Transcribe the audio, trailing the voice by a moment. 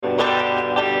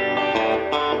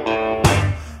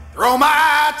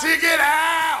Stick it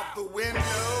out the window.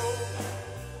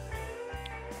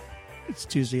 It's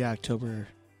Tuesday, October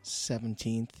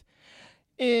 17th,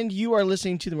 and you are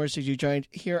listening to the Mercy Juke Joint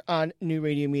here on New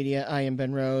Radio Media. I am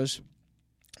Ben Rose.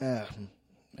 My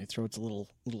throat's a little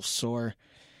sore,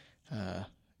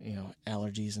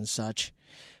 allergies and such.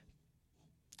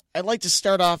 I'd like to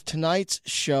start off tonight's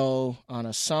show on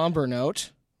a somber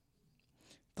note.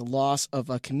 The loss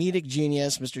of a comedic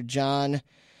genius, Mr. John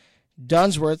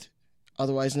Dunsworth,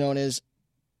 otherwise known as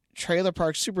Trailer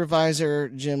Park Supervisor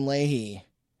Jim Leahy.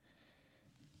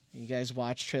 You guys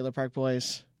watch Trailer Park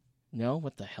Boys? No?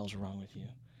 What the hell's wrong with you?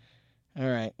 All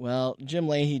right. Well, Jim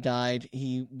Leahy died.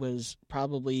 He was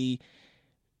probably,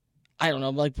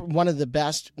 like one of the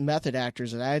best method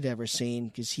actors that I'd ever seen,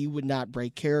 because he would not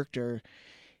break character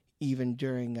even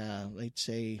during, let's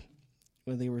say,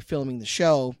 when they were filming the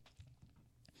show.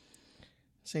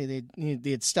 Say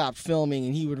they'd stopped filming,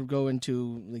 and he would go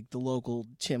into like the local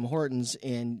Tim Hortons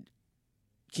and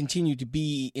continue to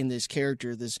be in this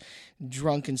character, this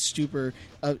drunken stupor.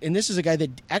 And this is a guy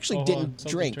that actually didn't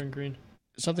drink.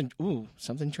 Something turned green.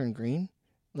 Something turned green?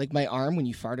 Like my arm when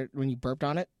you burped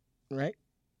on it, right?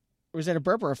 Or was that a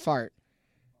burp or a fart?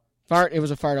 Fart, it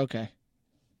was a fart, okay.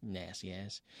 Nasty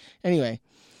ass. Anyway,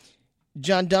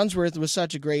 John Dunsworth was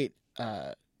such a great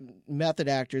method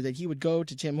actor that he would go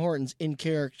to Tim Hortons in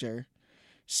character,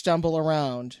 stumble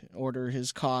around, order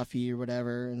his coffee or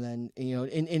whatever, and then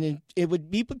and it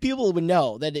would be, people would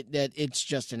know that it's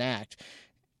just an act.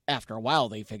 After a while,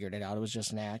 they figured it out; it was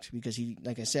just an act, because he,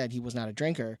 like I said, he was not a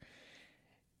drinker,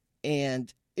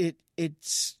 and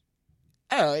it's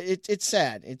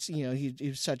sad. It's he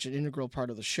was such an integral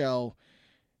part of the show.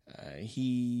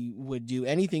 He would do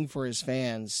anything for his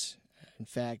fans. In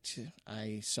fact,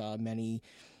 I saw many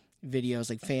videos,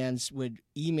 like fans would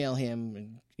email him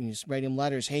and write him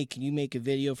letters. Hey, can you make a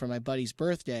video for my buddy's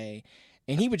birthday?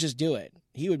 And he would just do it.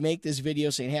 He would make this video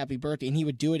saying happy birthday, and he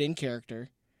would do it in character.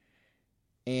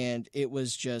 And you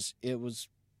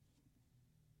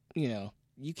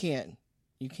can't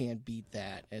beat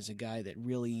that as a guy that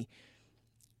really,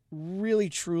 really,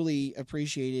 truly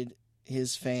appreciated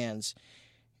his fans.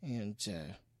 And,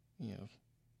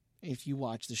 if you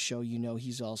watch the show,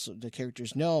 he's also, the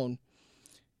character's known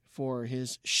for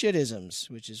his shitisms,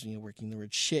 which is, working the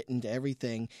word shit into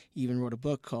everything. He even wrote a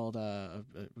book called,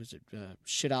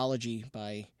 Shitology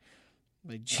by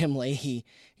Jim Leahy.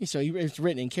 So it's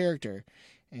written in character.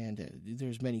 And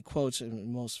there's many quotes,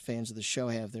 and most fans of the show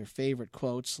have their favorite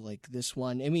quotes, like this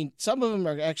one. I mean, some of them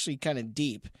are actually kind of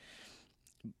deep,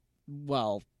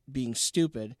 while being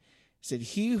stupid. He said,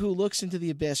 "He who looks into the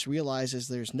abyss realizes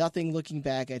there's nothing looking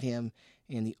back at him,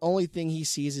 and the only thing he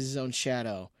sees is his own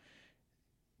shadow.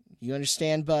 You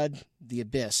understand, bud? The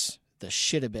abyss, the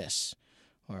shit abyss,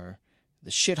 or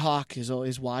the shit hawk is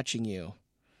always watching you.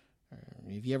 Or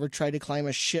have you ever tried to climb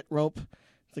a shit rope?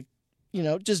 Like,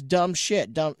 just dumb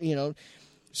shit,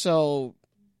 So,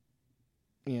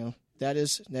 that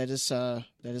is a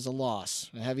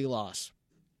loss, a heavy loss.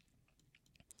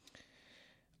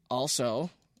 Also,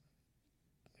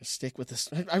 stick with this.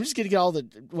 I'm just going to get I'm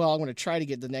going to try to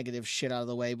get the negative shit out of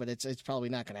the way, but it's probably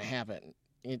not going to happen.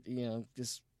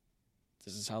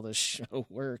 This is how this show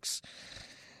works.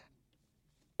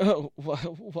 Oh,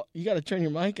 you got to turn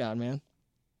your mic on, man.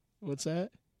 What's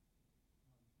that?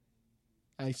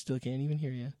 I still can't even hear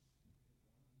you.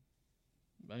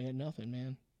 I got nothing,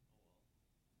 man.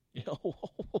 It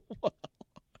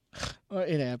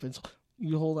happens.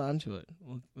 You hold on to it.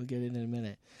 We'll get it in a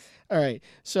minute. All right.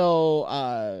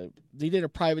 So they did a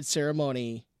private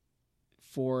ceremony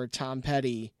for Tom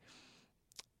Petty,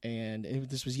 and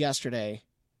this was yesterday.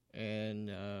 And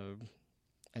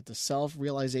at the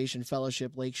Self-Realization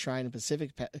Fellowship, Lake Shrine in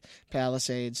Pacific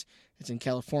Palisades, it's in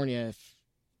California, if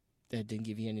that didn't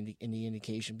give you any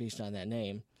indication based on that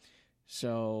name.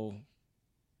 So,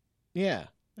 yeah,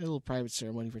 a little private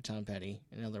ceremony for Tom Petty,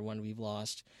 another one we've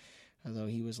lost, although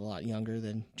he was a lot younger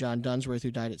than John Dunsworth,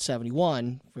 who died at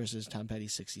 71, versus Tom Petty,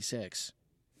 66.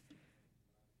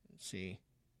 Let's see.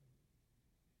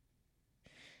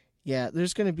 Yeah,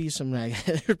 there's going to be some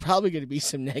there's probably going to be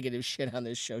some negative shit on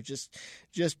this show just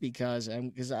because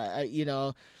I'd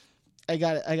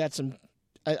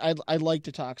like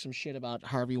to talk some shit about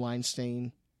Harvey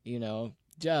Weinstein.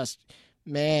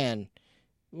 Man,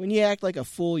 when you act like a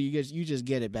fool, you just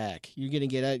get it back. You're going to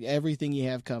get everything you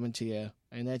have coming to you,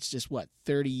 and that's just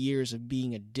 30 years of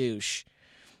being a douche,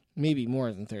 maybe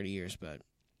more than 30 years, but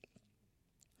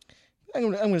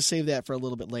I'm going to save that for a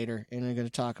little bit later, and I'm going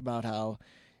to talk about how.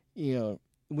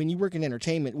 When you work in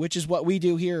entertainment, which is what we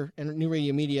do here in New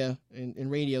Radio Media, in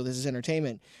radio, this is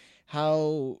entertainment,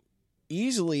 how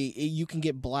easily you can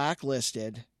get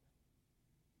blacklisted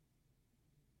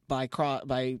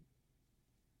by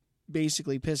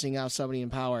basically pissing off somebody in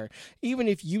power, even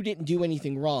if you didn't do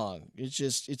anything wrong.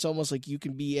 It's almost like you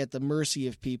can be at the mercy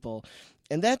of people.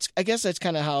 And I guess that's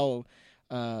kind of how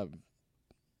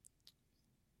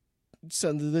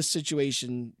so this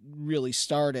situation really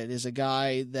started, is a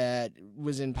guy that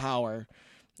was in power,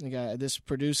 this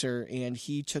producer, and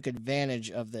he took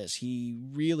advantage of this. He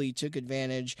really took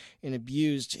advantage and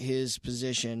abused his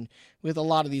position with a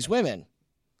lot of these women.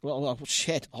 Well,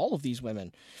 shit, all of these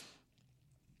women.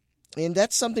 And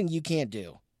that's something you can't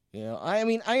do. You know, I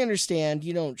mean, I understand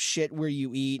you don't shit where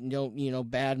you eat and don't,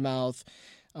 badmouth,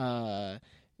 the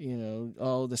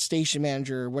station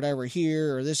manager or whatever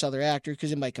here or this other actor,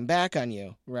 because it might come back on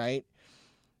you, right?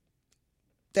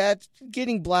 That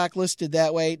getting blacklisted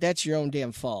that way, that's your own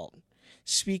damn fault.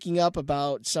 Speaking up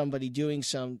about somebody doing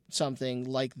something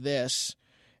like this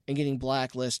and getting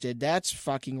blacklisted, that's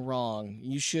fucking wrong.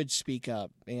 You should speak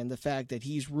up. And the fact that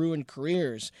he's ruined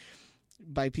careers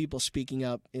by people speaking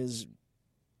up it's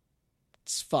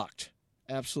fucked.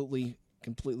 Absolutely,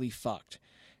 completely fucked.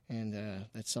 And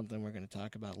that's something we're going to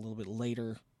talk about a little bit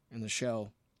later in the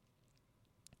show.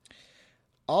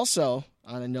 Also,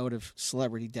 on a note of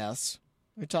celebrity deaths,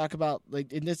 we talk about,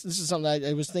 and this is something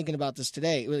I was thinking about this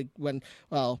today. When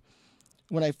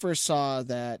I first saw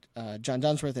that John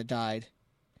Dunsworth had died,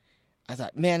 I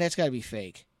thought, man, that's got to be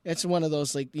fake. That's one of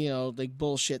those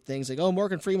bullshit things, like, oh,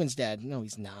 Morgan Freeman's dead. No,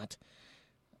 he's not.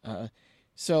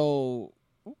 So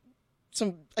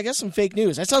some fake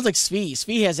news. That sounds like Svi.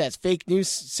 Svi has that fake news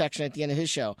section at the end of his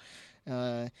show.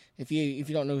 If you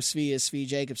don't know who Svi is, Svi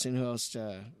Jacobson, who hosts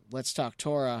Let's Talk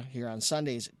Torah here on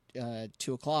Sundays at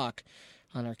 2:00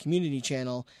 on our community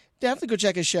channel. Definitely go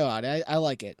check his show out. I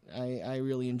like it. I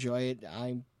really enjoy it.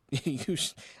 I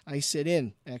sit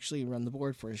in, actually run the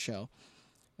board for his show.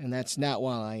 And that's not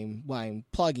why I'm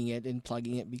plugging it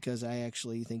because I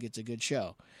actually think it's a good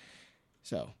show.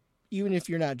 So, even if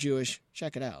you're not Jewish,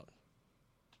 check it out.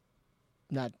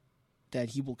 Not that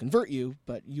he will convert you,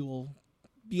 but you will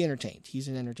be entertained. He's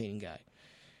an entertaining guy.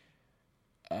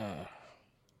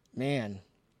 Man.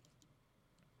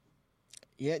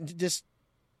 Yeah, just,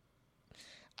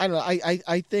 I don't know.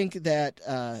 I think that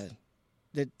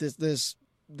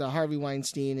the Harvey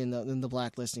Weinstein and the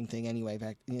blacklisting thing anyway,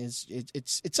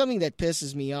 it's something that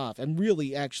pisses me off. I'm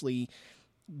really actually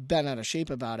bent out of shape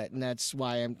about it, and that's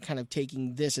why I'm kind of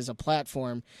taking this as a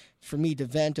platform for me to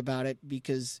vent about it,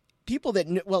 because people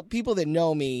that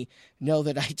know me know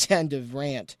that I tend to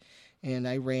rant, and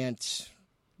I rant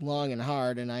long and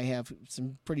hard, and I have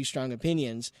some pretty strong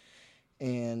opinions,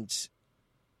 and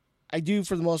I do,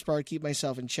 for the most part, keep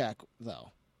myself in check,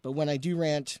 though. But when I do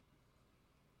rant,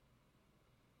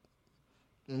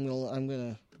 I'm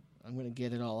gonna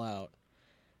get it all out.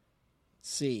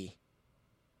 Let's see.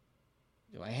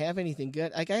 Do I have anything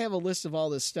good? Like, I have a list of all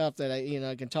this stuff that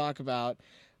I can talk about.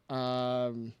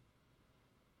 But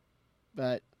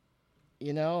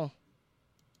yeah.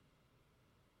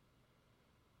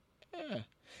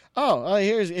 Oh,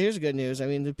 here's good news. I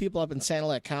mean, the people up in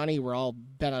Sanilac County were all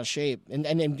bent out of shape,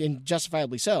 and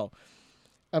justifiably so,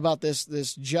 about this.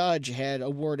 This judge had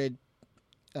awarded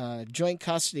joint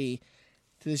custody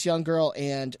to this young girl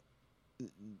and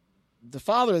the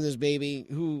father of this baby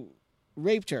who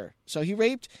raped her. So he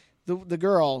raped the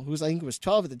girl, who I think was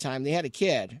 12 at the time. They had a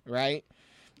kid, right?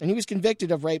 And he was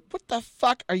convicted of rape. What the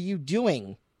fuck are you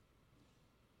doing?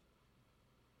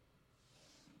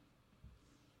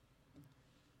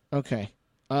 Okay.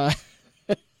 I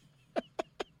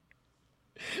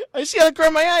see out of the corner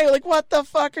of my eye, like, what the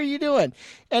fuck are you doing?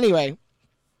 Anyway.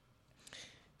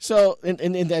 So, and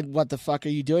then what the fuck are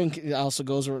you doing also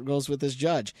goes with this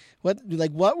judge.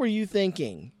 What were you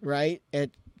thinking, right,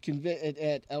 at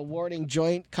awarding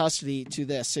joint custody to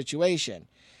this situation?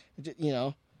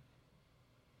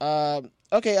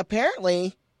 Okay,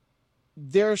 apparently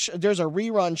there's a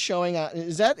rerun showing on.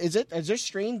 Is there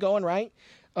stream going right?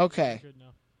 Okay. Good now.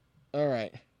 All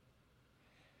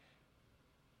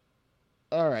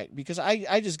right, because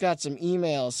I just got some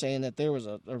emails saying that there was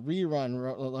a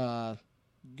rerun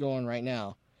going right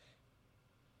now.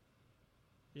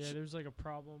 Yeah, there's like a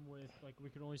problem with, like, we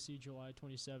could only see July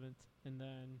 27th, and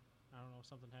then, I don't know,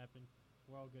 something happened.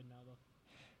 We're all good now, though.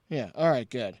 Yeah, all right,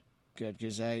 good,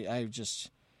 because I just,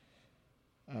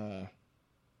 all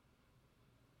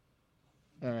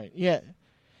right, yeah.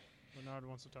 Bernard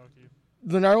wants to talk to you.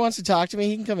 Bernard wants to talk to me?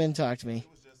 He can come in and talk to me. It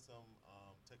was just some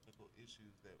technical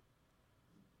issues that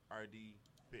RD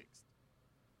fixed.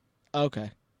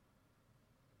 Okay.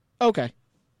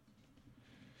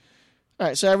 All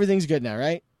right, so everything's good now,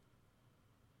 right?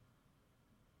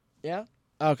 Yeah?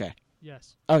 Okay.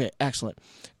 Yes. Okay, excellent.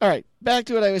 All right, back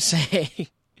to what I was saying.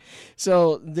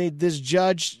 So this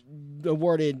judge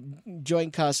awarded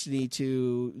joint custody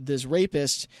to this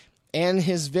rapist and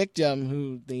his victim,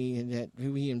 who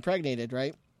he impregnated.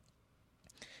 Right?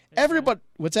 Hey, Everybody,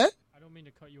 what's that? I don't mean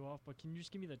to cut you off, but can you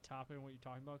just give me the topic and what you're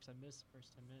talking about? Because I missed the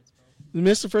first 10 minutes, bro. You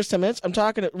missed the first 10 minutes. I'm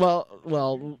talking.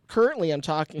 Well. Currently, I'm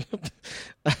talking.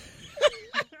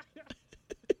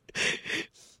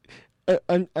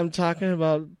 I'm talking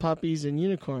about puppies and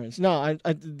unicorns. No,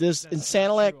 this in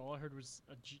Sanilac. All I heard was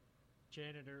a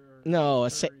janitor. Or No, in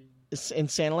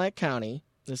Sanilac County.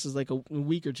 This is like a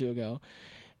week or two ago.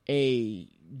 A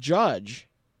judge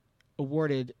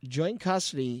awarded joint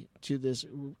custody to this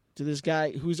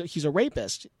guy he's a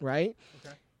rapist, right?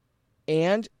 Okay.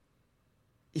 And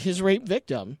his rape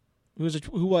victim,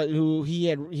 who he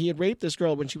had raped this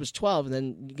girl when she was 12 and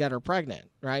then got her pregnant,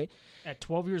 right? At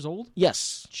 12 years old?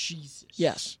 Yes. Jesus.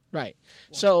 Yes, right.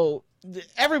 So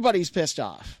everybody's pissed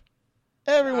off.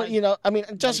 Everyone,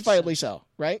 justifiably so,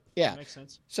 right? Yeah. That makes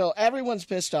sense. So everyone's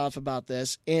pissed off about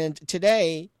this, and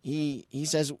today he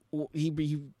says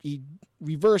he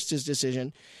reversed his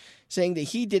decision, saying that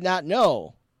he did not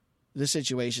know the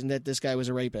situation, that this guy was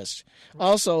a rapist.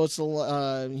 Also,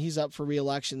 he's up for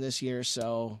re-election this year,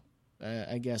 so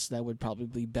I guess that would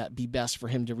probably be best for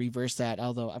him to reverse that,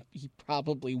 although he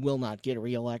probably will not get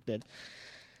reelected.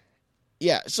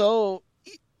 Yeah, so,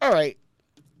 all right.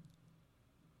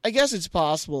 I guess it's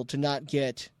possible to not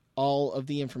get all of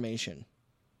the information.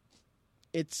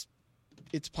 It's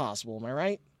possible, am I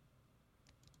right?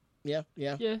 Yeah?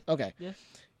 Yeah. Okay. Yeah.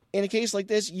 In a case like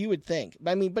this, you would think.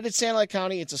 But it's Sanilac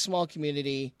County. It's a small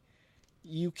community.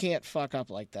 You can't fuck up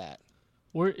like that.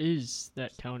 Where is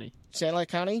that county? Sanilac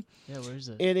County? Yeah, where is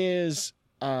it? It is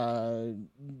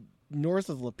north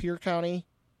of Lapeer County,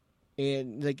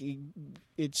 and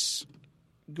it's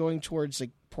going towards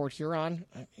Port Huron.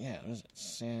 Yeah, what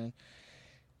is it?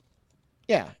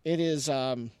 Yeah, it is.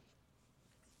 Let's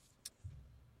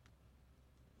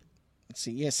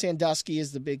see. Yeah, Sandusky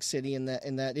is the big city in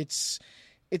that.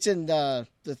 It's in the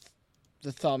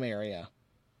Thumb area.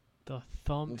 The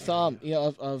Thumb. Area.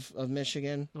 Of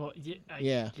Michigan. Well,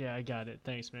 yeah. I got it.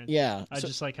 Thanks, man. Yeah, I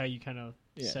just like how you kind of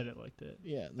said it like that.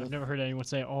 Yeah, I've never heard anyone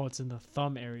say, "Oh, it's in the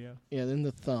Thumb area." Yeah, in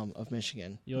the Thumb of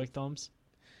Michigan. You like thumbs?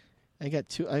 I have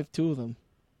two of them.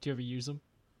 Do you ever use them?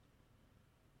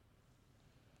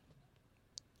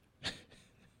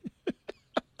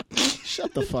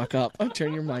 Shut the fuck up. I'll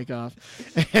turn your mic off.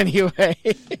 Anyway.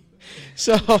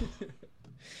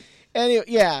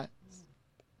 Yeah.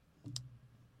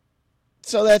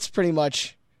 So that's pretty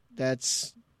much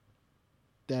that's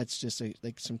just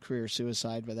some career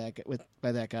suicide by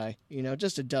that guy.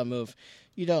 Just a dumb move.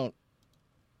 I don't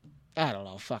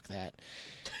know, fuck that.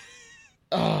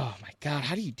 Oh my God,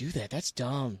 how do you do that? That's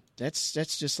dumb. That's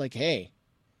just like, hey,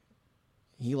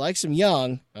 he likes him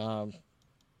young.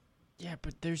 Yeah,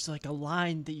 but there's a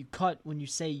line that you cut when you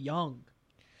say young.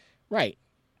 Right.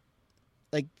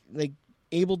 Like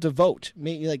able to vote,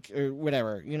 maybe or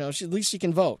whatever. At least she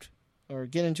can vote or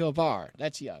get into a bar.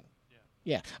 That's young.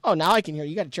 Yeah. Oh, now I can hear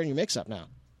you. Got to turn your mix up now.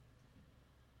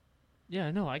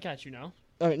 Yeah, no, I got you now.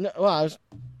 All right, no, well, I was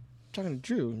talking to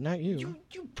Drew, not you.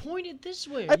 You pointed this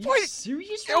way. I pointed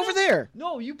serious over there.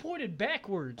 No, you pointed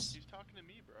backwards. He's talking to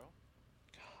me, bro.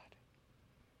 God.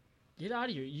 Get out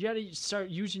of here. You gotta start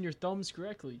using your thumbs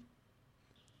correctly.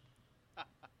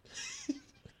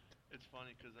 It's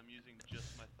funny because I'm using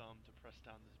just my thumb to press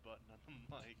down this button on the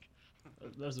mic.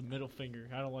 That was a middle finger.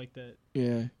 I don't like that.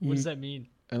 Yeah. What does that mean?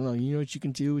 I don't know. You know what you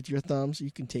can do with your thumbs?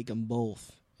 You can take them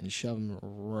both and shove them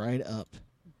right up.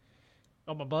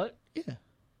 On my butt? Yeah.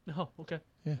 Oh, okay.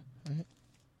 Yeah. All right.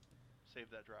 Save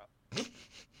that drop.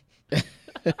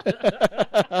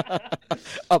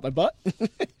 Up my butt?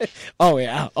 Oh,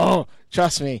 yeah. Oh,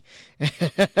 trust me.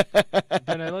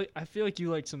 Ben, I feel like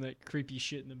you like some of that creepy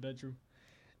shit in the bedroom.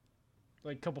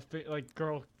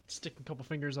 Girl sticking a couple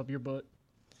fingers up your butt.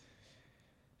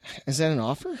 Is that an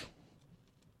offer?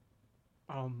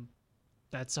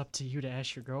 That's up to you to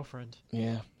ask your girlfriend.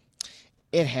 Yeah.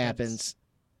 It happens.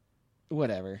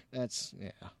 Whatever. That's, yeah.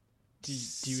 Do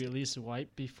you at least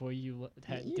wipe before you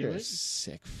do You're a it?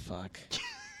 sick fuck.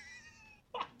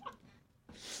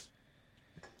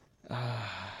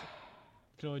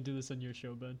 Can only do this on your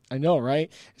show, Ben. I know,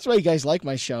 right? That's why you guys like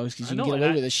my shows, because you can get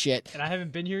away with this shit. And I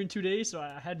haven't been here in 2 days, so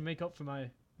I had to make up for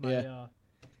my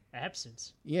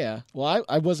absence. Yeah. Well,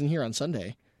 I wasn't here on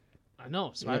Sunday. I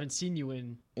know, so I haven't seen you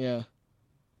in a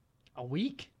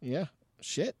week. Yeah.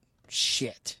 Shit.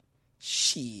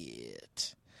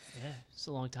 Yeah, it's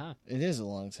a long time. It is a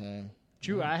long time.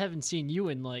 Drew, Yeah. I haven't seen you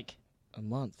in a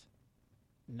month.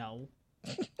 No.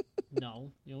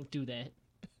 No, you don't do that.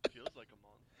 Feels like a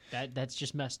month. That's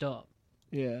just messed up.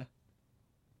 Yeah.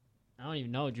 I don't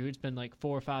even know, Drew. It's been like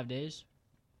 4 or 5 days.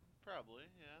 Probably,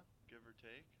 yeah. Give or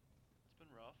take. It's been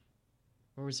rough.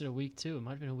 Or was it a week too? It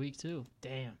might have been a week too.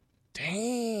 Damn.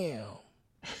 Damn.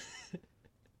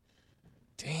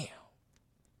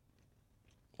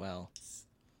 Well.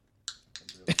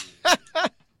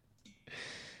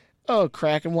 Oh,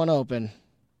 cracking one open.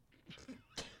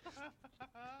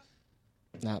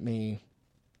 Not me.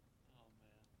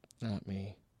 Oh, man. Not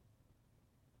me.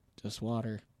 Just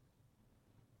water.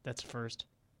 That's a first.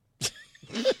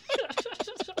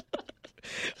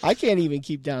 I can't even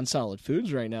keep down solid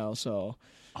foods right now, so.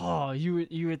 Oh,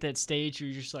 you at that stage where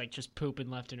you're just like just pooping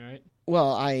left and right?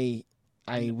 Well, I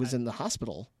was in the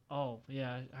hospital. Oh,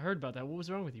 yeah. I heard about that. What was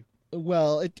wrong with you?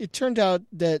 Well, it turned out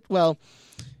that, well,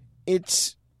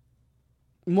 it's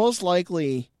most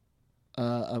likely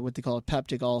what they call a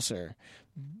peptic ulcer,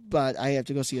 but I have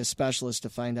to go see a specialist to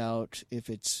find out if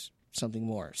it's something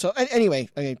more. So anyway,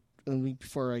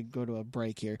 before I go to a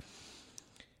break here,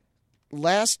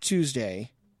 last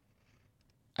Tuesday,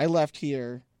 I left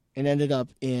here and ended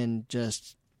up in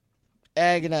just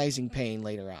agonizing pain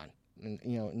later on,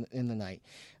 in the night.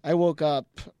 I woke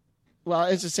up, well,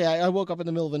 as I say, I woke up in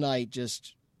the middle of the night,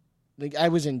 just, like, I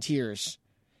was in tears.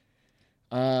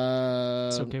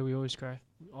 It's okay, we always cry.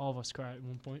 All of us cry at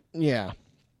one point. Yeah.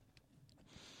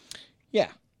 Yeah.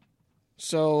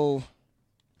 So,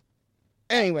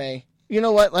 anyway, you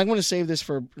know what? I'm going to save this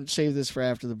for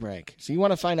after the break. So you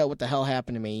want to find out what the hell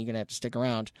happened to me, you're going to have to stick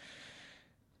around.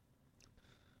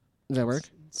 Does that work?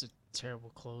 It's a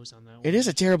terrible close on that one. It is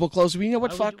a terrible close. But you know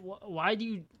what? Why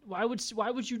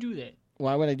would you do that?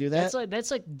 Why would I do that?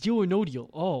 That's like deal or no deal.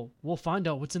 Oh, we'll find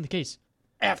out what's in the case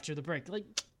after the break. Like,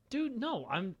 dude, no,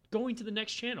 I'm going to the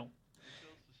next channel.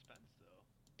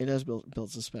 It does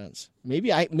build suspense.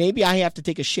 Maybe I have to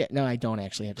take a shit. No, I don't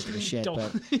actually have to take a shit.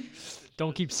 Don't, but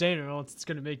don't keep saying it, or else it's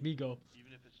gonna make me go.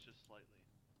 Even if it's just slightly.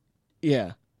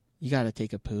 Yeah, you got to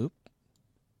take a poop.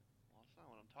 Well, that's not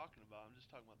what I'm talking about. I'm just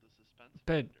talking about the suspense.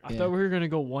 Ben, factor. I thought we were gonna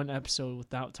go one episode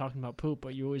without talking about poop,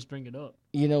 but you always bring it up.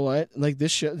 You know what? Like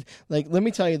this show, like let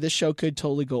me tell you, this show could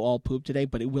totally go all poop today,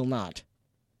 but it will not.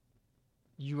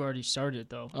 You already started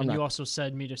though, I'm and not. you also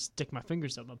said me to stick my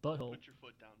fingers up my butthole. Put your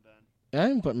foot down, Ben.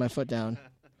 I'm putting my foot down.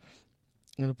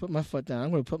 I'm going to put my foot down.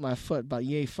 I'm going to put my foot about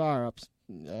yay far up.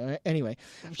 Anyway.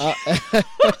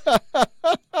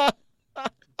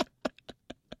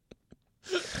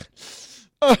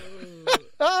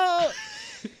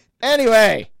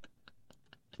 Anyway.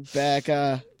 Back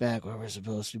where we're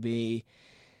supposed to be.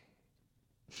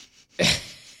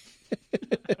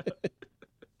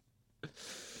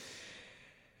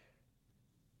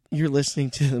 You're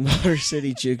listening to the Motor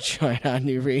City Juke Joint on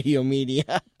New Radio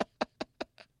Media.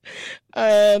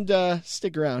 And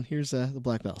stick around. Here's the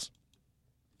Black Bells.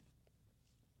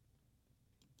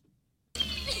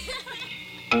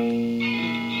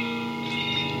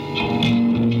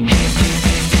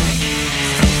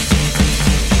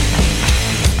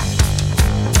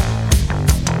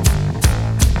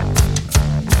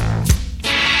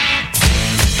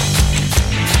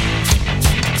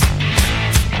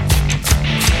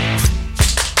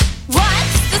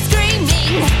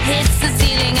 Hits the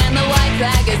ceiling and the white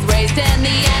flag is raised and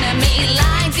the enemy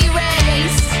lines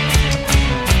erased.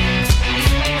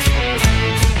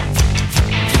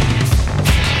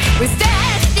 We're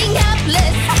standing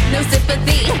helpless, no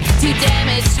sympathy to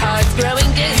damaged hearts, growing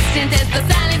distant as the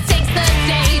silence takes the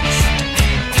stage.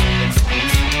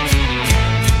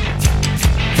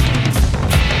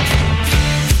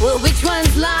 Well, which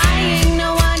one's lying?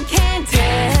 No one can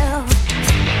tell.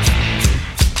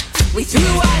 We threw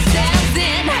ourselves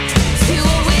in to a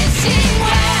wishing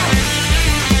well.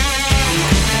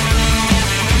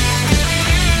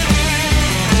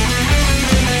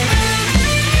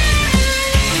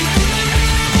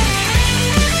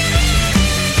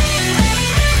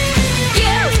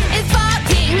 Guilt is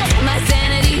barking my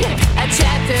sanity. A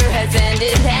chapter has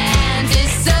ended and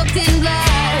is soaked in blood.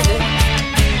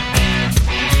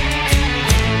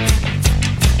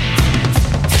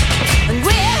 And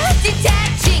we're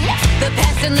detaching the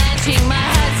past and latching. My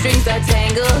heartstrings are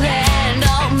tangled and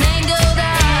all mangled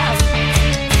up.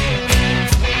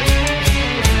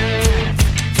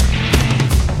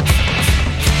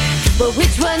 But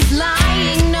which one's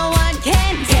lying? No one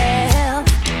can tell.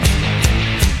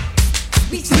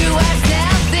 We threw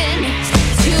ourselves in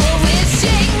to a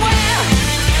wishing well.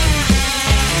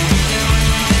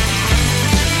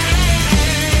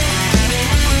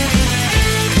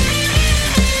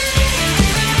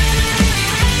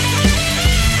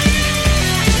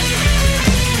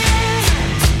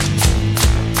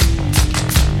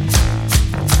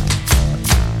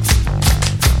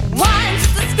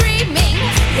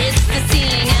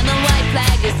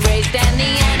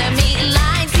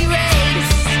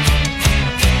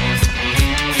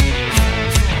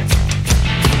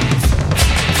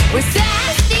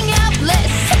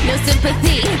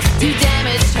 sympathy. Two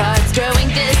damaged hearts growing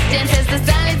distant as the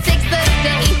silence takes the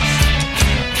stage.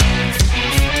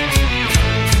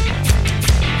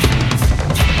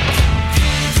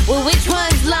 Well, which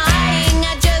one's lying?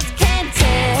 I just can't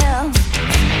tell.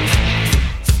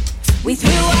 We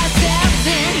threw ourselves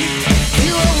into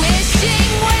a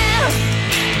wishing well.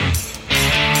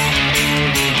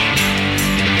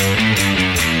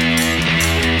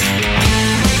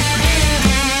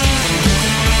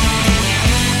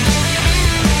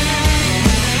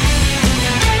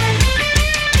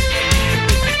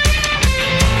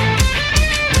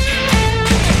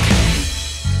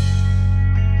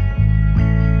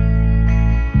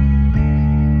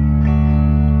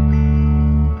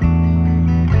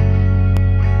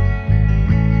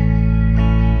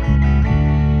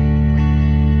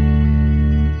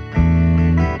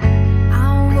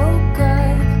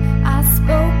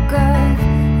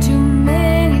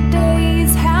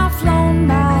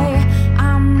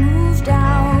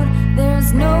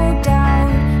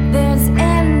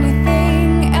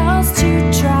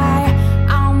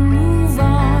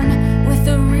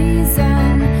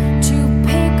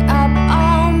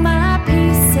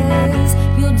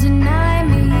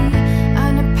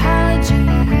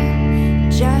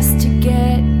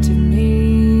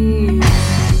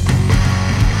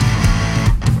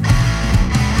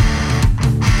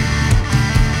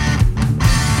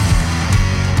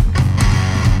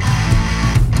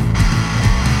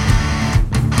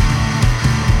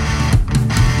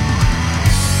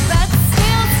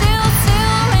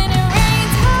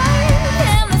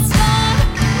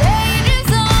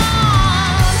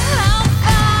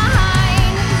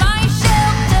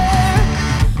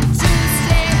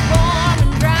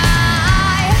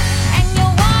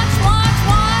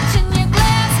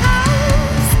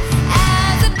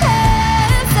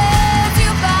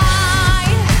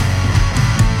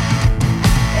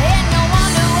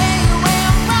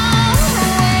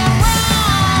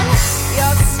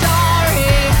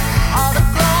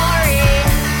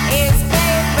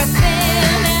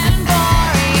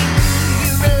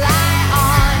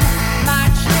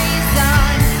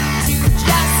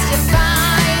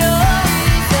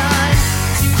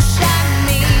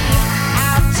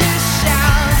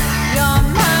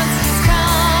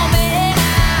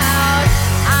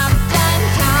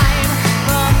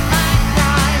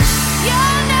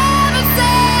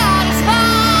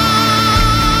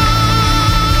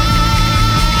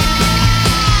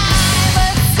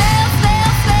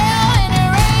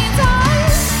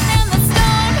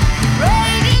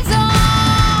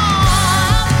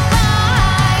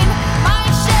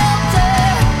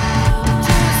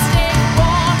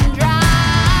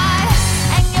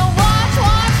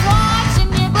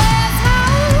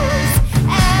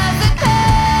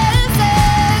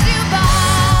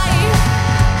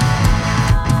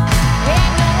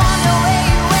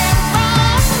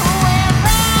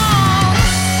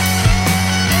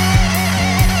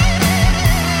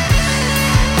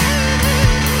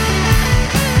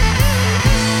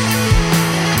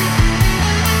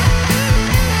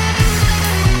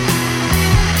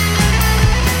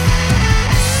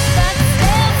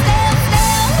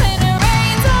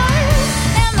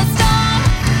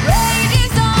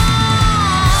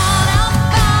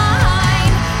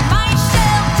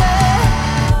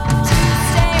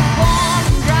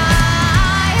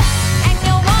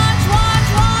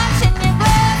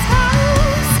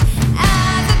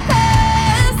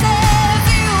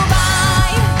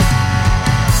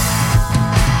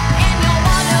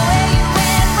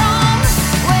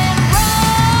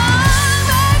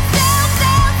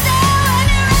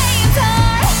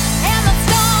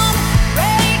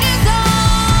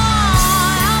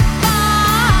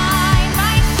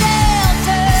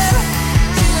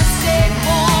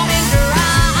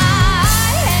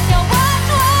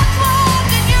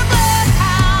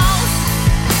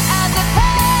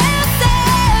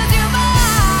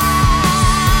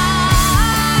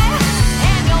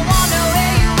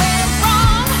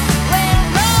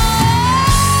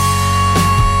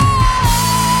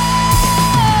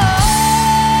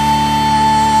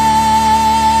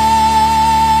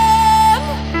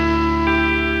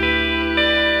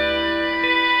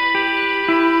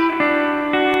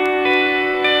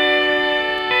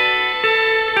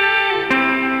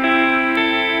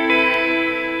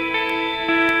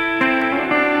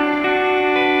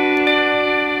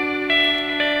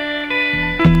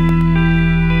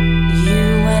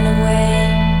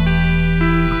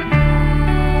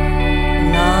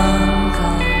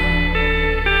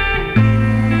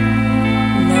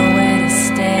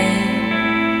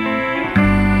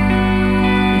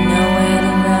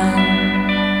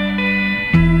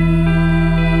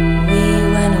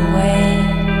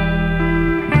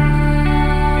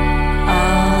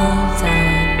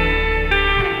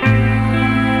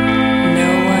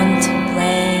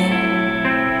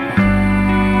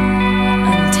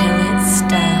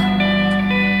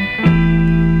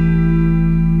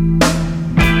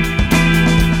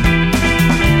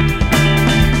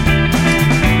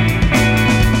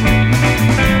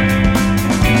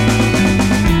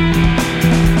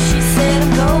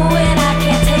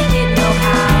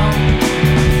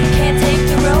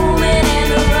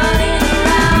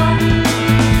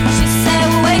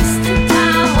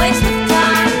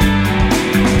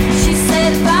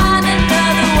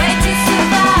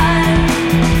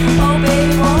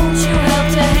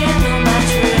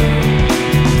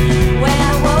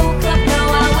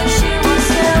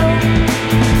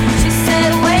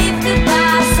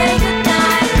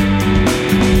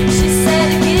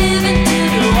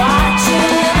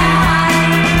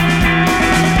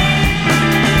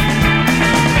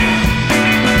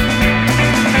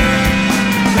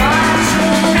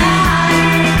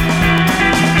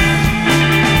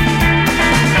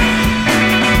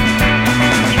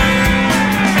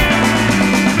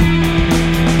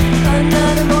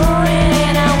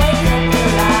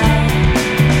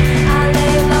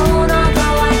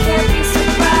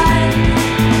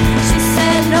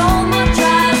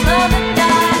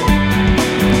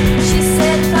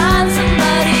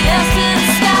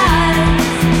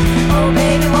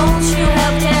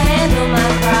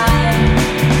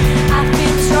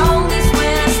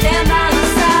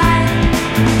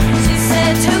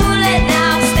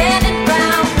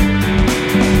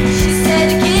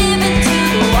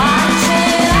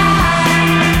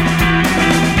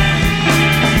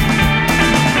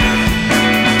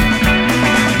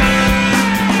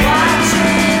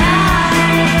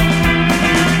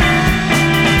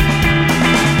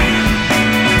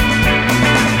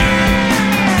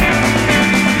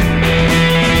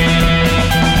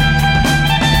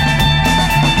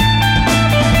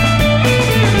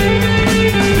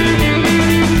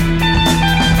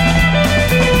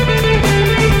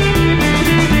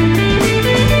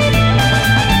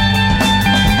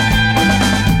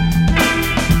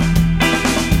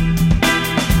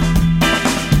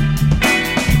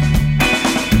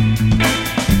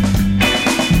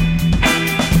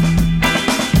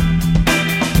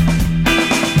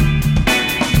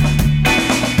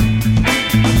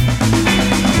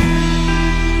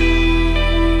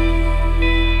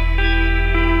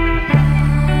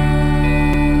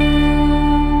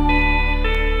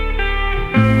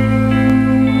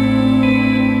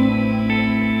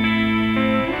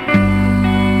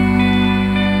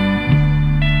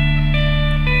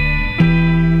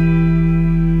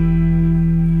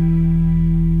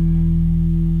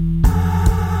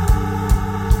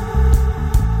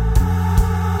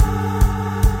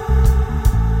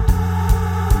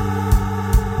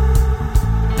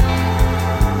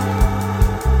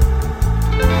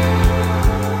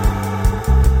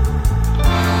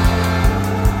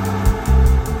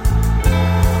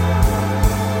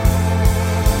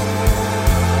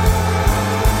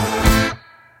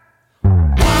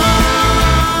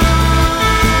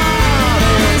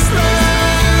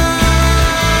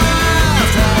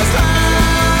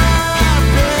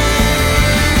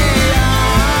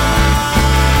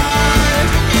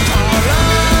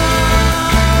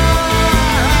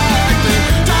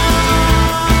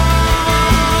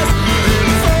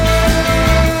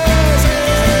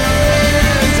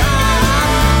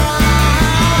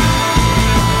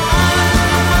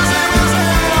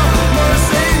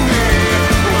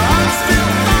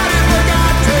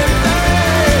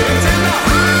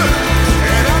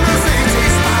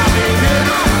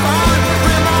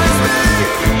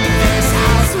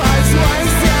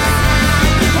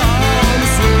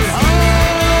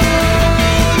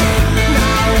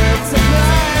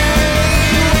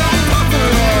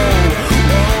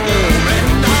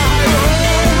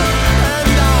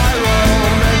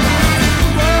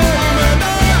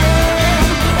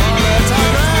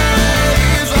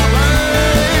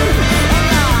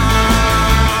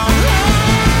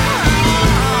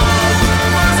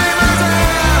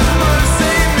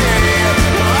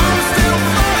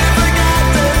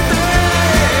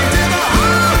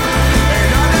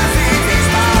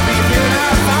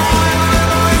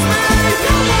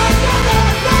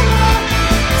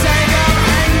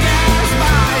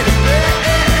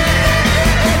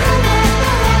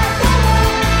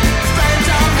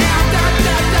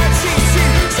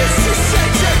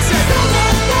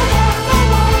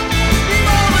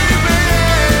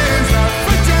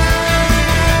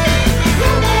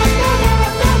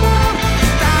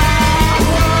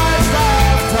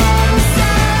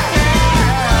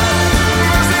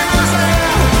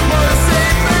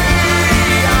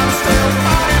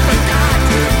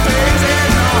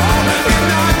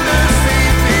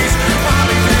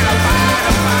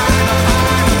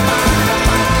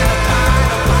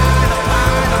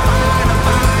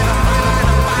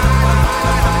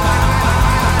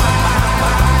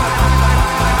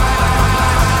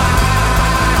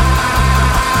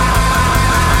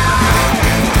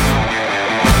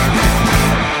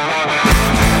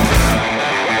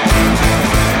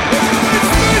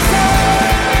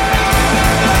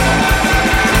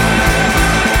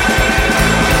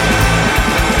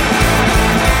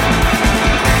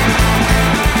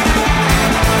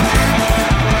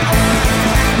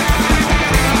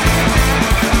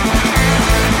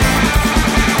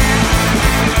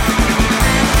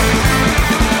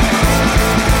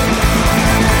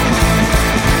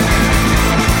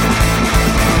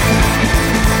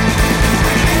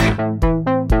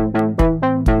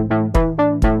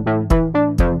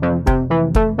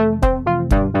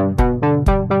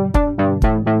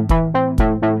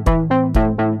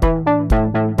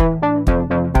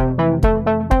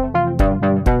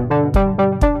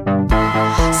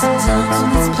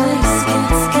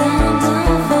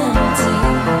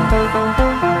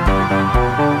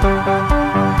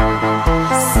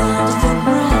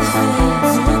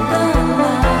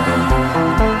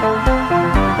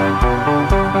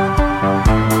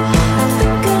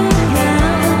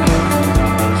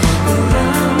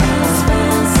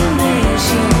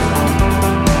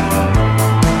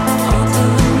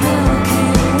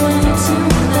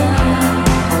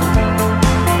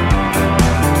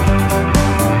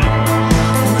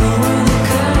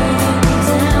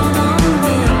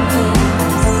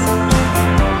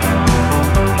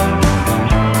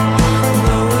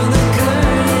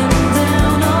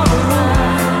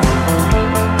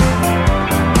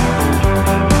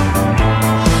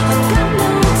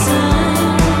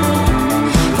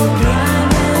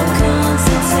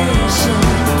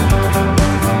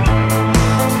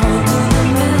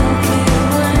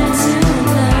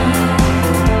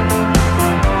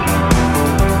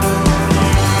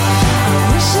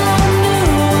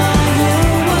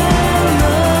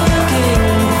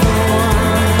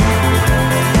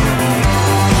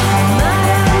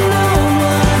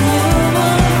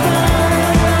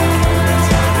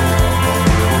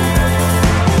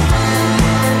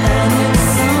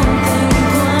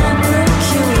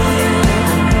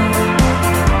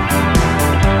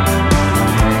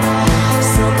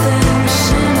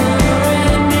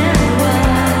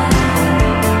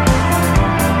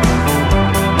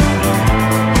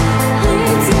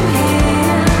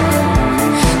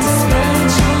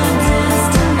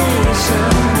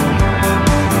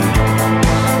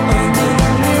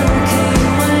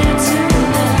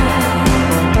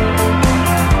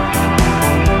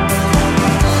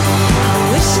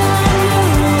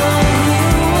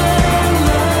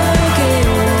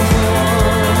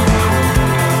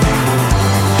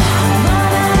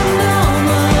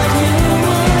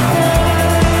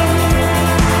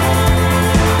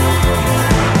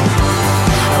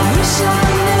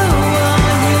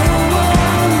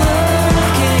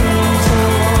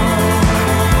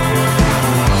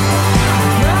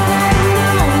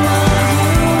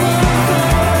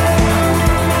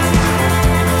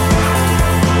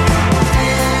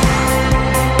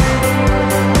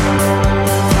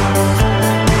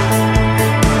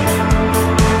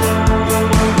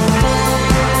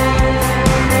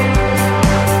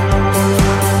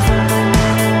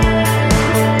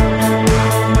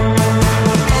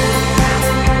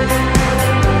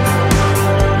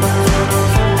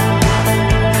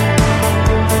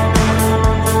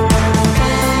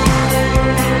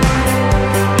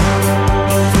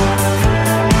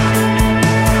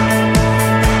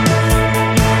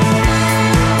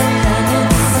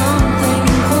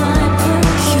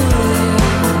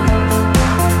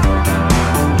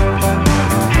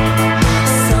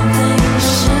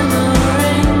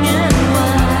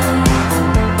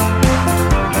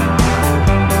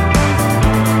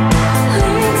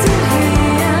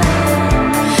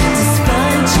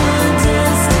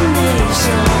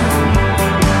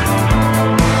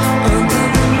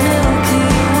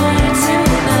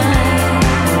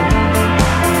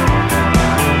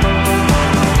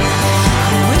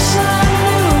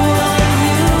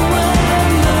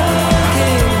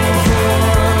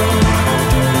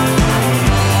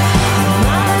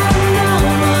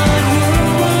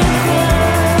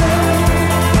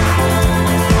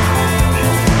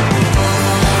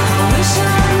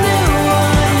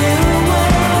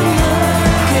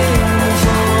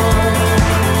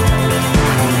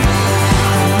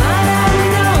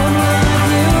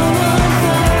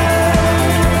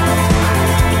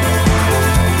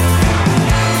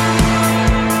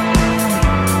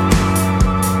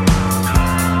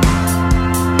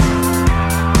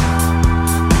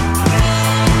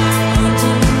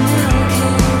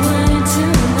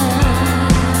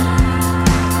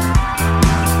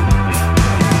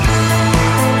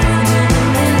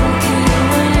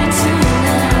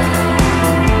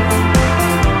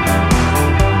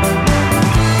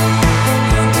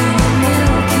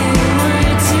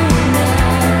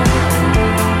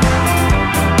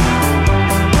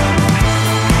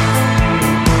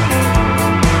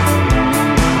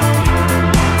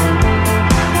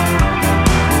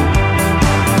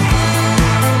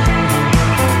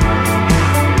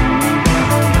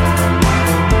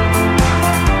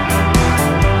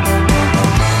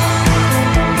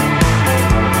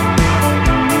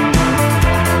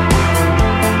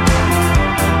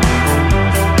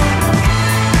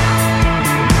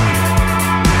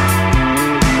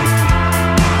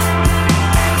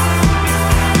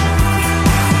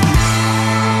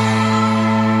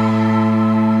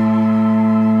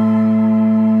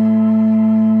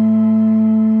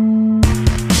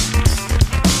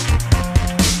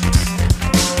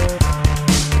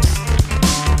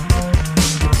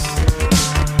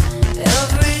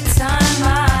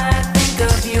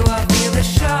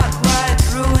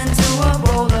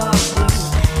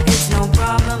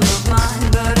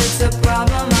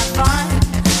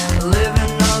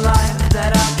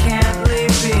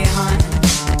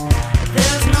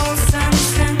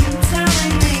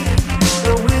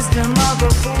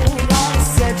 won't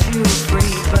set you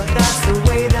free, but that's the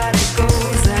way that it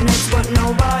goes, and it's what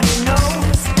nobody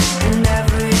knows. And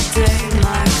every day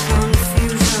my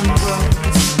confusion grows.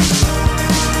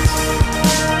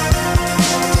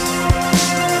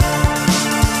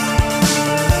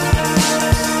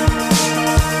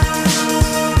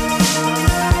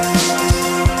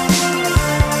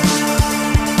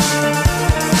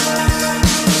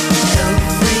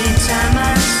 Every time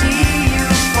I see you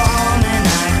falling,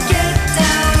 I get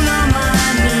down on my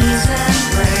knees and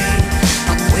pray.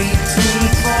 I'm waiting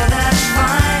for that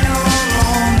final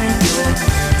moment. You'll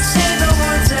say the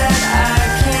words that I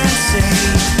can't say.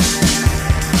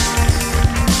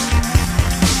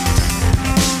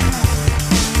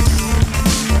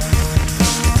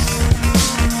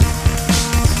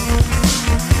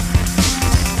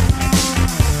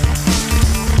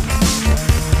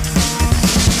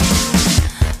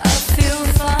 I feel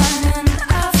fine and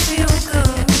I feel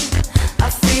good. I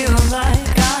feel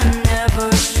like I never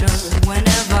should.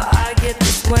 Whenever I get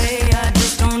this way, I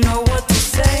just don't know what to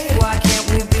say. Why can't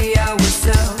we be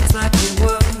ourselves like we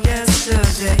were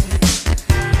yesterday?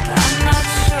 I'm not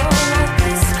sure what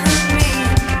this could mean.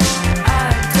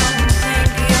 I don't think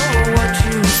you're what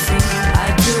you seem. I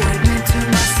do admit to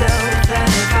myself that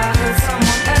if I hurt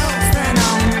someone else, then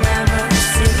I'll never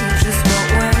see just what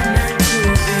we're meant to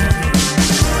be.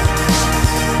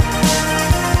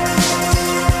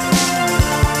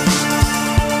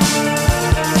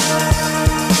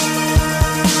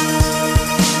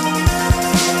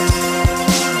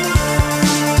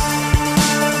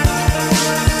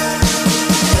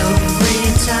 Every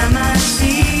time I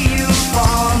see you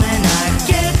falling, I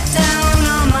get down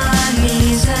on my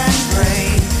knees and pray.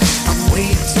 I'm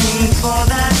waiting for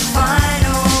that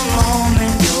final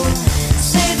moment. You'll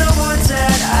say the words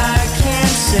that I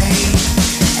can't say.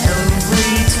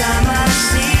 Every time I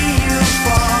see you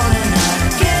falling, I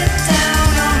get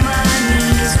down on my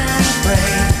knees and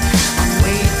pray. I'm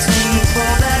waiting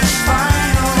for that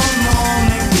final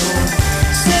moment. You'll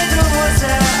say the words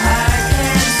that I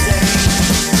can't say.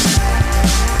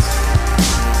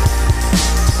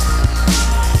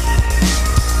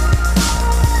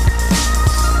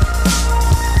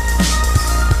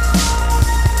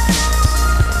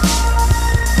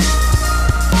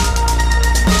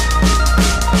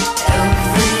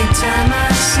 Every time I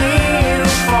see you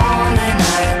falling,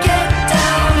 I get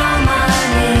down on my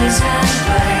knees and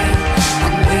pray.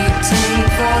 I'm waiting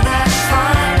for that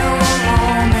final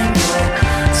moment. You'll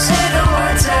say the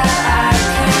words that I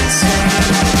can't say.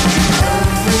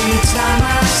 Every time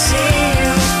I see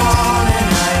you falling,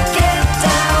 I get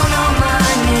down on my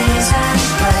knees and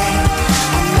pray.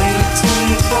 I'm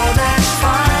waiting for that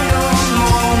final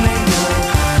moment. You'll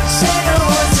say the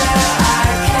words that I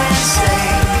can't say.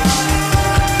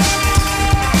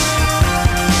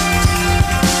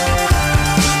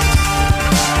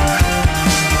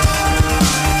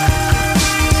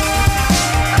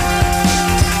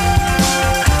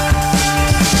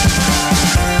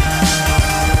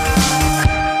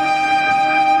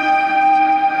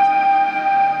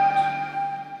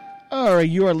 All right,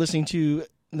 you are listening to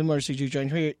the Motor City Juke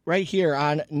Joint right here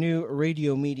on New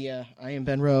Radio Media. I am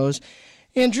Ben Rose,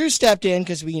 and Drew stepped in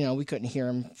because we couldn't hear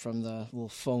him from the little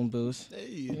phone booth.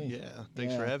 Hey, yeah.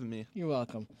 Thanks for having me. You're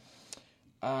welcome.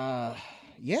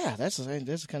 Yeah, that's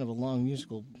kind of a long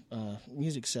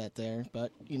music set there,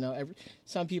 but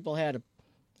some people had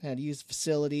to use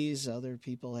facilities, other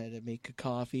people had to make a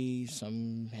coffee,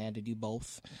 some had to do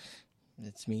both.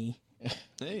 That's me.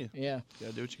 Hey, Yeah.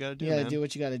 gotta do what you gotta do, You gotta man. do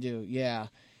what you gotta do. Yeah.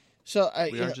 So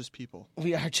We are just people.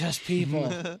 we are just people.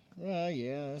 Well,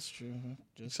 yeah, that's true.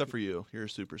 Except for you. You're a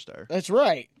superstar. That's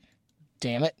right.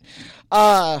 Damn it.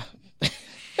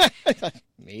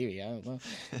 Maybe, I don't know.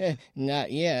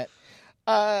 Not yet.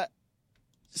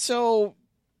 So,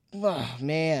 oh,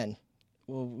 man.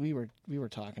 Well, we were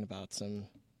talking about some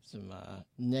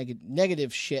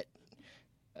negative shit.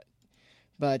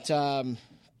 But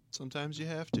Sometimes you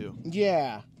have to,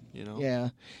 yeah. Yeah.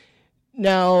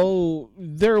 Now,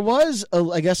 there was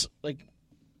I guess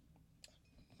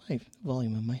my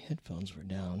volume on my headphones were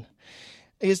down.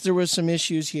 I guess there was some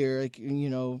issues here,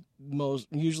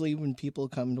 usually when people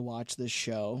come to watch this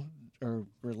show or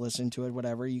listen to it,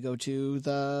 whatever, you go to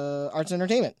the Arts and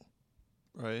Entertainment.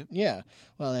 Right. Yeah.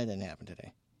 Well, that didn't happen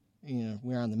today.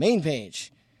 We're on the main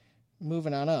page.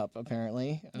 Moving on up,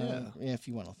 apparently. Yeah. If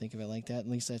you want to think of it like that, at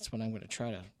least that's what I'm going to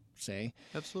try to say.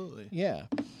 Absolutely. Yeah.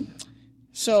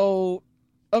 So,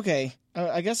 okay.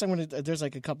 I guess I'm going to... There's a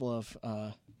couple of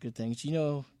good things. Do you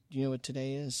know what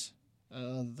today is,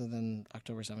 other than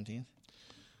October 17th?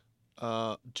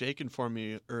 Jake informed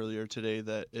me earlier today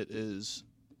that it is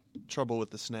Trouble with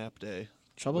the Snap Day.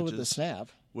 Trouble which with the is- snap.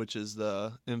 which is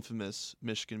the infamous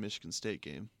Michigan State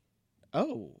game.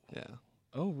 Oh. Yeah,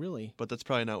 Oh, really? but that's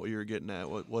probably not what you were getting at.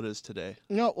 What is today?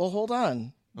 No, well, hold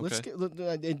on. Let's Okay.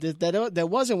 that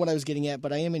wasn't what I was getting at,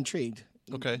 but I am intrigued.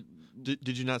 Okay.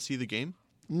 Did you not see the game?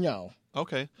 No.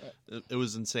 Okay. It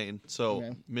was insane. So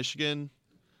Okay. Michigan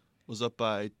was up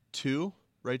by 2,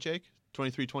 right, Jake?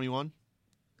 23-21?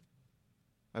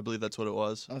 I believe that's what it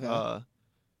was. Okay.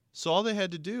 So all they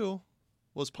had to do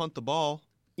was punt the ball,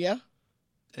 Yeah.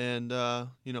 and,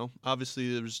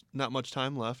 obviously there was not much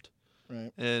time left.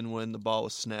 Right. And when the ball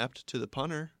was snapped to the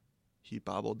punter, he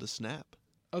bobbled the snap.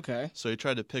 Okay. So he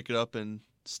tried to pick it up and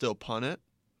still punt it,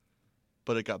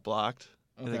 but it got blocked,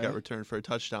 and it Okay. got returned for a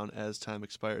touchdown as time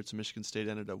expired. So Michigan State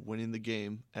ended up winning the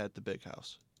game at the Big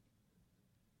House.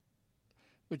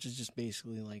 Which is just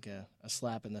basically like a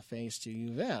slap in the face to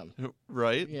U of M.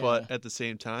 Right, Yeah. but at the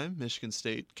same time, Michigan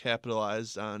State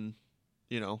capitalized on,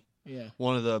 Yeah.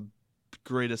 one of the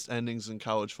greatest endings in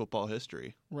college football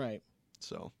history. Right.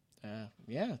 So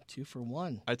Yeah. 2 for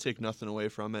 1. I take nothing away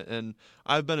from it. And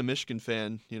I've been a Michigan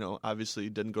fan, obviously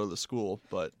didn't go to the school,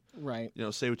 but, Right.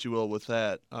 say what you will with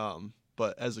that.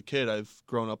 But as a kid, I've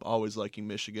grown up always liking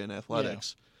Michigan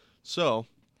athletics. So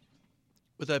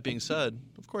with that being said,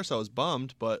 of course I was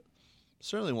bummed, but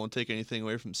certainly won't take anything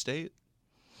away from State.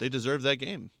 They deserve that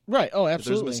game. Right. Oh, If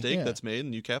absolutely. there's a mistake yeah. that's made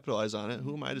and you capitalize on it,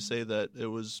 who am I to say that it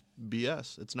was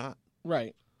BS? It's not.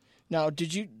 Right. Now, do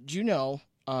you know?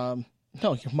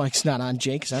 No, your mic's not on,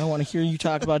 Jake, because I don't want to hear you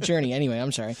talk about Journey. Anyway,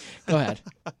 I'm sorry. Go ahead.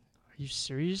 Are you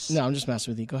serious? No, I'm just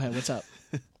messing with you. Go ahead. What's up?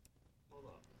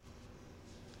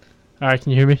 All right,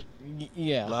 can you hear me?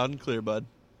 Yeah. Loud and clear, bud.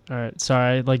 All right.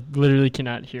 Sorry, I literally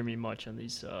cannot hear me much on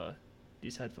these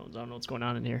headphones. I don't know what's going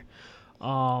on in here.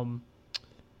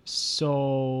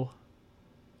 So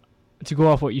to go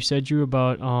off what you said, Drew,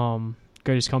 about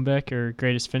greatest comeback or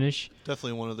greatest finish,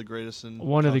 Definitely one of the greatest in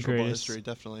One of the college football greatest. history.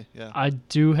 Definitely, yeah. I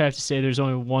do have to say there's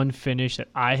only one finish that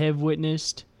I have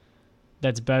witnessed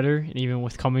that's better, and even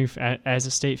with coming as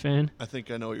a State fan. I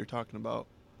think I know what you're talking about.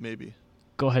 Maybe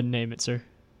Go ahead and name it, sir.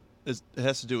 it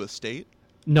has to do with State,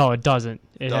 No, it doesn't.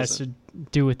 It has Doesn't. to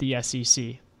do with the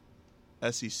SEC.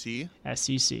 SEC.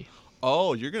 SEC.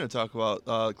 Oh, you're going to talk about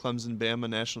Clemson Bama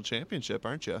national championship,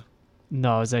 aren't you?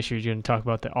 No, I was actually going to talk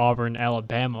about the Auburn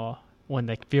Alabama when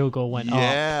the field goal went up.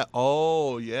 Yeah.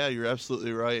 Oh, yeah. You're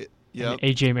absolutely right. And Yep.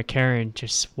 AJ McCarron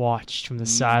just watched from the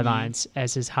sidelines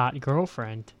as his hot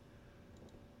girlfriend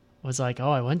was like, "Oh,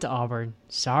 I went to Auburn.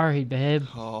 Sorry, babe."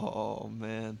 Oh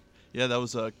man. Yeah, that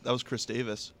was Chris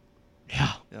Davis.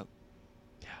 Yeah. Yep.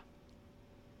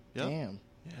 Damn.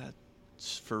 Yeah,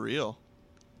 it's for real.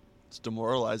 It's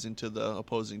demoralizing to the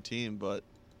opposing team, but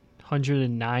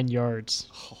 109 yards.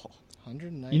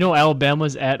 109. You know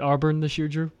Alabama's at Auburn this year,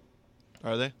 Drew?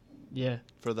 are they Yeah.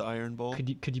 for the Iron Bowl? Could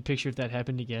you picture if that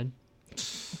happened again?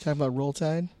 Talking about Roll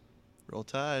Tide. Roll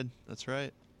Tide. That's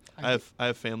right. I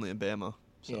have family in Bama,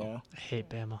 so Yeah. I hate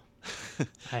Bama.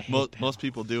 I hate most, Bama. most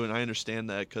people do, and I understand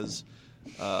that because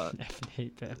I effing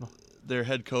hate Bama. their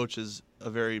head coach is a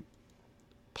very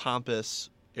pompous,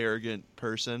 arrogant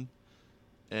person,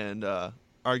 and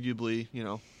arguably,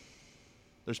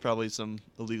 there's probably some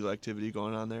illegal activity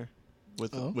going on there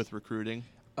with Oh. with recruiting.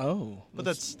 Oh. But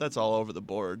that's all over the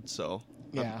board. So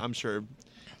Yeah. I'm sure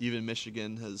even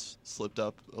Michigan has slipped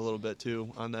up a little bit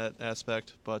too on that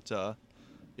aspect. But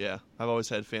yeah, I've always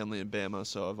had family in Bama,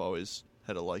 so I've always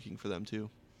had a liking for them too.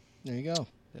 There you go.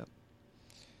 Yep.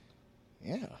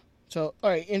 Yeah. So, all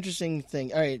right, interesting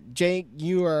thing. All right, Jake,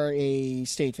 you are a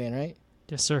State fan, right?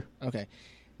 Yes, sir. Okay.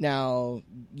 Now,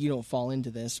 you don't fall into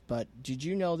this, but did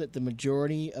you know that the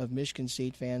majority of Michigan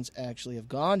State fans actually have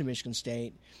gone to Michigan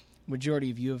State? Majority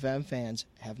of U of M fans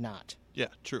have not. Yeah,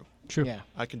 true. True. Yeah.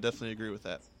 I can definitely agree with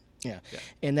that. Yeah. Yeah.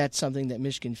 And that's something that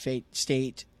Michigan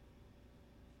State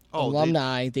Oh,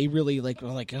 alumni, they really are like,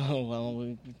 oh,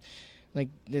 well,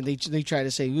 they try to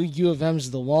say, well, U of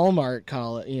M's the Walmart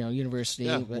college, university.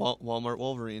 yeah, but, Walmart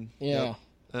Wolverine. Yeah. Yep.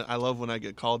 And I love when I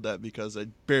get called that because I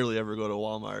barely ever go to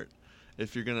Walmart.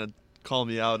 If you're gonna call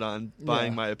me out on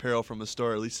buying Yeah. my apparel from a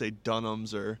store, at least say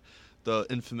Dunham's or the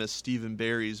infamous Stephen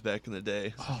Barry's back in the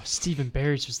day. Oh, Stephen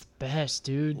Barry's was the best,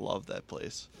 dude. Love that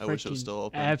place. I wish it was Freaking still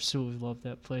open. Absolutely love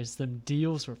that place. The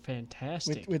deals were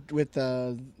fantastic. with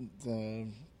the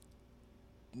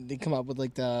they come up with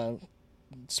like the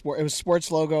sport. It was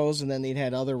sports logos, and then they'd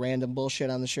had other random bullshit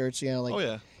on the shirts. Like Oh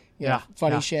yeah.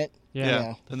 funny Yeah. shit.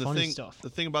 Yeah. And the Funny thing, stuff. the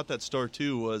thing about that store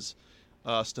too was,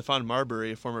 Stephon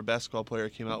Marbury, a former basketball player,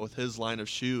 came out with his line of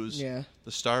shoes, Yeah.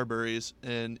 the Starburys,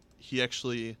 and he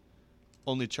actually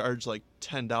only charged like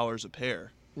 $10 a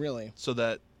pair, Really. so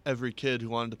that every kid who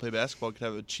wanted to play basketball could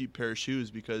have a cheap pair of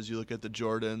shoes because you look at the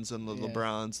Jordans and the Yeah.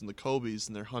 LeBrons and the Kobes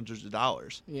and they're hundreds of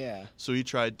dollars. Yeah. So he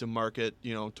tried to market,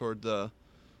 toward the,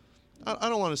 I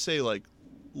don't want to say like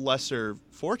lesser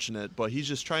fortunate, but he's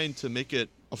just trying to make it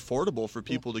affordable for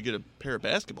people to get a pair of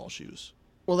basketball shoes.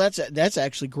 Well, that's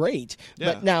actually great.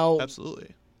 Yeah, but now,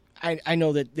 absolutely. I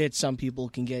know that some people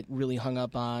can get really hung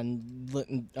up on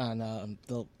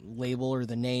the label or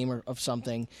the name of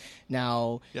something.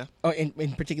 Now, Yeah.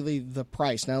 And particularly the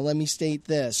price. Now, let me state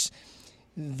this.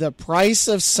 The price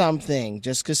of something,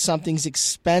 just because something's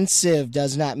expensive,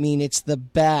 does not mean it's the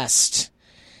best.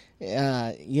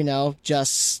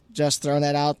 Just throwing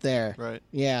that out there. Right.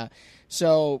 Yeah.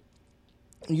 So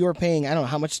you're paying, I don't know,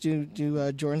 how much do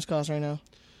Jordans cost right now?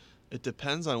 It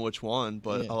depends on which one,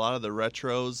 but Yeah. a lot of the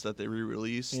retros that they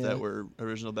re-release Yeah. that were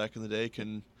original back in the day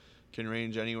can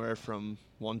range anywhere from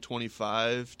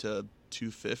 $125 to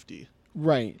 $250.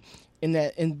 Right. And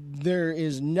there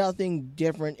is nothing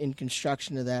different in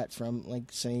construction of that from, like,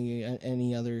 say,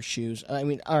 any other shoes. I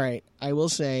mean, all right, I will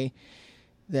say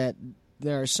that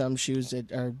there are some shoes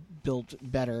that are built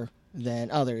better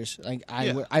than others. Like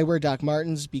I wear Doc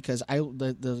Martens because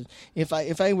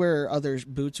if I wear other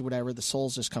boots or whatever, the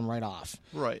soles just come right off.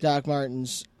 Right. Doc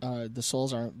Martens, the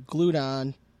soles aren't glued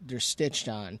on; they're stitched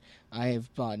on. I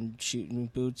have bought shooting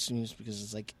boots just because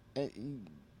it's like,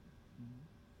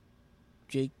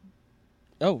 Jake.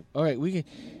 Oh, all right. We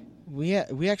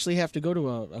actually have to go to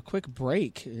a quick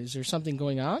break. Is there something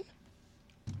going on?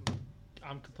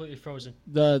 I'm completely frozen.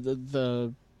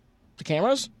 The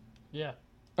cameras? Yeah.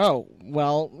 Oh,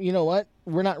 well, you know what?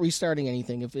 We're not restarting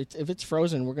anything. If it's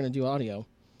frozen, we're going to do audio.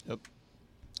 Yep.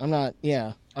 I'm not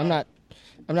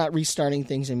restarting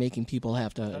things and making people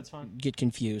have to That's fine. get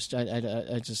confused.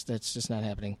 That's just not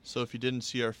happening. So if you didn't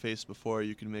see our face before,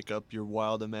 you can make up your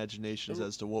wild imaginations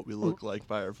as to what we look like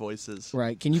by our voices.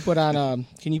 Right. Can you put on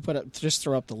just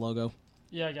throw up the logo?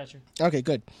 Yeah, I got you. Okay,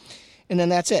 good. And then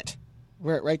that's it.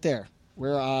 We're right there.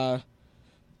 We're I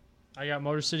got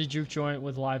Motor City Juke joint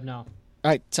with Live Now. all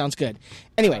right, sounds good.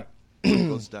 Anyway,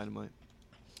 Goes dynamite.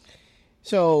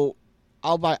 so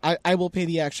I will pay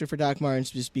the extra for Doc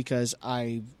Martens just because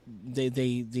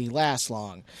they last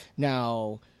long.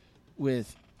 Now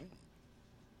with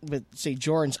say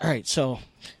Jordans. All right, so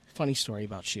funny story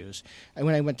about shoes.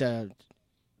 When I went to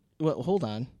hold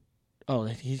on. Oh,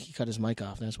 he cut his mic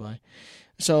off. That's why.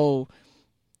 So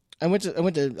I went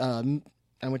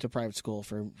to private school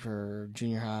for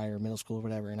junior high or middle school or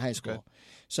whatever in high school. Okay.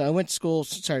 So I went to school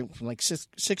starting from like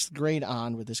sixth grade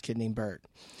on with this kid named Bert.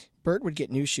 Bert would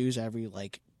get new shoes every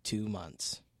like 2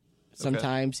 months,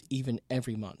 sometimes even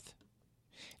every month.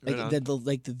 Right Like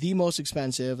on. the most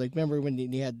expensive. Like remember when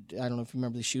you had, I don't know if you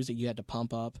remember the shoes that you had to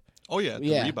pump up. Oh yeah, the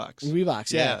Yeah, Reeboks.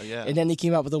 Reeboks, yeah. Yeah. And then they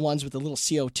came out with the ones with the little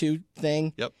CO2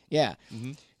 thing. Yep. Yeah.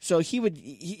 Mhm. So he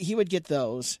would get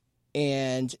those,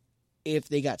 and if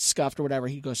they got scuffed or whatever,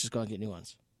 he'd just go and get new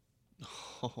ones.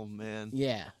 Oh man.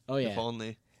 Yeah. Oh yeah. If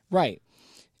only. Right.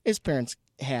 His parents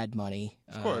had money.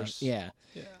 Of course. Yeah.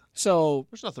 Yeah. So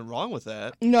There's nothing wrong with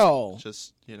that. no,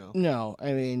 Just no.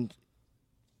 I mean,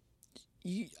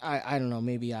 I don't know.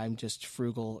 Maybe I'm just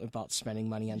frugal about spending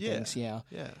money on Yeah. things. Yeah.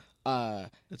 Yeah.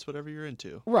 It's whatever you're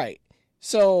into. Right.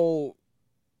 So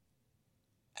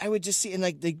I would just see, and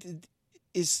like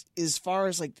as far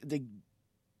as like the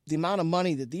amount of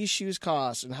money that these shoes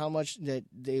cost and how much that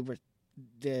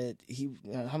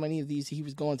how many of these he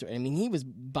was going through. I mean, he was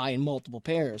buying multiple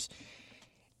pairs.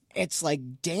 It's like,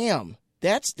 damn,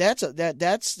 that's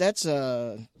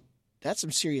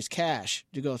some serious cash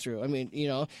to go through. I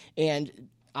mean, and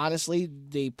honestly,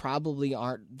 they probably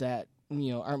aren't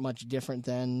much different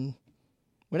than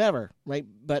whatever, right?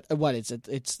 But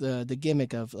it's the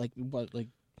gimmick of like what, like,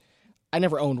 I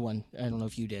never owned one. I don't know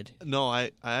if you did. No,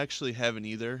 I actually haven't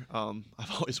either.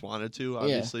 I've always wanted to,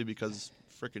 obviously, because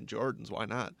frickin' Jordans. Why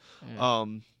not? Yeah.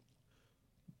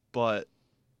 But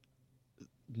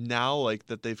now, like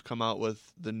that they've come out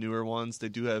with the newer ones, they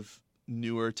do have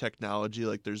newer technology.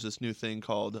 Like there's this new thing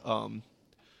called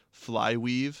fly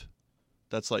weave.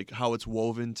 That's like how it's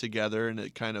woven together, and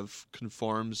it kind of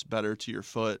conforms better to your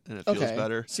foot, and it feels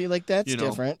better. See, like that's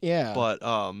different. Yeah. But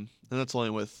and that's only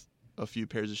with a few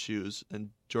pairs of shoes, and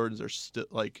Jordans are still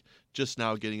like just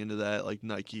now getting into that. Like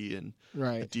Nike and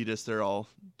right. Adidas, they're all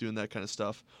doing that kind of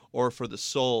stuff. Or for the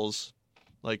soles,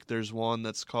 like there's one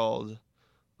that's called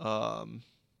I'm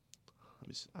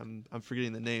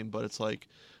forgetting the name, but it's like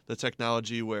the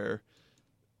technology where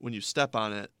when you step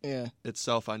on it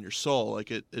itself on your sole,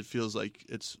 like it feels like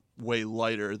it's way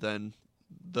lighter than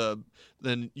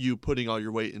you putting all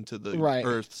your weight into the Right.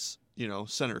 Earth's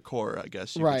center core, I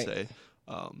guess you Right. could say.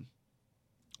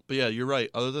 But yeah, you're right.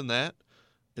 Other than that,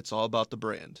 it's all about the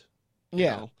brand.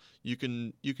 Yeah. You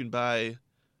know, you can buy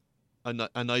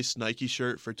a nice Nike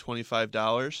shirt for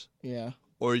 $25, Yeah.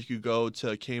 or you could go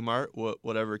to Kmart,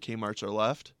 whatever Kmarts are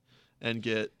left, and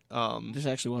get. There's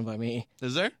actually one by me.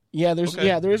 Is there? Yeah,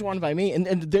 Okay. there is one by me,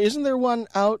 and isn't there one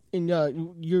out in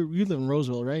you live in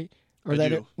Roseville, right? Or I that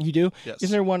do. You do? Yes.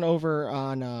 Isn't there one over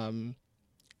on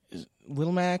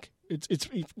Little Mac? It's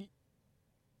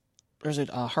or is it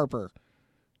Harper?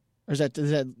 Or is that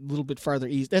a little bit farther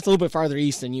east? That's a little bit farther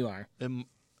east than you are.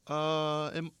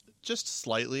 Just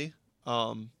slightly.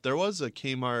 There was a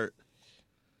Kmart.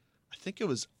 I think it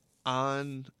was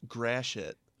on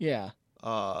Gratiot, Yeah.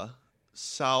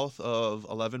 south of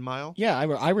 11 Mile. Yeah,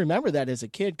 I remember that as a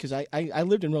kid because I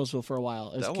lived in Roseville for a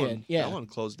while as a kid. That one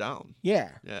closed down.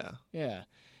 Yeah. Yeah. Yeah.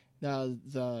 Now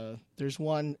there's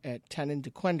one at 10 and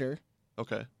DeQuender.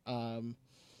 Okay.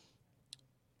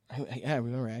 I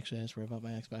remember actually that's where I bought my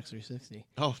Xbox 360.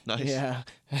 Oh, nice. Yeah.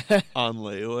 On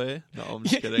layaway? No, I'm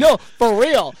just kidding. No, for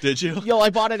real. Did you? Yo, I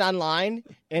bought it online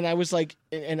and I was like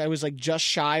just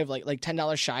shy of like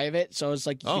 $10 shy of it. So it was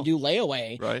like you can do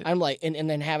layaway. Right. I'm like and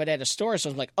then have it at a store. So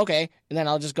I was like, okay, and then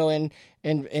I'll just go in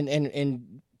and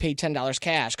pay $10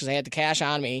 cash because I had the cash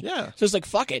on me. Yeah. So it's like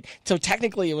fuck it. So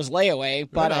technically it was layaway,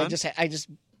 but Right I on. just I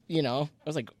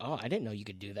was like, oh, I didn't know you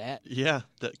could do that. Yeah,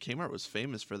 that Kmart was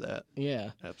famous for that.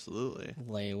 Yeah. Absolutely.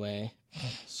 Layaway.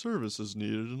 Services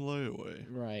needed in layaway.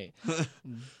 Right.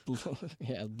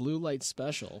 Blue light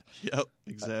special. Yep,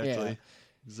 exactly. Yeah.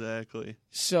 Exactly.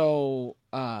 So,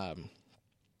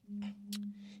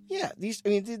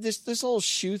 this whole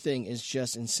shoe thing is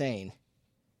just insane.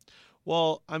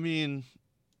 Well, I mean,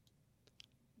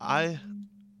 how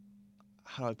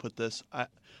do I put this?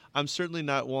 I'm certainly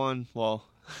not one, well,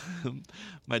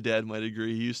 my dad might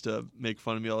agree. He used to make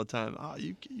fun of me all the time.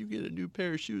 You get a new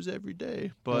pair of shoes every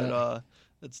day. But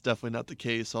that's definitely not the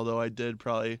case, although I did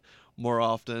probably more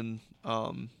often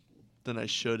than I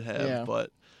should have. Yeah.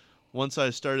 But once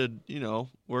I started,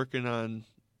 working on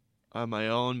my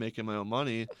own, making my own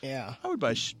money, Yeah. I would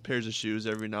buy pairs of shoes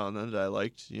every now and then that I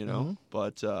liked, Mhm.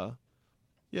 But,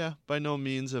 yeah, by no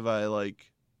means have I, I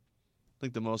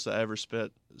think the most I ever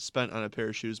spent on a pair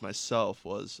of shoes myself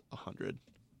was $100.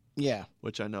 Yeah.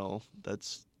 Which I know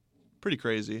that's pretty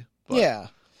crazy. But, Yeah.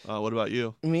 What about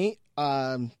you? Me,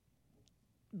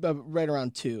 but right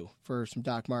around 2 for some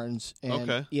Doc Martens. And,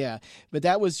 Okay. Yeah. But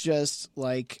that was just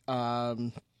like,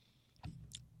 and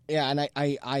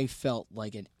I felt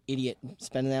like an idiot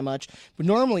spending that much. But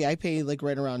normally I pay like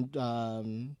right around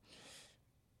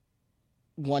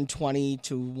 $120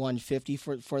 to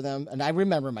 $150 for them. And I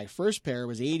remember my first pair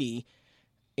was $80,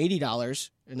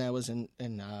 and that was in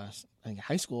I think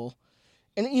high school.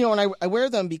 And and I wear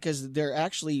them because they're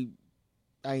actually,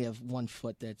 I have one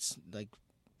foot that's like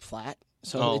flat,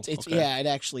 so it's okay. yeah, it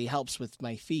actually helps with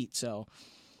my feet. So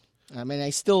I mean, I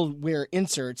still wear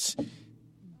inserts,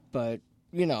 but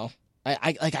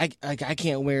I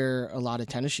can't wear a lot of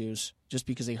tennis shoes just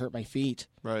because they hurt my feet.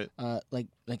 Right. Like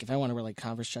if I want to wear like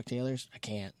Converse Chuck Taylors, I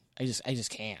can't. I just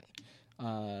can't.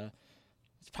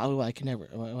 It's probably why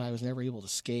I was never able to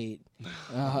skate.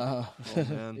 Oh,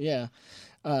 man. Yeah.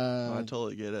 I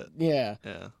totally get it. Yeah.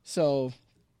 Yeah. So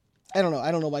I don't know.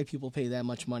 I don't know why people pay that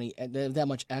much money, that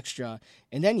much extra,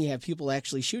 and then you have people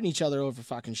actually shooting each other over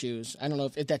fucking shoes. I don't know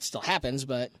if that still happens,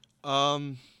 but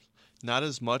Not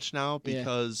as much now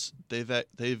because they've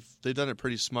done it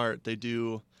pretty smart. They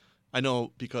do. I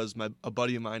know because a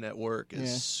buddy of mine at work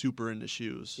is super into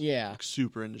shoes. Yeah. Like,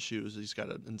 super into shoes. He's got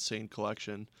an insane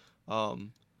collection.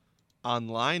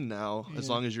 Online now, as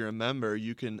long as you're a member,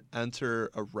 you can enter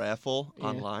a raffle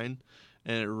online,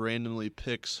 and it randomly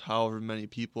picks however many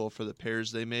people for the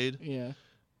pairs they made. Yeah.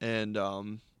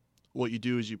 And what you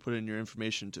do is you put in your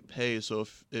information to pay. So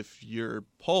if you're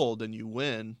pulled and you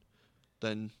win,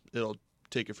 then it'll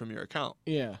take it from your account.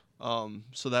 Yeah.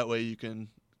 So that way you can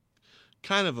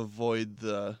kind of avoid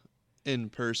the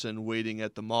in-person waiting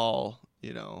at the mall,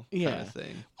 kind of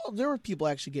thing. Well, there were people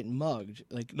actually getting mugged,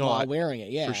 while wearing it.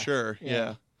 Yeah. For sure.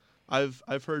 Yeah. Yeah.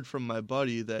 I've heard from my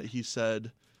buddy that he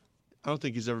said, I don't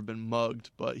think he's ever been mugged,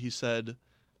 but he said,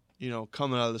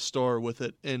 coming out of the store with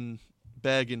it in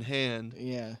bag in hand,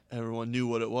 Yeah. everyone knew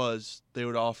what it was. They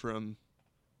would offer him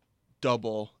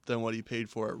double than what he paid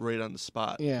for it right on the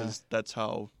spot. Yeah. 'Cause that's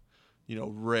how,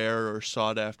 rare or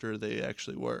sought after they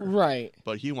actually were. Right.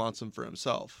 But he wants them for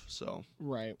himself. So,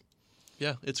 Right.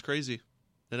 yeah, it's crazy.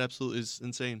 It absolutely is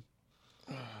insane.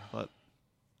 But,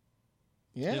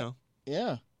 Yeah.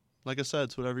 Yeah. like I said,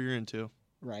 it's whatever you're into.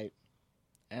 Right.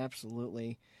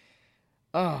 Absolutely.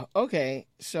 Oh, okay.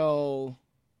 So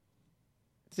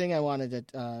thing I wanted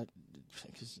to,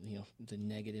 because the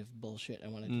negative bullshit I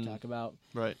wanted to talk about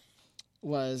Right.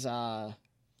 was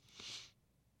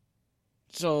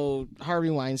so Harvey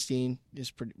Weinstein,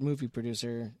 this movie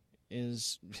producer,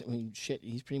 he's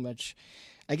pretty much,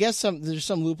 I guess there's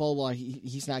some loophole why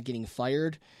he's not getting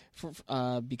fired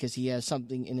because he has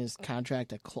something in his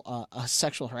contract, a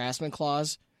sexual harassment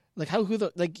clause. Like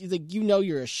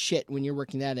you're a shit when you're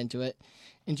working that into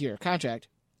your contract.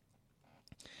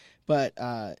 But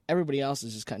everybody else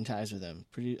is just cutting ties with him.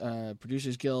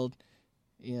 Producers Guild,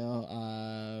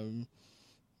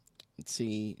 let's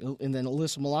see, and then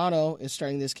Alyssa Milano is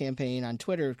starting this campaign on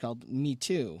Twitter called Me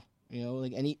Too.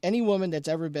 Like any woman that's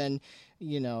ever been,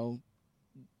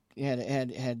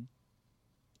 had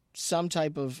some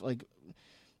type of like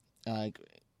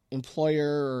employer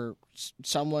or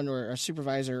someone or a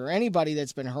supervisor or anybody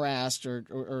that's been harassed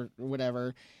or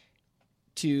whatever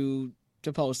to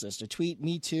post this, to tweet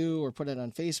Me Too or put it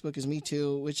on Facebook as Me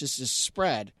Too, which is just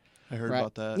spread. I heard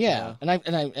about that. Yeah.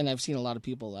 And I've seen a lot of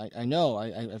people I know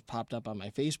I've popped up on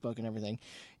my Facebook and everything.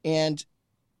 And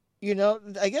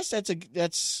I guess that's a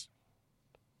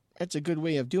good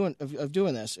way of doing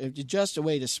this. It's just a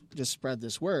way to spread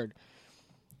this word.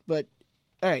 But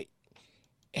all right,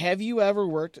 have you ever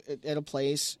worked at a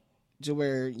place to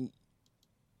where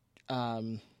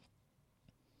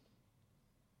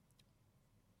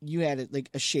you had like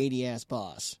a shady ass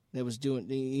boss that was doing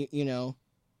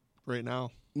right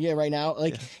now? Yeah, right now.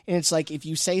 Like, yeah. And it's like if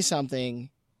you say something,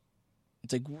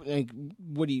 it's like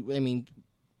what do you? I mean,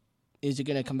 is it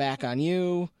going to come back on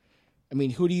you? I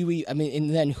mean,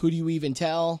 and then who do you even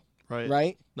tell? Right.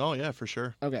 Right? No, yeah, for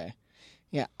sure. Okay.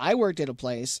 Yeah, I worked at a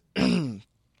place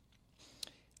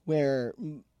where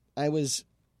I was.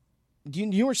 Do you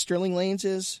know where Sterling Lanes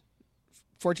is?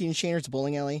 14 Shanners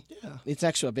bowling alley. Yeah, it's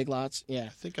next to a Big Lots. Yeah, I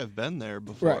think I've been there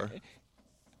before. Right.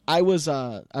 I was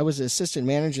an assistant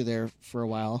manager there for a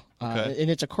while, and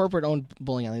it's a corporate owned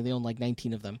bowling alley. They own like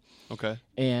 19 of them. Okay.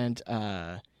 And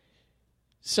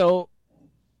so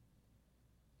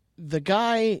the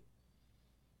guy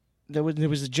there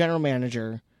was the general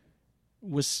manager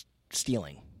was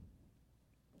stealing.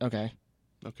 Okay.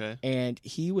 Okay. And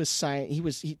he was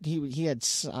he had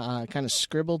kind of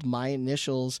scribbled my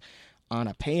initials on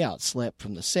a payout slip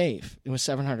from the safe. It was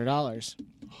 $700.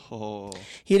 Oh.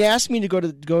 He'd asked me to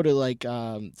go to like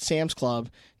Sam's Club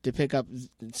to pick up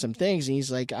some things, and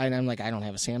he's like, I'm like, I don't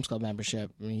have a Sam's Club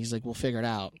membership. And he's like, we'll figure it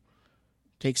out.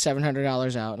 Take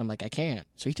 $700 out, and I'm like, I can't.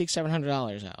 So he takes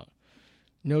 $700 out.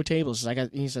 No tables.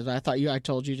 He says, I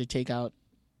told you to take out,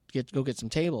 go get some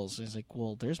tables. He's like,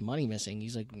 well, there's money missing.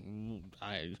 He's like,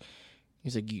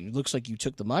 looks like you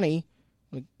took the money.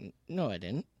 I'm like, no, I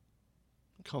didn't.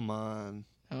 Come on.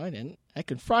 No, I didn't. I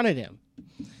confronted him.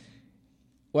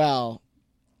 Well,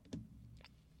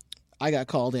 I got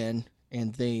called in,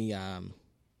 and they,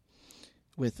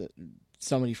 with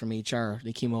somebody from HR,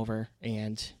 they came over,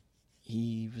 and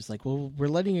he was like, well, we're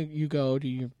letting you go to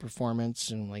your performance.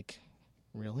 And I'm like,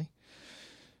 really?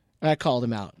 And I called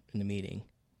him out in the meeting.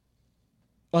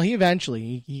 Well, he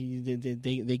eventually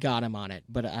they got him on it,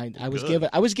 but I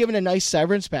was given a nice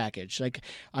severance package. Like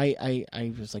I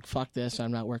was like, fuck this,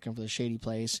 I'm not working for the shady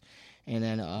place. And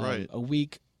then a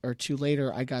week or two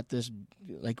later, I got this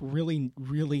like really,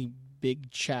 really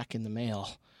big check in the mail.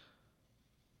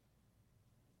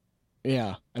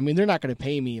 Yeah, I mean, they're not going to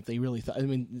pay me if they really thought. I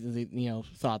mean, they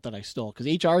thought that I stole, because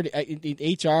HR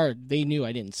they knew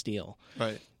I didn't steal.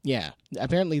 Right. Yeah.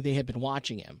 Apparently, they had been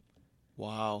watching him.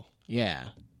 Wow. Yeah,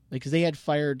 because they had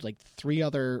fired like 3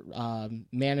 other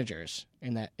managers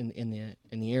in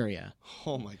the area.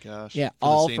 Oh my gosh. Yeah, for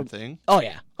all the same thing. Oh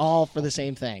yeah, all for the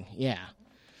same thing. Yeah.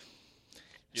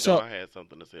 I had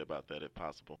something to say about that, if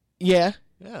possible. Yeah.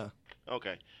 Yeah.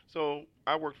 Okay, so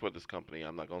I worked for this company.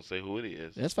 I'm not gonna say who it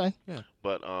is. That's fine. Yeah.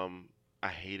 But I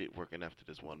hated working after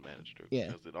this one manager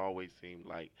because it always seemed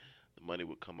like the money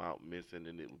would come out missing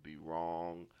and it would be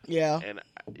wrong. Yeah. And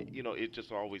it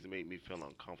just always made me feel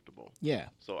uncomfortable. Yeah.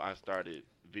 So I started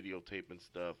videotaping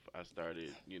stuff. I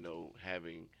started,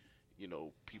 having,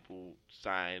 people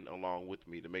sign along with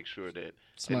me to make sure that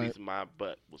at least my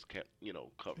butt was kept,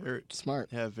 covered. Very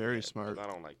smart. Yeah, very smart. 'Cause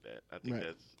I don't like that. I think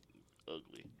that's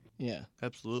ugly. Yeah.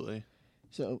 Absolutely.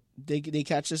 So they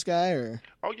catch this guy, or?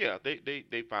 Oh yeah,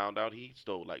 they found out he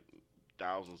stole like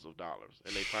thousands of dollars,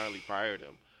 and they finally fired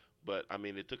him. But I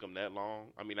mean, it took him that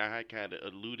long. I mean, I had kind of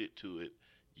alluded to it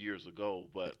years ago,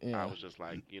 but I was just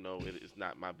like, it's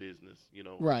not my business.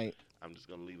 Right. I'm just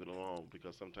gonna leave it alone,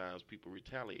 because sometimes people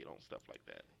retaliate on stuff like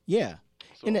that. Yeah.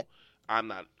 So I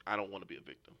don't want to be a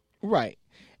victim. Right.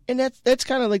 And that's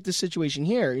kind of like the situation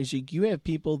here. Is you have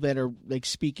people that are like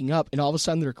speaking up, and all of a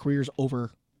sudden their career's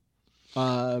over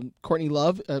Courtney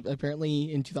Love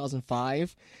apparently in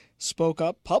 2005 spoke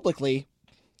up publicly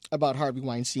about Harvey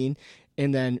Weinstein,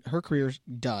 and then her career's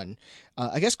done.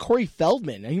 I guess Corey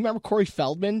Feldman. You remember Corey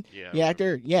Feldman, the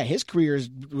actor? Yeah, his career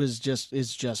is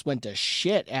just went to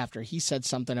shit after he said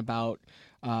something about.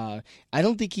 I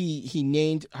don't think he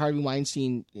named Harvey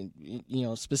Weinstein,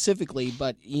 specifically,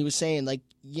 but he was saying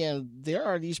there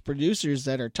are these producers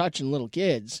that are touching little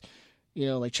kids,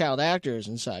 like child actors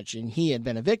and such, and he had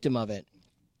been a victim of it.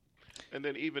 And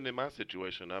then even in my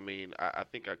situation, I mean, I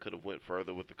think I could have went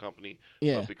further with the company,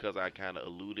 Yeah. but because I kind of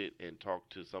alluded and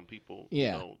talked to some people,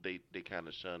 Yeah. they kind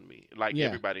of shunned me. Like Yeah.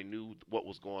 everybody knew what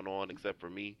was going on except for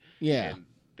me. Yeah. And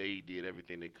they did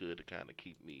everything they could to kind of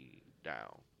keep me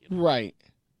down. Right.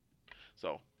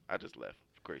 So I just left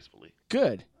gracefully.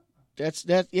 Good. That's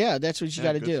what you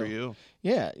got to good do. for you.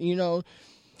 Yeah, and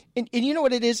you know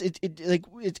what it is?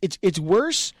 It's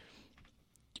worse.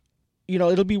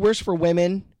 It'll be worse for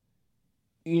women.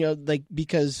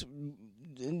 Because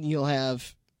you'll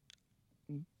have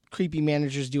creepy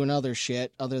managers doing other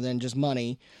shit other than just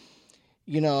money.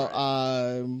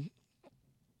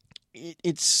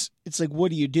 It's like,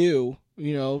 what do you do?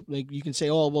 You can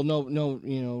say, oh well, no,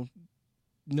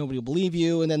 nobody will believe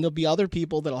you, and then there'll be other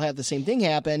people that'll have the same thing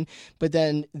happen, but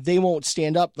then they won't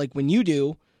stand up like when you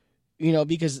do.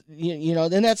 Because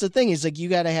then that's the thing is like you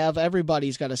got to have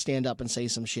everybody's got to stand up and say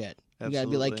some shit. Absolutely. You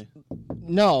got to be like,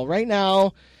 no, right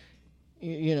now,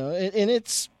 and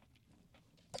it's,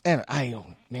 and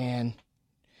man,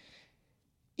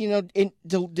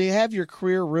 to have your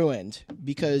career ruined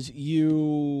because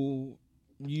you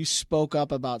spoke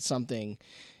up about something,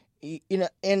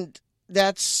 and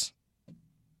that's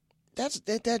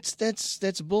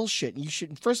bullshit. You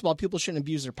should, first of all, people shouldn't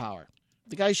abuse their power.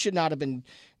 The guy should not have been,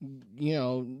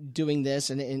 doing this,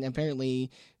 and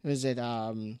apparently, was it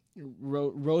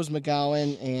Rose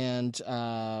McGowan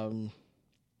and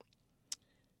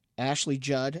Ashley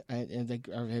Judd? I think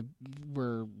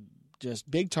were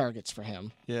just big targets for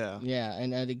him. Yeah. Yeah,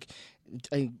 and I think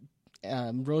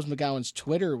Rose McGowan's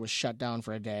Twitter was shut down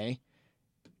for a day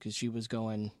because she was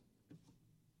going,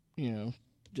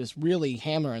 just really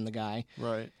hammering the guy.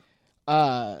 Right.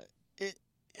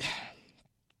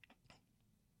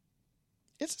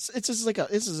 This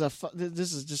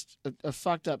is just a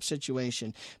fucked up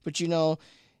situation. But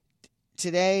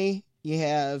today you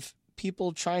have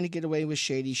people trying to get away with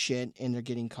shady shit and they're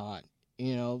getting caught.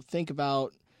 Think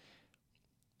about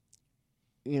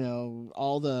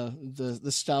all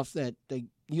the stuff that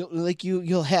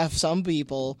you'll have some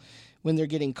people when they're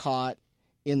getting caught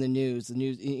in the news.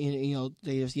 You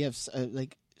have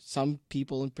like some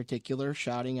people in particular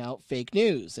shouting out fake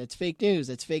news. That's fake news.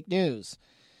 That's fake news.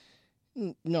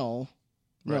 No.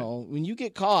 Right. No, when you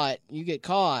get caught, you get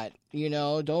caught.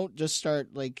 Don't just start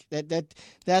like that.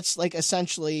 That's like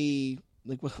essentially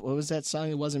like what was that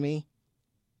song? It wasn't me.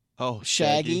 Oh,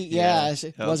 Shaggy. Yeah,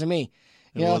 it wasn't me.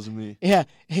 It wasn't me. Yeah,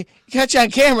 he got you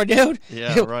on camera, dude.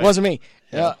 Yeah, it right. wasn't me.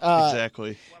 Yeah,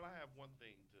 exactly. Well, I have one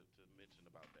thing to mention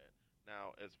about that.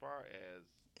 Now, as far as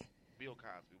Bill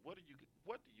Cosby, what do you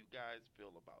guys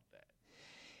feel about that?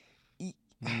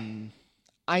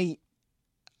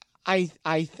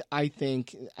 I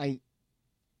think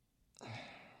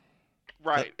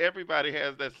Right. Everybody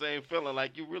has that same feeling.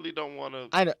 Like you really don't want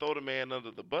to throw the man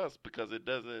under the bus because it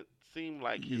doesn't seem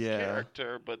like his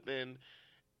character. But then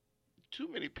too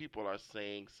many people are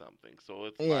saying something, so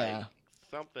it's like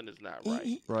something is not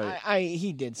right.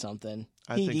 He did something.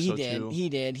 I think so too. He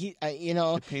did.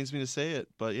 It pains me to say it,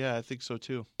 but yeah, I think so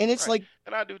too. And it's like,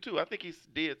 and I do too. I think he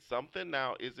did something.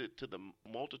 Now, is it to the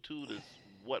multitude as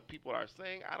what people are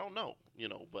saying? I don't know.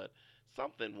 But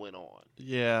something went on.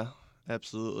 Yeah,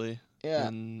 absolutely. Yeah,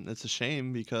 and it's a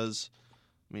shame because,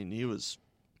 he was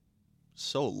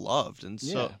so loved and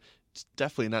so it's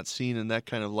definitely not seen in that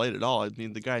kind of light at all.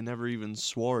 The guy never even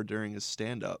swore during his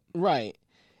stand-up. Right.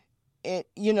 And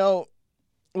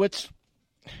it's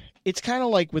kind of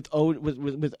like with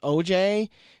OJ,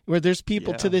 where there's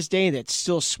people to this day that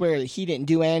still swear that he didn't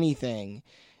do anything,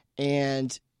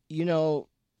 and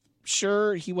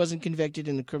sure, he wasn't convicted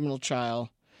in a criminal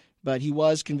trial, but he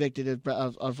was convicted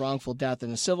of wrongful death in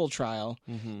a civil trial,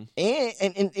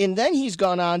 and then he's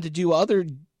gone on to do other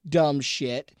dumb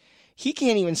shit. He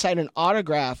can't even sign an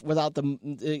autograph without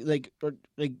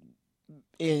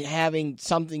having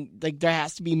something like there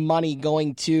has to be money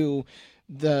going to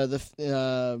the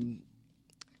fund.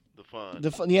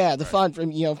 The fund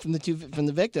from from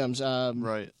the victims.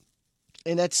 Right.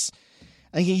 And that's,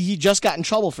 I think he just got in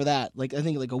trouble for that. I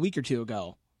think a week or two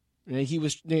ago. And he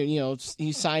was,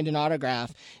 he signed an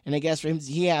autograph, and I guess for him,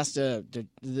 he has to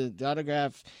the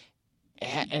autograph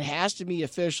it has to be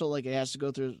official. Like it has to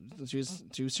go through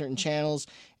certain channels,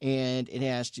 and it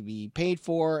has to be paid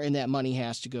for, and that money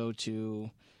has to go to,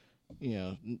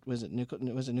 was it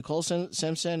Nicole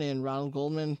Simpson and Ronald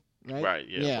Goldman, right? Right.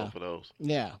 Yeah. Both of those.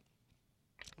 Yeah.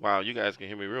 Wow, you guys can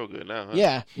hear me real good now, huh?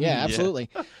 Yeah,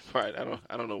 absolutely. Right.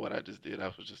 I don't know what I just did.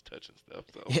 I was just touching stuff.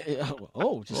 So.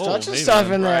 Touching stuff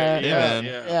in there.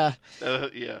 Right.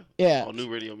 Yeah. On New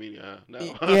Radio Media, huh? No.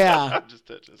 Yeah. I'm just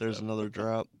touching There's stuff. another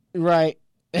drop. Right.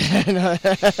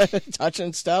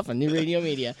 Touching stuff on New Radio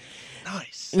Media.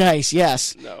 Nice.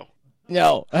 Yes. No.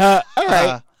 All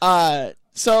right.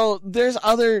 So there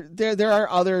are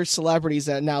other celebrities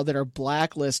that are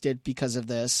blacklisted because of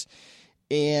this.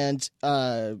 And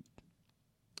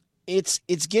it's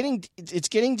getting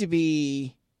to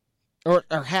be, or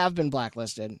have been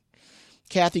blacklisted.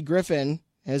 Kathy Griffin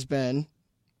has been.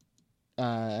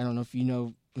 I don't know if you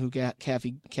know who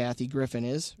Kathy Griffin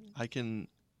is. I can.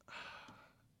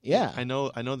 Yeah, I know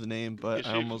the name, but Is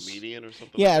she I almost a comedian or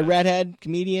something? Yeah, like that? redhead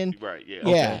comedian. Right. Yeah.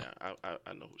 Yeah. Okay.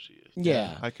 I know who she is.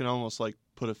 Yeah. I can almost like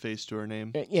put a face to her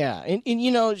name. Yeah, and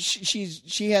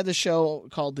she had the show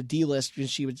called The D-List, and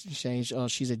she would say, "Oh,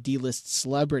 she's a D-list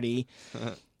celebrity,"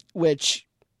 which,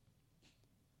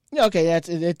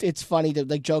 it's funny to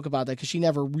like joke about that because she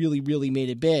never really made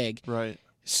it big. Right.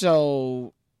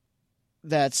 So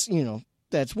that's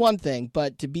one thing,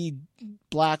 but to be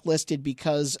blacklisted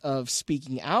because of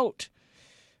speaking out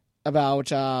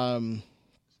about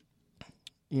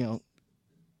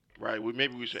Right. Well,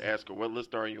 maybe we should ask her, what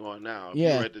list are you on now? If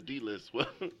Yeah. you're at the D list.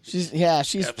 she's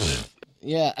F-list.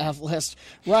 F list.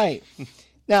 Right.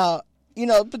 Now,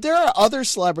 but there are other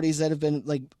celebrities that have been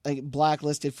like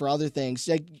blacklisted for other things.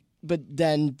 But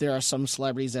then there are some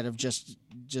celebrities that have just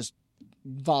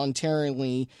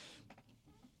voluntarily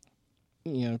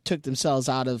took themselves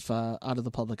out of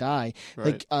the public eye.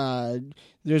 Right. Like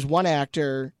there's one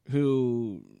actor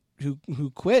who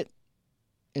quit,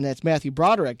 and that's Matthew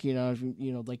Broderick.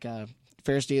 Like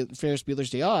Ferris Bueller's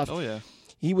Day Off. Oh yeah.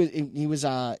 He was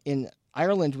in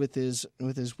Ireland with his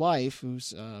wife,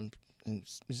 who's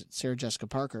is it Sarah Jessica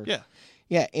Parker. Yeah.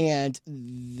 Yeah, and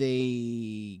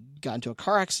they got into a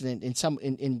car accident,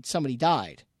 and somebody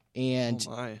died, and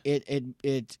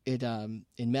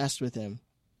it messed with him.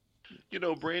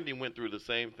 Brandy went through the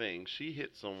same thing. She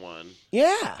hit someone.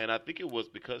 Yeah. And I think it was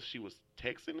because she was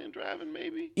texting and driving,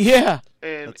 maybe. Yeah.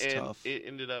 And That's tough. it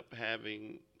ended up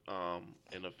having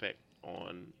an effect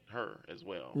on her as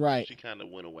well. Right. She kind of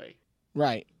went away.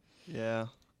 Right. Yeah,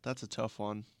 that's a tough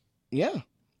one. Yeah,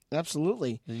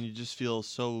 absolutely. And you just feel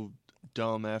so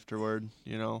dumb afterward,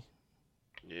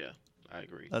 Yeah, I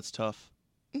agree. That's tough.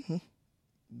 Mm-hmm.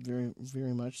 Very,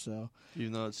 very much so.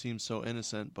 Even though it seems so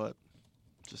innocent, but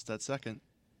just that second.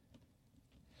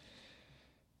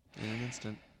 In an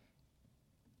instant.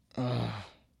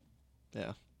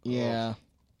 Yeah. Yeah.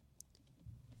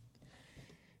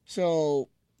 So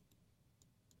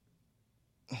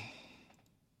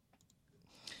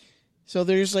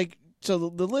there's the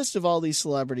list of all these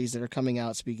celebrities that are coming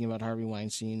out speaking about Harvey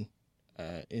Weinstein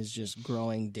is just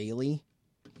growing daily.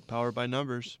 Powered by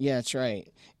numbers. Yeah, that's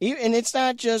right. And it's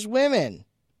not just women.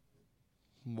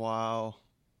 Wow.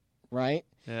 Right?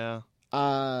 Yeah.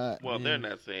 Well, they're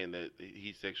not saying that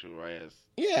he sexually harassed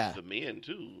the men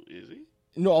too, is he?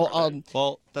 No.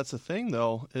 Well, that's the thing,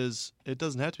 though, is it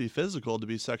doesn't have to be physical to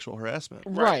be sexual harassment.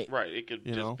 Right. Right. It could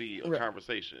just be a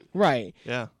conversation. Right.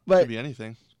 Yeah. But it could be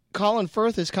anything. Colin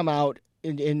Firth has come out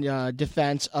in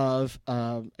defense of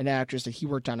an actress that he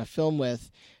worked on a film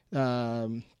with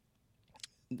the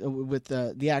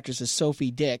actress is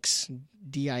Sophie Dix,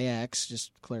 D-I-X,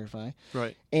 just to clarify.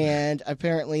 Right. And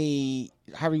apparently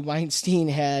Harvey Weinstein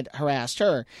had harassed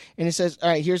her. And it says, all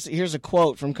right, here's a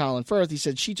quote from Colin Firth. He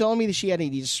said, "She told me that she had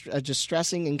a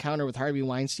distressing encounter with Harvey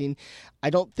Weinstein. I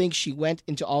don't think she went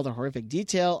into all the horrific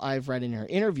detail I've read in her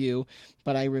interview,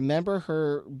 but I remember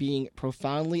her being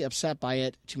profoundly upset by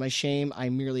it. To my shame, I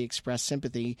merely expressed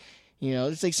sympathy."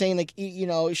 It's like saying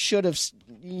he should have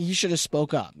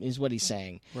spoke up is what he's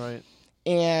saying. Right.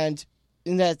 And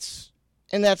that's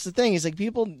the thing is like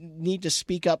people need to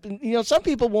speak up. And, some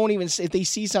people won't even say, if they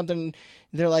see something,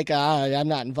 they're like, I'm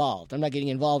not involved. I'm not getting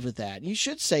involved with that. You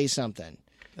should say something.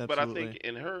 Absolutely. But I think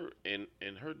in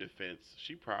her defense,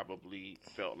 she probably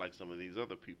felt like some of these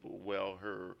other people. Well,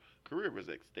 her career was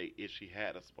at stake if she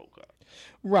had spoke up.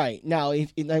 Right. Now,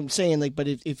 if I'm saying but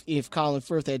if Colin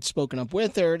Firth had spoken up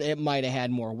with her, it might have had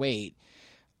more weight.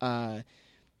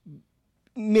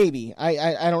 Maybe.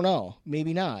 I don't know.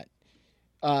 Maybe not.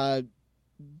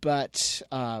 But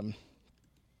I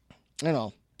don't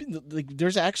know.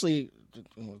 There's actually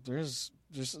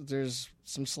there's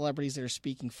some celebrities that are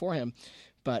speaking for him,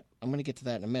 but I'm going to get to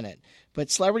that in a minute.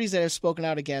 But celebrities that have spoken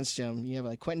out against him, you have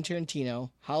like Quentin Tarantino,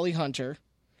 Holly Hunter,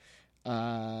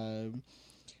 and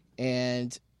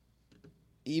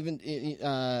even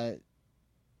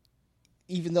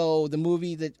though the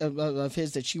movie of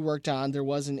his that she worked on, there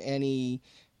wasn't any,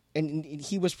 and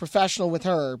he was professional with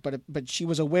her, but she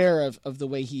was aware of the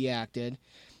way he acted.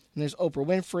 And there's Oprah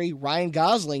Winfrey. Ryan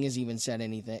Gosling has even said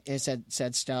anything.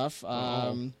 Said stuff.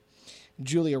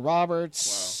 Julia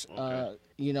Roberts. Wow. Okay.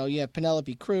 You have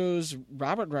Penelope Cruz,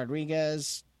 Robert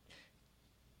Rodriguez,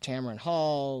 Tamron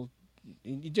Hall.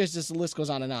 Just the list goes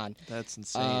on and on. That's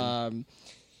insane.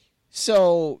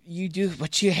 So you do,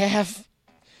 but you have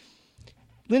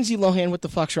Lindsay Lohan. What the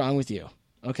fuck's wrong with you?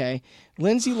 Okay,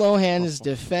 Lindsay Lohan is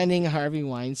defending Harvey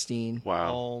Weinstein.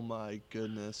 Wow. Oh my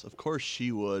goodness! Of course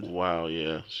she would. Wow.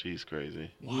 Yeah, she's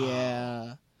crazy. Wow.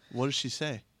 Yeah. What does she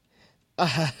say?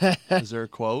 Is there a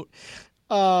quote?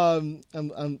 I'm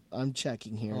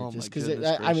checking here Oh, just my because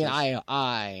goodness I mean gracious.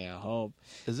 I hope.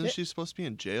 Isn't she supposed to be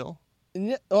in jail?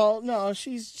 Well, no,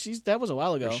 she's that was a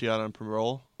while ago. Or is she out on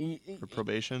parole or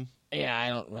probation? Yeah, I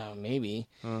don't. Well, maybe.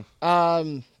 Huh.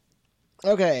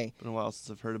 Okay. Been a while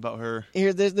since I've heard about her.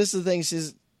 Here, this is the thing. She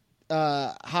says,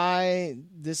 "Hi,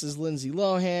 this is Lindsay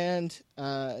Lohan."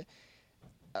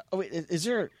 Wait, is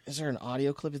there an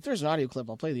audio clip? If there's an audio clip,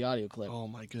 I'll play the audio clip. Oh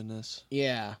my goodness.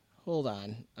 Yeah, hold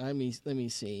on. Let me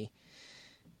see,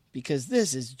 because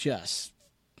this is just.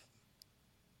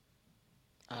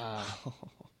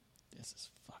 This is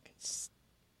fucking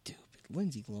stupid,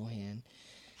 Lindsay Lohan.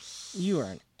 You are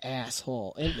an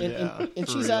asshole, and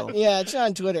for she's real. on she's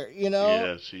on Twitter.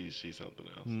 Yeah, she's something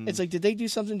else. It's like, did they do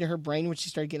something to her brain when she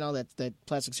started getting all that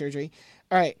plastic surgery?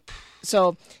 All right,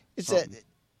 so it's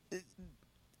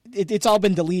it's all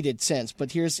been deleted since,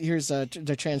 but here's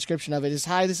the transcription of it. Is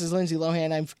hi, this is Lindsay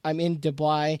Lohan. I'm in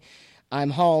Dubai.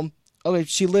 I'm home. Oh,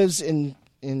 she lives in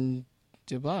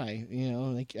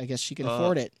Dubai. Like I guess she can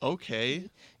afford it. Okay.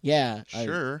 Yeah,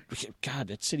 Sure. God,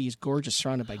 that city is gorgeous,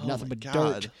 surrounded by nothing my but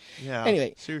God. dirt. Yeah.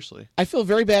 Anyway, Seriously. I feel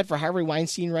very bad for Harvey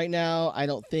Weinstein right now. I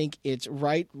don't think it's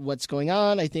right what's going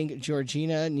on. I think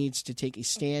Georgina needs to take a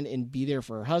stand and be there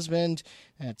for her husband.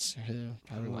 That's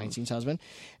Harvey Weinstein's husband.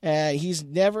 He's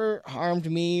never harmed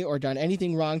me or done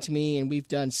anything wrong to me, and we've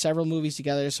done several movies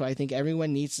together, so I think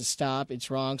everyone needs to stop.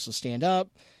 It's wrong, so stand up.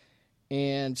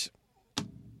 And...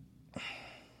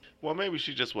 Well, maybe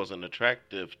she just wasn't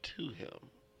attractive to him.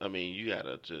 I mean, you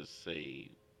gotta just say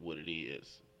what it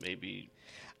is. Maybe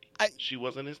she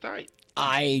wasn't his type.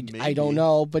 I Maybe. don't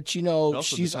know, but It also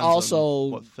she's depends on also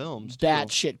what films, too.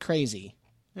 batshit crazy.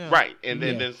 Yeah. Right, and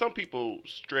then, Yeah. then some people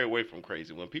stray away from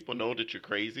crazy. When people know that you're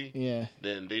crazy, Yeah.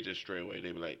 then they just stray away.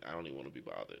 They be like, I don't even want to be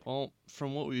bothered. Well,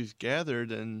 from what we've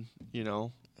gathered and,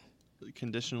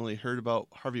 conditionally heard about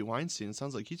Harvey Weinstein, it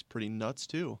sounds like he's pretty nuts,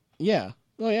 too. Yeah.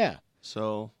 Oh, yeah.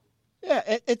 So,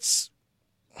 Yeah, it's...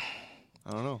 I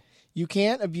don't know. You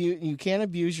can't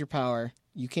abuse your power.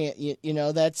 You can't,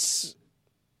 that's...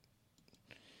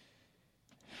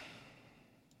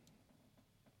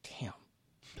 Damn.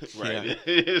 Right. Yeah.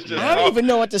 It's just I don't even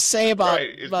know what to say about, Right,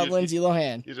 it's about just- Lindsay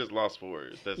Lohan. You just lost for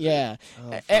words. That's Yeah.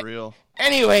 Oh, for real.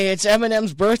 Anyway, it's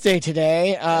Eminem's birthday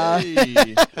today. Hey,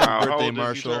 happy Wow, how birthday, old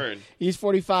Marshall. Did he turn? He's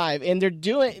 45, and they're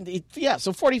doing...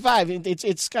 so 45.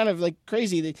 It's kind of like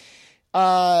crazy.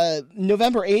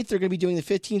 November 8th, they're going to be doing the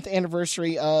 15th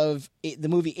anniversary of the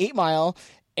movie 8 Mile,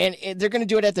 and they're going to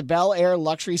do it at the Bel Air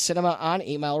Luxury Cinema on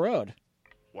 8 Mile Road.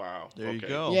 Wow. There you okay.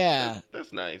 go. Yeah.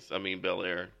 That's nice. I mean, Bel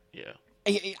Air. Yeah.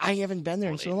 I haven't been there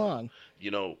in On so 8 Mile. long.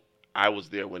 I was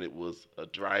there when it was a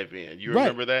drive-in. You Right.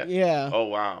 remember that? Yeah. Oh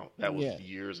wow, that was Yeah.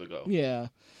 years ago. Yeah.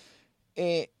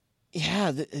 8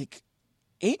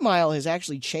 Mile has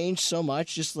actually changed so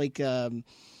much. Just like,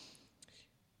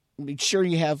 sure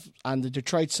you have on the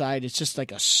Detroit side, it's just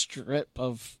like a strip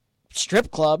of strip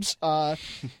clubs.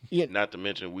 Yeah. Not to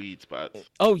mention weed spots.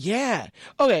 Oh yeah.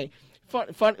 Okay.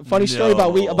 Funny story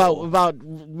about weed No. about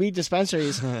weed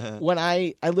dispensaries. When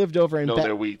I lived over in No,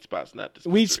 they're weed spots, not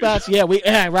dispensaries. weed spots,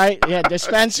 yeah, right, yeah.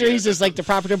 Dispensaries is like the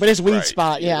proper term, but it's weed Right.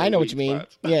 spot. Yeah, Yeah, I know what weed you mean.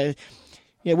 spots.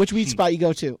 Yeah. Which weed spot you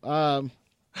go to? Oh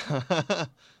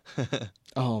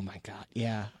my God,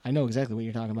 yeah, I know exactly what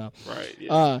you're talking about. Right.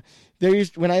 Yeah.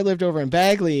 When I lived over in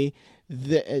Bagley,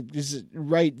 this is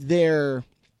right there,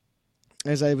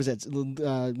 as I was at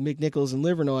McNichols in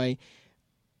Livernois.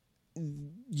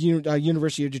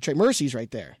 University of Detroit Mercy's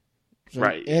right there,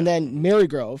 Right, and then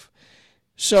Marygrove.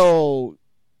 So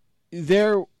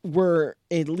there were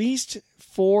at least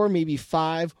 4, maybe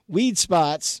 5 weed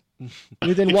spots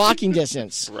within walking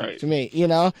distance Right. to me,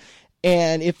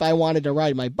 And if I wanted to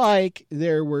ride my bike,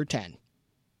 there were 10.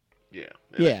 Yeah.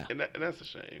 Yeah. And that's a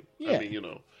shame. Yeah. I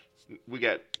mean, We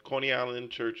got Coney Island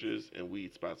churches and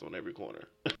weed spots on every corner.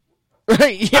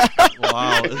 Right? Yeah.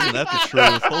 Wow, isn't that the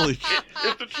truth? Holy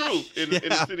It's the truth. In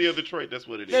the city of Detroit, that's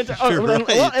what it is.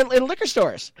 In liquor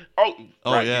stores. Oh,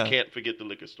 right. yeah. You can't forget the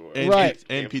liquor store. and Right.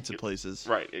 and pizza places.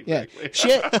 Right, Yeah. exactly.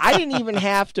 Shit, I didn't even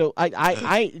have to.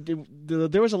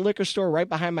 There was a liquor store right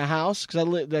behind my house because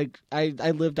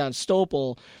I lived on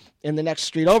Stopel, and the next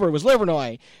street over was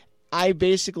Livernois. I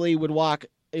basically would walk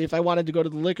if I wanted to go to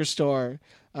the liquor store.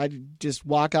 I'd just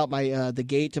walk out the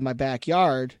gate to my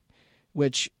backyard,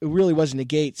 which really wasn't a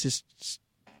gate. It's just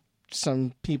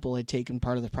some people had taken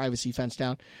part of the privacy fence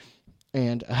down,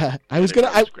 and I was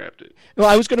gonna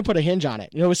put a hinge on it.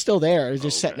 It was still there. It was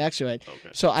just set next to it. Okay.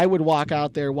 So I would walk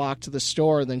out there, walk to the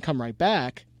store, then come right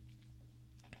back.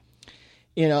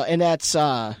 And that's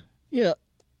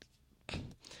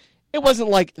it wasn't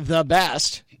like the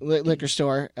best liquor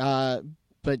store,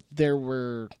 but there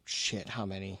were how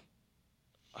many?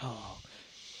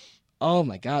 Oh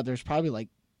my God! There's probably like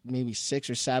maybe 6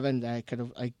 or 7 that I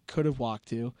could have walked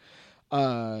to.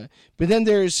 But then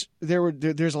there's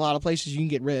a lot of places you can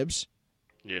get ribs.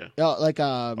 Yeah.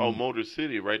 Motor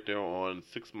City right there on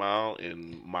 6 Mile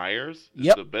in Myers. It's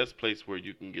Yep. the best place where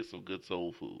you can get some good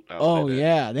soul food.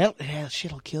 That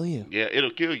shit'll kill you. Yeah,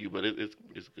 it'll kill you, but it's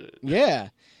good. Yeah,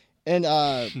 and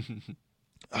oh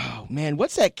man,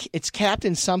 what's that? It's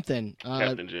Captain something.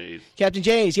 Captain J's. Captain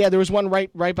J's. Yeah, there was one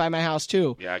right by my house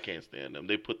too. Yeah, I can't stand them.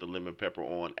 They put the lemon pepper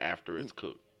on after it's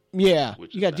cooked. Yeah,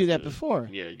 Which you got to do that good. before.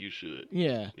 Yeah, you should.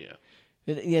 Yeah. Yeah.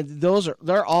 Yeah,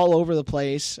 they're all over the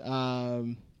place.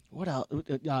 What else?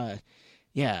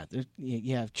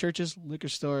 Churches, liquor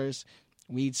stores,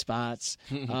 weed spots,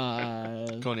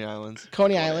 Coney Islands.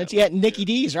 Coney Islands. Yeah, Nicky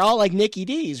D's. They're all like Nicky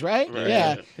D's, right? Right.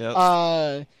 Yeah.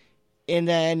 Yep. And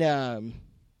then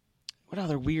what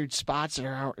other weird spots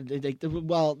are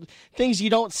things you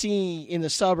don't see in the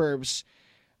suburbs.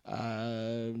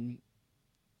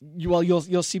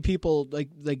 You'll see people like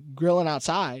grilling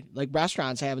outside, like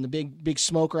restaurants having the big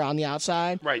smoker on the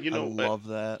outside. Right, I love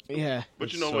that. Yeah, But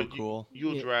It's you know so what? cool.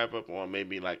 You'll drive up on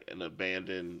maybe like an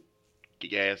abandoned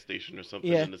gas station or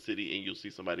something Yeah. in the city, and you'll see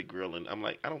somebody grilling. I'm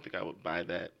like, I don't think I would buy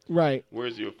that. right.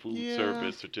 Where's your food Yeah.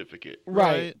 service certificate?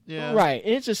 Right, yeah. right.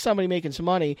 And it's just somebody making some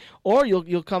money, or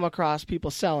you'll come across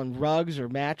people selling rugs or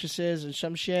mattresses and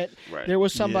some shit. Right. There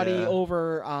was somebody Yeah.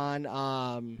 over on,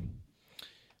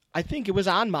 I think it was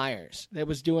on Myers that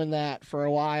was doing that for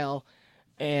a while,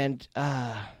 and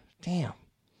damn,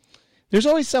 there's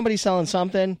always somebody selling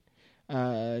something.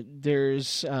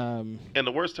 There's And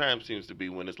the worst time seems to be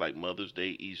when it's like Mother's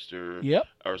Day, Easter, Yep.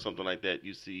 or something like that.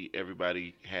 You see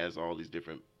everybody has all these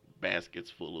different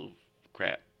baskets full of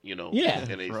crap, Yeah.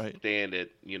 and they Right. stand at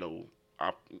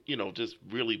just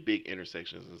really big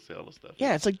intersections and sell the stuff.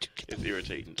 yeah, it's like It's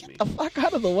irritating to me. the fuck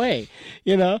out of the way,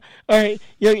 All right,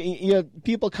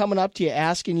 people coming up to you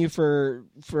asking you for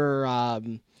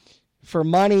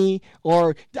money,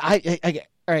 or all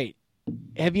right.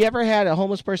 Have you ever had a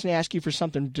homeless person ask you for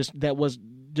something that was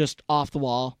just off the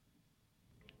wall?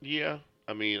 Yeah,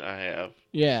 I mean, I have.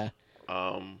 Yeah.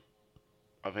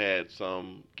 I've had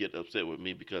some get upset with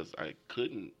me because I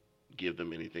couldn't give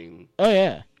them anything. Oh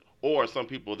yeah. Or some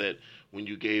people that when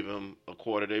you gave them a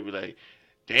quarter, they'd be like,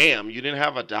 "Damn, you didn't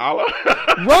have $1?"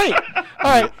 Right.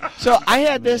 All right. So I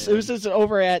had this. It was just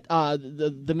over at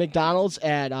the McDonald's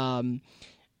at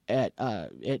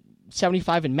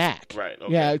 75 and Mac. Right.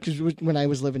 Okay. Yeah, because when I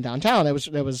was living downtown, that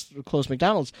was close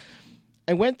McDonald's.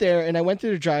 I went there and I went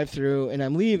through the drive-through and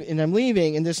I'm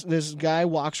leaving and this guy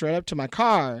walks right up to my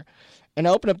car and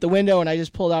I opened up the window and I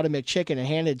just pulled out a McChicken and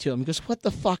handed it to him. He goes, "What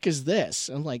the fuck is this?"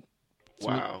 I'm like,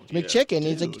 Wow. McChicken.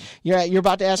 He's like, you're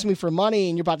about to ask me for money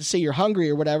and you're about to say you're hungry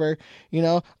or whatever.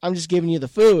 I'm just giving you the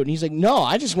food. And he's like, "No,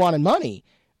 I just wanted money."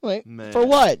 I'm like, Man. "For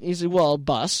what?" He said, "Well,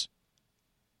 bus."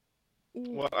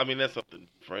 Well, I mean, that's something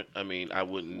different. I mean, I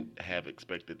wouldn't have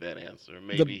expected that answer.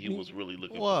 Maybe he was really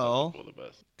looking for something for the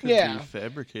bus. Could Yeah. be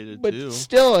fabricated But too.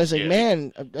 still, I was like, Yeah.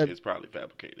 man, It's probably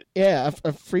fabricated.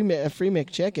 a free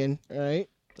McChicken, right?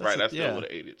 Right, I still yeah. would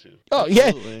have ate it too. Oh,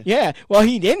 Absolutely. yeah. Well,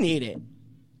 he didn't eat it.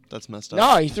 That's messed up.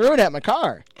 No, he threw it at my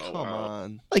car. Oh, Come wow.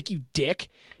 on. Like, you dick.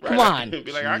 Right, Come on. Be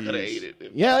like, I could have Jeez. ate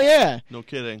it. Yeah. No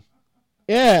kidding.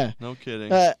 Yeah. No kidding.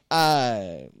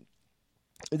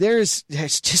 There's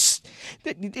just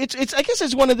it's I guess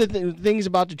it's one of the things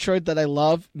about Detroit that I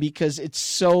love because it's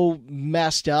so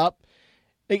messed up.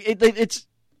 It's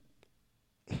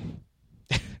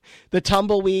the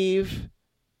tumbleweave.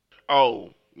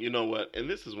 Oh, you know what? And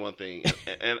this is one thing,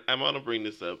 and I'm going to bring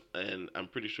this up, and I'm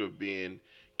pretty sure Ben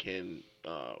can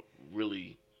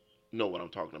really know what I'm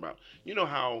talking about. You know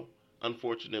how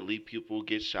unfortunately, people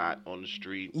get shot on the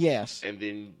street. Yes. And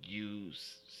then you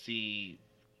see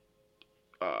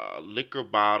liquor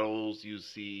bottles, you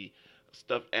see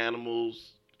stuffed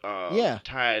animals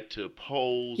tied to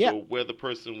poles or where the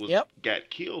person was got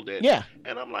killed at. Yeah.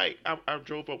 And I'm like, I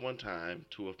drove up one time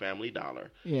to a Family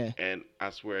Dollar. Yeah. And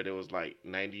I swear there was like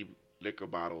 90 liquor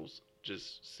bottles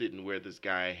just sitting where this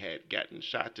guy had gotten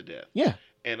shot to death. Yeah.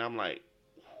 And I'm like,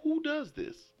 who does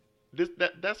this?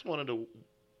 That's one of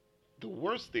the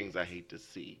worst things I hate to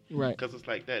see. Right. Because it's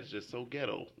like that's just so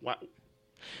ghetto. Why?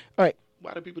 All right.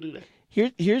 Why do people do that?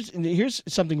 Here's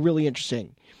something really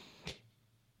interesting.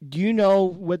 Do you know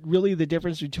what really the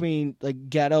difference between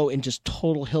like ghetto and just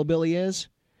total hillbilly is?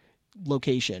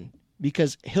 Location.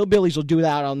 Because hillbillies will do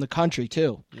that on the country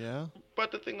too. Yeah.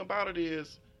 But the thing about it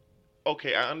is,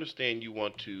 okay, I understand you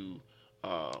want to,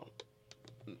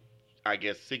 I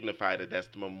guess, signify that that's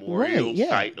the memorial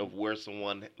site of where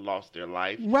someone lost their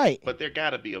life. Right. But there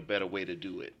got to be a better way to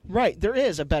do it. Right. There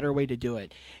is a better way to do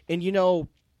it. And, you know,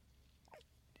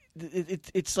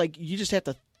 it's like you just have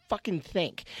to fucking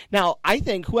think. Now, I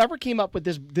think whoever came up with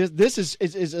this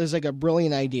is like a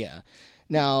brilliant idea.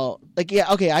 Now, like, yeah,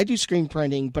 okay, I do screen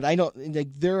printing, but I don't, like,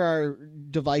 there are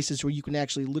devices where you can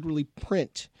actually literally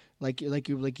print, like you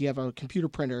have a computer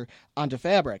printer onto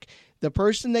fabric. The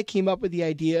person that came up with the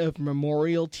idea of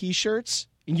memorial T-shirts,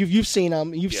 and you've seen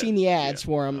them, you've seen the ads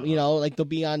for them, you know, like they'll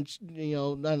be on, you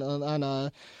know,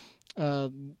 on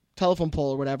a telephone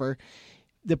pole or whatever.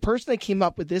 The person that came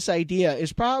up with this idea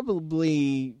is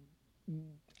probably,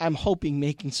 I'm hoping,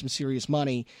 making some serious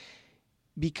money,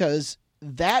 because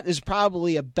that is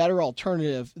probably a better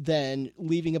alternative than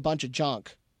leaving a bunch of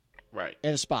junk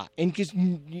in a spot. And because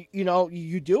you know,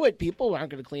 you do it, people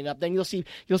aren't going to clean up. Then you'll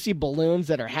see balloons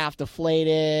that are half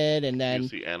deflated, and then you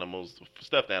see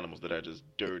stuffed animals that are just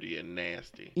dirty and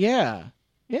nasty. Yeah.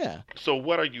 So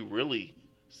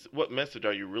what message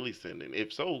are you really sending?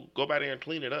 If so, go by there and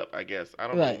clean it up, I guess. I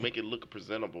don't know, make it look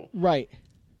presentable. Right.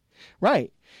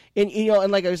 And you know,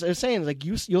 and like I was saying, like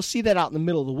you'll see that out in the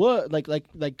middle of the wood,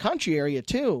 like country area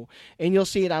too, and you'll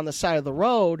see it on the side of the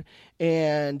road,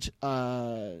 and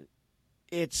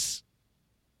it's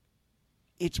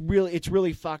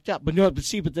really fucked up. But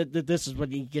this is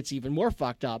what gets even more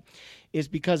fucked up, is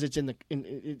because it's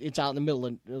it's out in the middle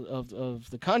of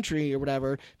the country or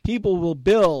whatever. People will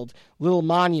build little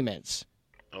monuments.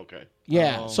 Okay.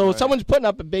 Yeah. So someone's putting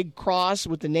up a big cross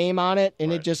with the name on it,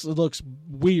 and it just looks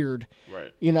weird.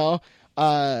 Right. You know.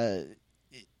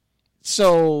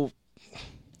 So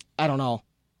I don't know.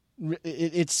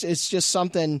 It's just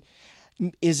something.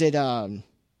 Is it? I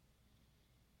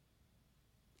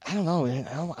don't know.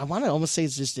 I want to almost say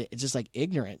it's just like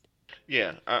ignorant.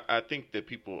 Yeah, I think that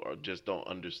people just don't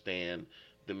understand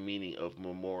the meaning of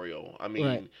memorial. I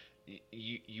mean,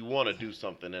 you want to do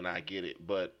something, and I get it,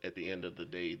 but at the end of the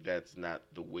day, that's not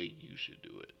the way you should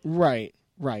do it. Right.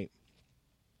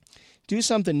 Do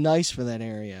something nice for that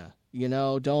area. You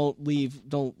know, don't leave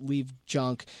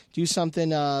junk. Do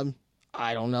something. I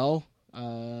don't know. I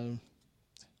don't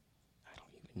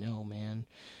even know, man.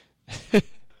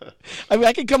 I mean,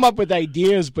 I can come up with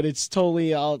ideas, but it's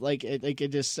totally all like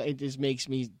it just makes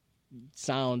me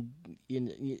sound,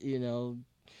 you know,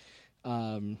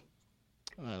 I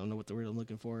don't know what the word I'm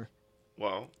looking for.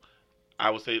 Well,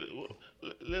 I would say,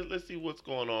 let's see what's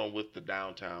going on with the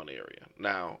downtown area.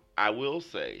 Now, I will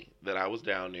say that I was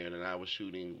down there and I was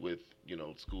shooting with, you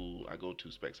know, school I go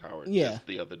to, Specs Howard, just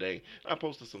the other day. I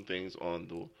posted some things on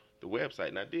the website,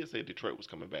 and I did say Detroit was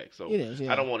coming back. So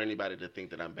I don't want anybody to think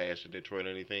that I'm bashing Detroit or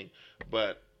anything,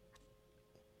 but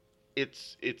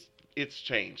it's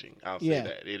changing. I'll say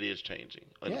that it is changing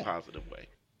in a positive way.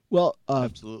 Well,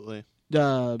 absolutely.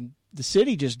 The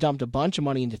city just dumped a bunch of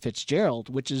money into Fitzgerald,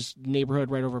 which is the neighborhood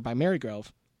right over by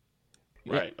Marygrove.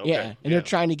 Right. Okay. Yeah, and they're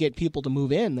trying to get people to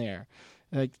move in there.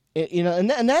 Like, you know,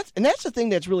 and that's the thing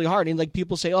that's really hard. And like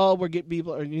people say, oh,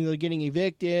 people are getting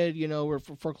evicted. You know, we're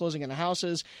foreclosing on the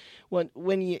houses.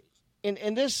 When you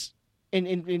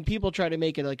and people try to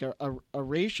make it like a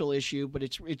racial issue, but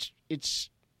it's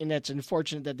and that's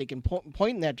unfortunate that they can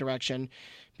point in that direction,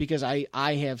 because I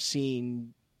have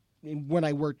seen when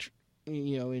I worked,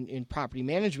 you know, in property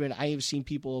management, I have seen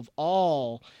people of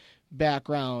all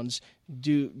backgrounds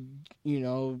do, you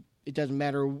know, it doesn't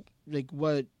matter like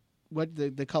what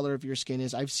the color of your skin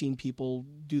is. I've seen people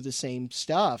do the same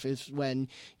stuff. It's when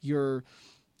you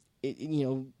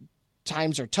know,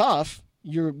 times are tough,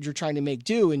 you're trying to make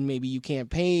do, and maybe you can't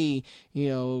pay, you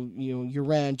know, your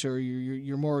rent or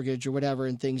your mortgage or whatever,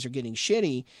 and things are getting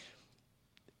shitty.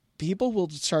 People will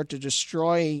start to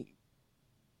destroy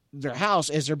their house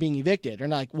as they're being evicted. They're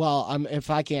not like, well, if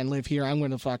I can't live here, I'm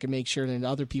going to fucking make sure that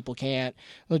other people can't,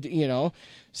 you know.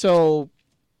 So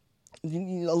a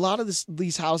lot of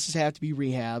these houses have to be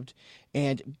rehabbed,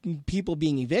 and people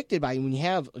being evicted by when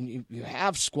you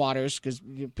have squatters, because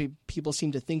people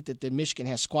seem to think that Michigan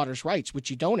has squatters' rights, which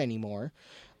you don't anymore.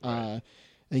 Right.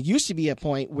 There used to be a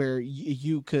point where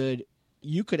you could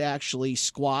actually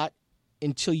squat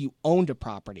until you owned a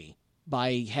property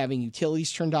by having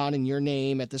utilities turned on in your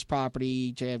name at this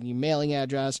property, to have your mailing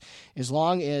address, as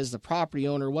long as the property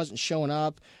owner wasn't showing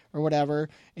up or whatever.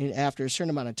 And after a certain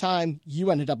amount of time,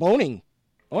 you ended up owning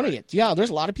it. Yeah,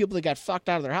 there's a lot of people that got fucked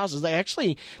out of their houses.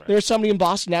 There's somebody in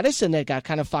Boston Edison that got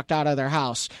kind of fucked out of their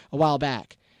house a while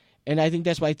back. And I think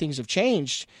that's why things have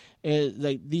changed.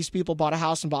 These people bought a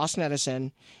house in Boston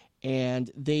Edison, and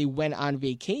they went on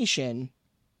vacation.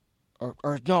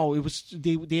 Or no, it was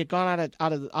they had gone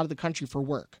out of the country for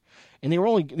work, and they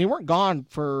weren't gone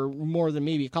for more than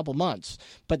maybe a couple months,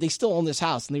 but they still owned this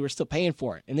house and they were still paying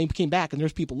for it, and they came back and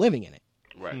there's people living in it.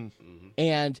 Right. Mm-hmm.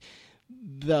 And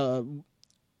the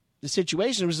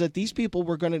situation was that these people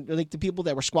were going to, like, the people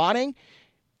that were squatting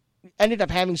ended up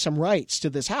having some rights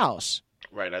to this house.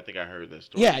 Right. I think I heard that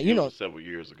story. Yeah, several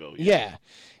years ago. Yeah.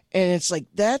 And it's like,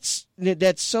 that's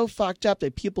so fucked up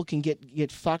that people can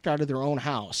get fucked out of their own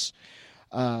house.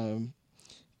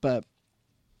 But,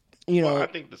 I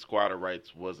think the squatter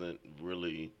rights wasn't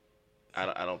really,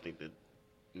 I don't think that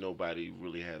nobody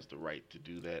really has the right to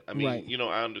do that. I mean, right.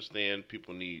 I understand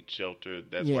people need shelter.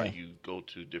 That's why you go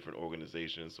to different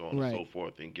organizations, so on and so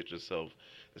forth, and get yourself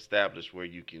established where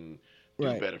you can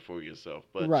do better for yourself.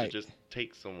 But to just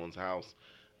take someone's house,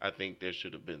 I think there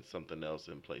should have been something else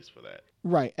in place for that.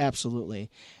 Right, absolutely.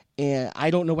 And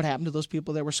I don't know what happened to those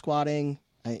people that were squatting.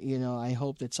 I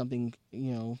hope that something,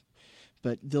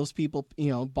 but those people,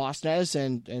 Boston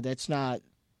Edison, that's not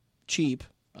cheap.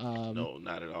 No,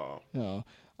 not at all. No.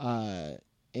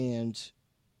 And,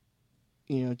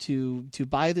 to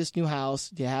buy this new house,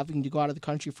 to having to go out of the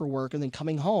country for work, and then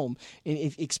coming home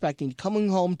and coming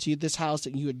home to this house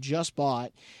that you had just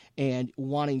bought and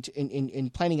wanting to,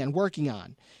 and planning on working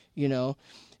on,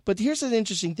 But here's an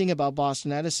interesting thing about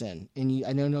Boston Edison, and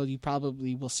I know you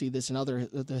probably will see this in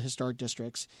the historic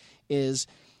districts, is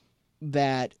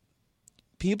that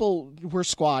people were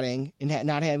squatting and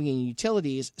not having any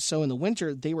utilities, so in the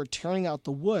winter they were tearing out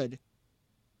the wood,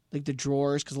 like the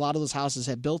drawers, because a lot of those houses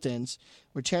had built-ins,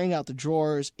 were tearing out the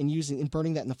drawers and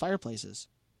burning that in the fireplaces.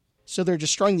 So they're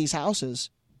destroying these houses.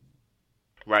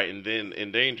 Right, and then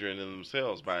endangering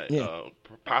themselves by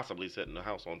possibly setting the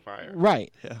house on fire.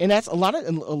 Right, and that's a lot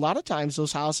of times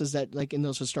those houses that, like in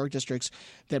those historic districts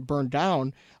that burn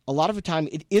down, a lot of the time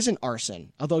it isn't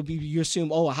arson. Although you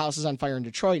assume, a house is on fire in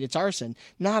Detroit, it's arson.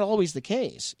 Not always the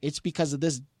case. It's because of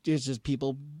this. It's just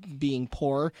people being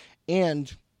poor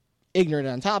and ignorant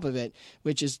on top of it,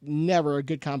 which is never a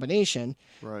good combination.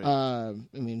 Right.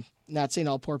 Not saying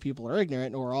all poor people are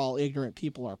ignorant or all ignorant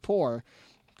people are poor,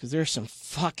 because there's some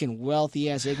fucking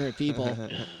wealthy-ass ignorant people.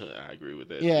 I agree with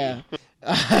that. Yeah.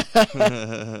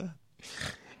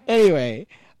 Anyway,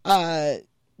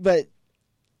 but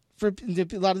for a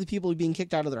lot of the people being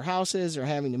kicked out of their houses or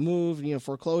having to move,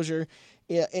 foreclosure,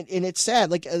 and it's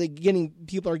sad.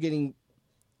 People are getting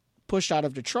pushed out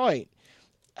of Detroit.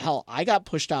 Hell, I got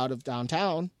pushed out of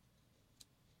downtown.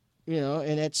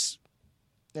 And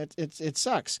it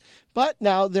sucks. But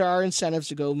now there are incentives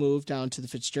to go move down to the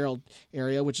Fitzgerald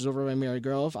area, which is over by Mary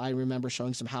Grove. I remember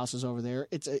showing some houses over there.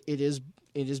 It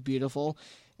is beautiful,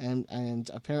 and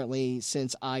apparently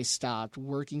since I stopped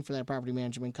working for that property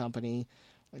management company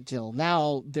until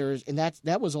now,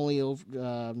 that was only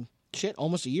over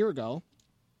almost a year ago.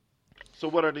 So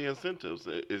what are the incentives?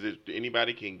 Is it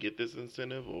anybody can get this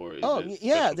incentive, or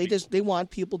is they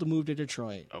want people to move to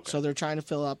Detroit. Okay. So they're trying to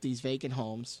fill up these vacant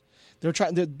homes. They're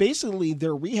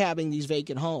rehabbing these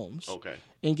vacant homes. Okay.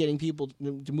 And getting people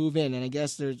to move in, and I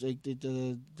guess there's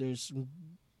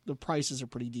the prices are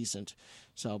pretty decent.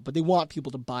 So, but they want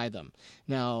people to buy them.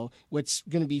 Now, what's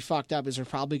going to be fucked up is there's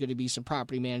probably going to be some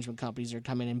property management companies that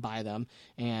come in and buy them,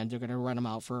 and they're going to rent them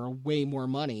out for way more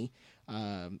money.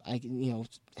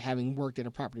 Having worked at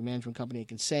a property management company, I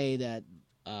can say that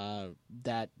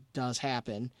that does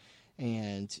happen,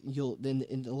 and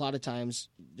a lot of times,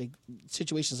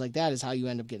 situations like that is how you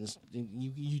end up getting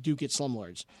you do get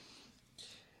slumlords.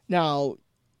 Now,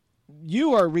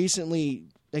 you are recently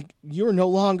you're no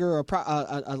longer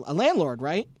a landlord,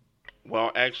 right?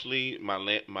 Well, actually,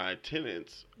 my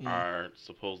tenants are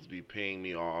supposed to be paying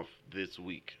me off this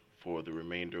week for the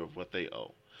remainder of what they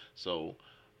owe. So,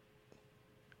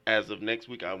 as of next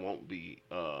week, I won't be,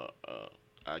 a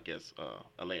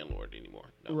landlord anymore.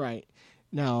 No. Right.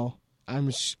 Now, I'm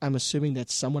assuming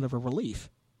that's somewhat of a relief.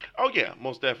 Oh yeah,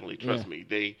 most definitely. Trust me,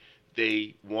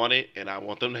 they want it, and I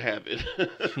want them to have it.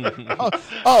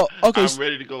 Okay. I'm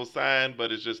ready to go sign,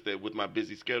 but it's just that with my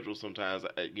busy schedule, sometimes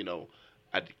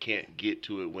I can't get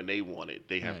to it when they want it.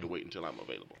 They have to wait until I'm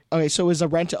available. Okay, so is a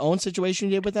rent-to-own situation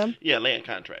you did with them? Yeah, land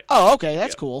contract. Oh, okay,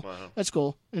 that's Yeah, cool. uh-huh. That's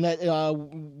cool. And that,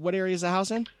 what area is the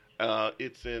house in?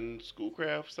 It's in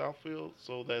Schoolcraft, Southfield,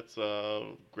 so that's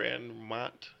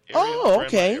Grandmont area. Oh,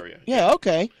 okay. Area. Yeah,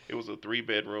 okay. It was a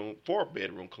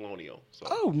 4-bedroom colonial. So,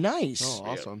 Oh, nice. Oh,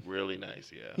 yeah, awesome. really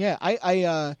nice, yeah. Yeah,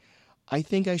 I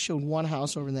think I showed one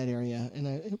house over in that area,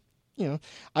 and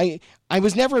I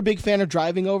was never a big fan of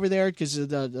driving over there because of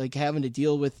the having to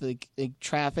deal with like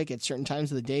traffic at certain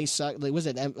times of the day. Was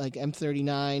it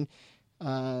M39?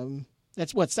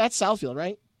 That's Southfield,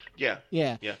 right? Yeah.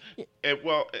 Yeah. And,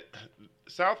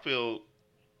 Southfield,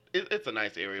 it's a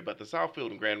nice area, but the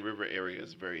Southfield and Grand River area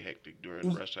is very hectic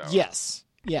during rush hour. Yes.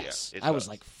 Yeah, I was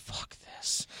like, fuck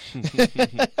this.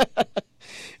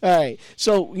 All right.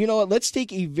 So, you know what? Let's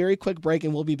take a very quick break,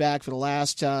 and we'll be back for the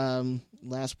last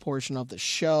portion of the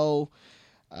show.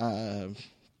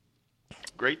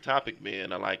 Great topic,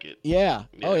 man. I like it. Yeah.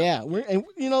 Yeah. Oh, yeah. We'll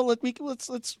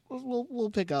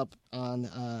pick up on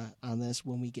this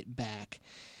when we get back.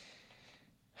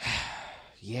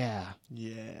 Yeah.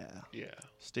 Yeah.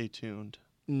 Stay tuned.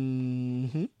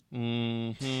 Mm-hmm.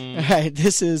 Mm-hmm. All right.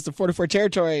 This is the 44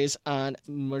 Territories on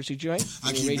Mercy Joint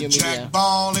I keep Radio a Media. jack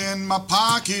ball in my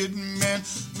pocket, man,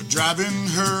 for driving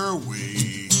her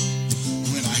away.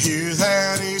 When I hear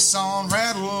that A song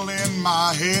rattle in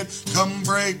my head, come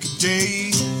break a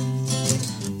day.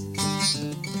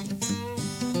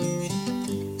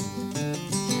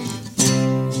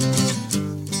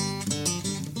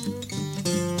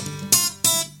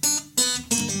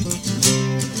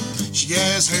 She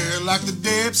has hair like the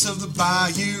depths of the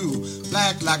bayou,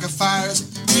 black like a fire's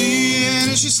me.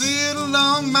 And as she slid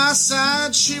along my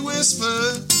side, she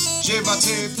whispered, "Je vais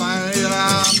te faire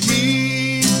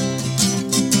ami."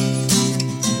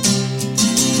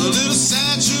 A little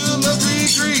satchel of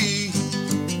gris-gris.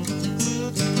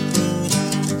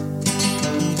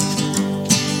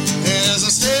 As I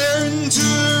stare into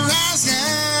her eyes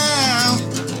now,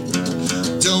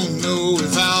 don't know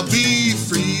if I'll be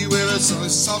free. Well, it's only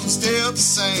soft and still the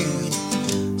same,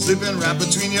 slipping right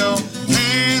between your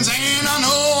hands. And I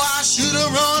know I should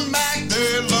have run back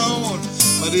there, Lord,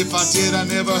 but if I did, I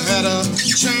never had a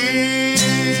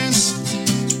chance.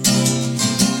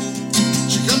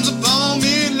 She comes upon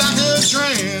me like a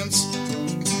trance.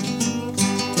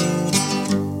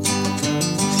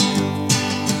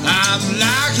 I'm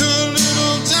like her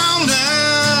little down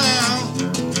now.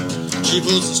 She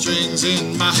pulls the strings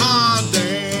in my heart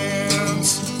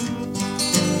dance.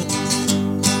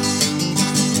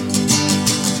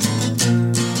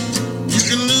 You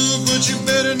can look, but you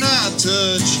better not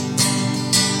touch.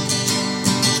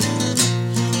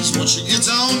 'Cause once she gets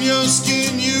on your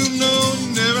skin, you know you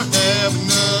never have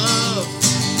enough.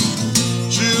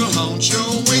 She'll haunt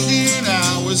your waking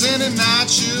hours, and at night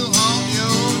she'll haunt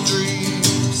your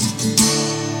dreams.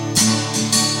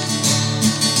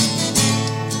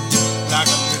 Like a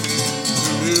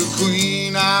little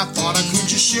queen, I thought I could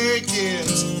just shake it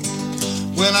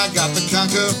when I got the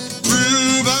conqueror,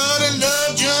 but in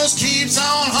love just keeps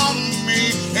on haunting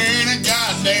me. Ain't a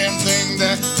goddamn thing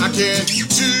that I can do.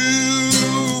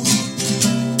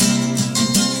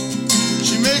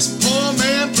 She makes a poor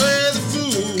man play the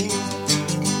fool.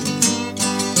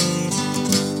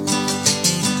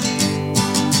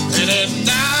 And at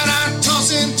night I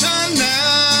toss and turn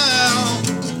now.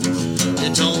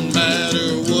 It don't matter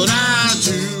what I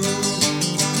do.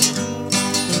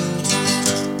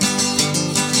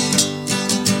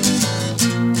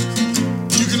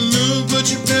 You can look, but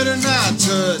you better not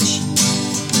touch.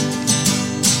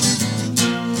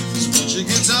 'Cause once she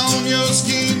gets on your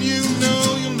skin, you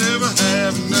know you'll never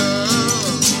have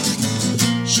enough.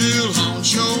 She'll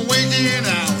haunt your waking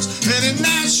hours, and at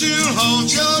night she'll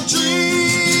haunt your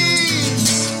dreams.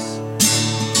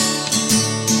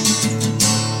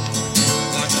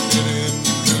 Like a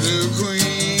little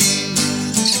queen.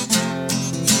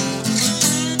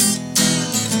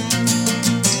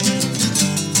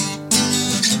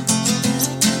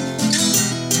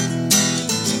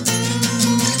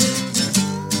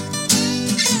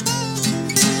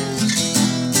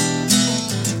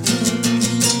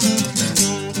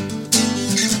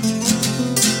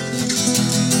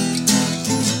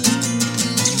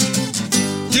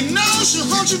 You know she'll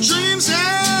haunt your dreams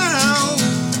now.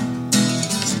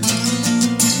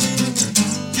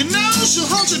 You know she'll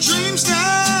haunt your dreams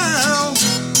now.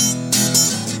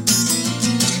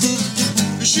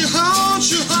 She'll haunt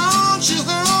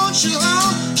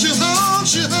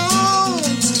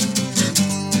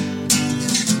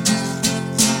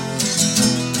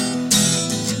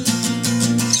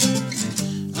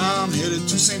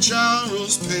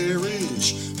just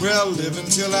perish. Where I live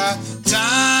until I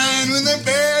die. And when they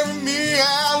bury me,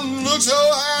 I look so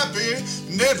happy.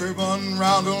 And everyone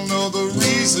around don't know the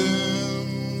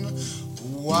reason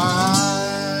why.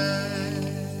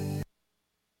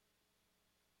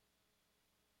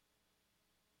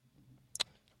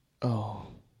 Oh,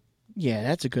 yeah,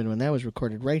 that's a good one. That was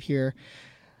recorded right here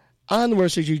on the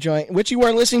Worst Things You Joint, which you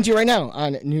are listening to right now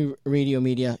on New Radio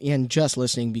Media, and just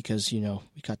listening because, we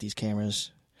got these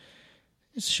cameras.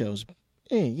 This shows,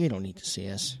 you don't need to see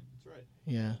us. That's right.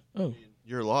 Yeah. Oh.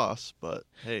 Your loss, but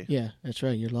hey. Yeah, that's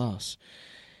right. Your loss.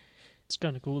 It's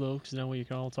kind of cool, though, because now we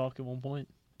can all talk at one point.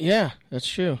 Yeah, that's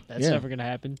true. That's never going to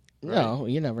happen. No,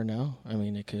 you never know. I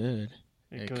mean, it could.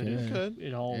 It could.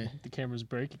 The cameras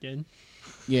break again.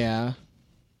 Yeah.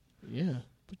 Yeah.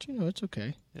 But, it's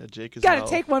okay. Yeah, Jake is Gotta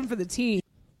take one for the team.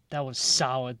 That was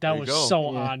solid. That was go.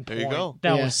 so Yeah. on point. There you go.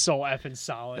 That Yeah. was so effing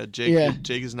solid.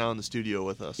 Jake is now in the studio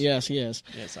with us. Yes, he is.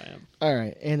 Yes, I am. All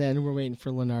right. And then we're waiting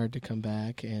for Leonard to come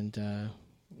back. And,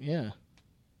 yeah.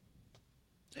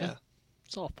 Yeah.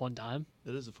 It's all a fun time.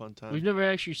 It is a fun time. We've never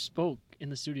actually spoke in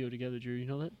the studio together, Drew. You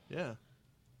know that? Yeah.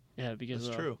 Yeah, because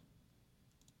That's true.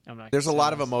 I'm not. There's a gonna lot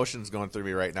say of this. emotions going through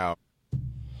me right now.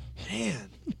 Man.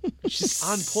 Just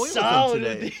on point with him solid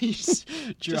today. with these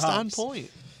Just on drops.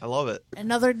 point. I love it.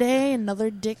 Another day, another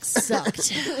dick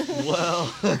sucked.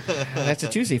 Well. That's a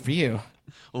Tuesday for you.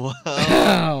 Well.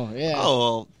 Oh, yeah. Oh,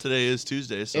 well, today is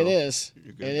Tuesday, so. It is.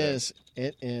 You're good It there. is.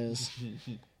 It is.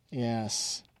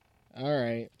 Yes. All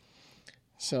right.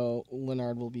 So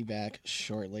Leonard will be back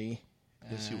shortly.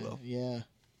 Yes, he will. Yeah.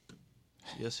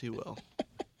 Yes, he will.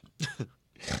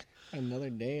 Another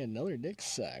day, another dick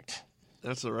sucked.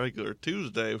 That's a regular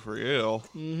Tuesday for you.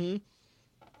 Mm-hmm.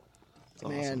 That's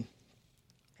awesome. Man.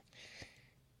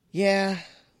 Yeah.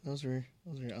 Those are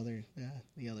the other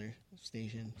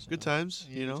station. So. Good times,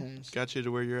 Yeah, good know. times. Got you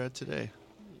to where you're at today.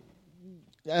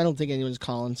 I don't think anyone's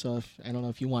calling, so I don't know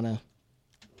if you want to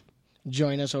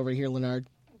join us over here, Leonard.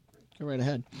 Go right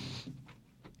ahead.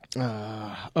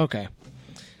 Okay.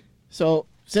 So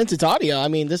since it's audio, I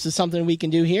mean, this is something we can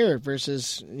do here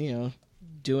versus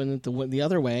doing it the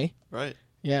other way. Right.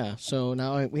 Yeah. So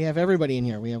now we have everybody in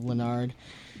here. We have Leonard,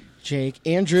 Jake,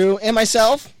 Andrew, and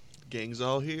myself. Gang's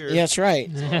all here. Yeah, that's right.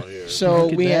 Oh, yeah. So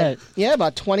Look at we that. have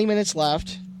about 20 minutes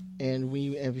left, and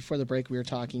before the break we were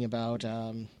talking about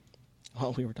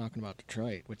we were talking about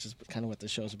Detroit, which is kind of what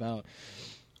this show's about.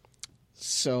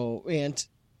 So, and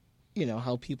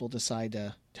how people decide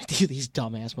to do these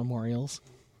dumbass memorials.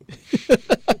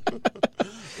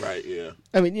 Right, yeah.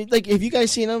 I mean, like, have you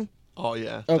guys seen them? Oh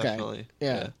yeah. Okay. Definitely.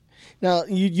 Yeah. Now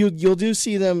you'll do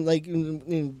see them like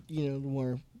in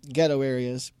more ghetto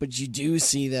areas, but you do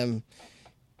see them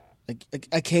like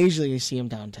occasionally you see them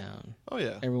downtown. Oh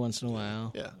yeah. Every once in a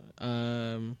while.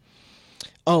 Yeah.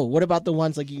 Oh, what about the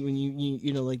ones like when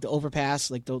you know like the overpass,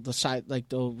 like the side, like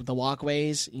the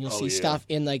walkways? You'll see yeah. stuff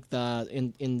in like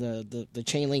in the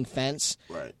chain link fence,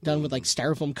 Right. done with like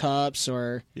styrofoam cups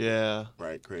or Yeah.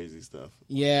 Right, crazy stuff.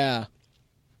 yeah.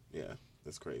 Yeah,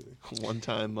 that's crazy. One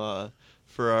time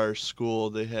for our school,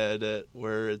 they had it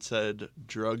where it said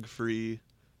drug-free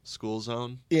school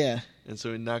zone. Yeah. And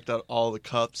so we knocked out all the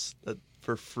cups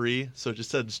for free. So it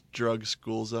just said drug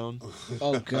school zone.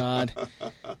 Oh God.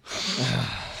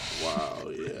 Wow,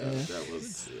 yeah, that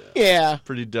was Yeah.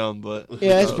 Pretty dumb, but...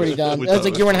 Yeah, that's pretty dumb. we That's thought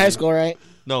like it you were in was high funny. school, right?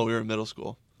 No, we were in middle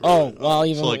school. Oh, well,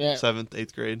 even So like yeah. 7th,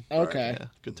 8th grade. Okay. Yeah,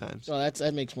 good times. Well,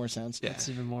 that makes more sense. Yeah. It's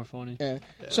even more funny. Yeah.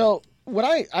 So what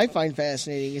I find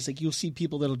fascinating is like you'll see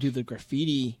people that'll do the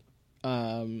graffiti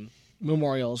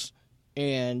memorials,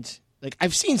 and like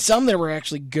I've seen some that were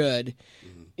actually good.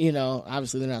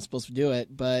 Obviously they're not supposed to do it,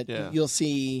 but Yeah. you'll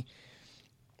see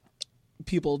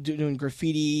people doing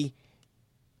graffiti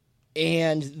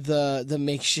and the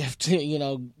makeshift,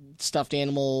 stuffed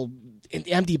animal. And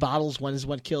the empty bottles one is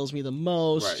what kills me the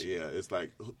most. right. Yeah, it's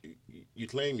like you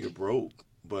claim you're broke,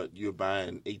 but you're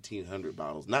buying 1,800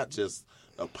 bottles, not just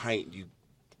a pint. You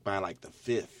buy like the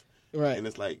fifth, Right. and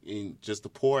it's like just to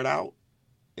pour it out,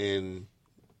 and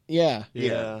Yeah.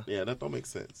 Yeah. that don't make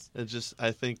sense.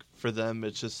 I think for them,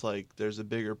 it's just like there's a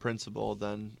bigger principle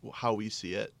than how we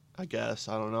see it. I guess.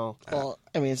 I don't know. Well,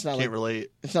 I mean, it's not Can't like relate.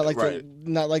 it's not like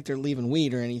Right. they're leaving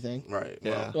weed or anything. Right.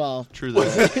 Yeah. Well, True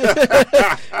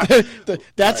that.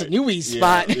 that's a new weed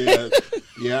spot.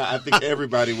 Yeah, I think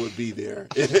everybody would be there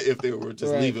if they were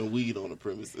just Right. leaving weed on the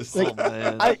premises. Oh,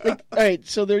 man. All right,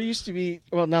 so there used to be.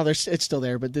 Well, now it's still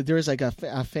there, but there was like a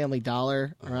Family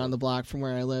Dollar around the block from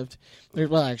where I lived.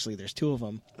 Actually, there's two of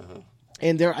them.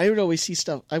 And I would always see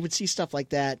stuff. I would see stuff like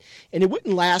that, and it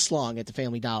wouldn't last long at the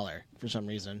Family Dollar for some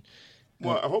reason.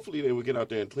 Well, hopefully they would get out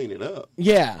there and clean it up.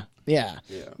 Yeah. Yeah.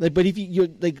 But if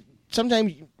you like,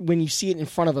 sometimes when you see it in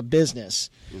front of a business,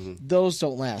 those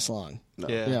don't last long. No.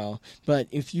 Yeah. You know, but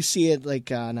if you see it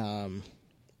like on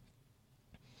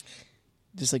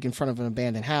just like in front of an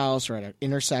abandoned house or at an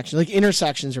intersection, like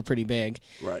intersections are pretty big.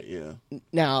 Right. Yeah.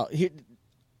 Now,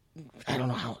 I don't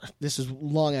know how, this is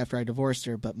long after I divorced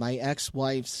her, but my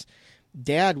ex-wife's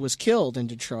dad was killed in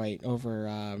Detroit over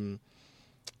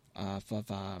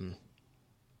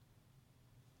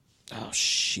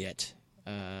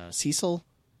Cecil,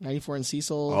 94 and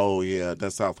Cecil. Oh yeah,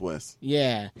 that's Southwest.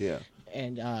 Yeah. Yeah.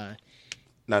 And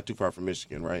not too far from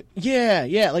Michigan, right? yeah,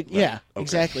 Okay.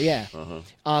 exactly, yeah.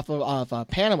 Off of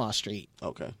Panama Street.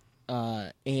 Okay.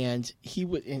 And he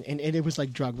would, and it was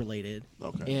like drug related.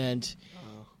 Okay. And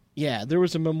yeah, there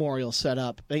was a memorial set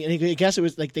up. And I guess it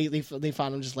was like they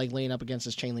found him just like laying up against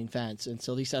this chain link fence, and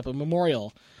so they set up a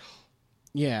memorial.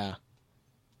 Yeah.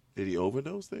 Did he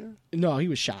overdose there? No, he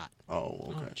was shot. Oh,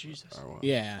 okay. Oh, Jesus. Oh, wow.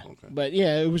 Yeah. Okay. But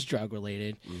yeah, it was drug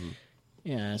related. Mm-hmm.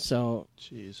 Yeah. So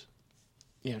Jeez.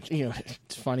 you know,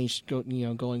 it's funny,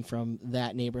 going from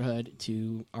that neighborhood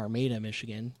to Armada,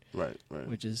 Michigan, Right.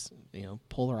 which is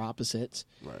polar opposites.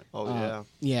 Right. Oh yeah.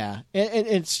 Yeah, and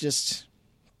it's just,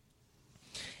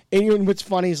 and what's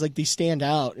funny is like they stand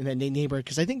out in that neighborhood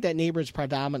because I think that neighborhood is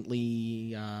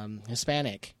predominantly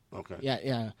Hispanic. Okay.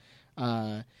 Yeah.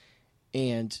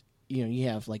 And you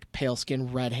have like pale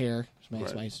skin, red hair,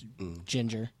 Right. nice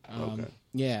ginger. Okay.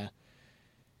 Yeah.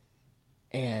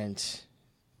 And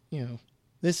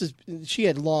she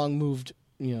had long moved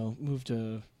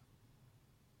to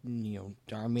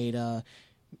Armada.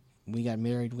 We got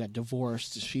married, we got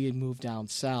divorced. She had moved down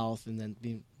south, and then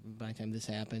by the time this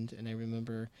happened, and I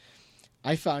remember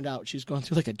I found out she was going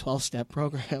through like a 12-step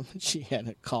program. She had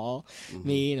to call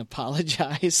me and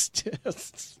apologize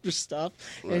for stuff,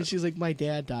 Right. and she's like, "My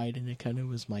dad died," and it kind of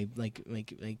was my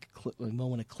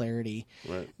moment of clarity.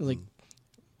 Right. Like,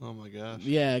 Oh my gosh.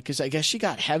 yeah, because I guess she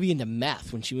got heavy into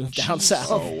meth when she moved down south.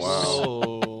 Oh wow.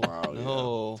 Oh Wow, yeah.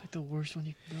 no. It's like the worst one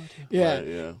you can go to. Yeah, Right,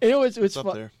 yeah. and it's It's up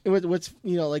fun. there. What's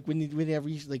like whenever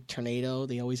you like Tornado,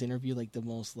 they always interview like the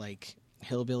most like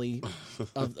hillbilly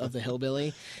of the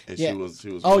hillbilly. And Yeah. she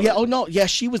was. Oh yeah. Oh no. Yeah,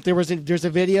 she was. There's a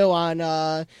video on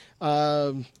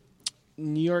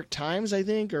New York Times, I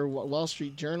think, or Wall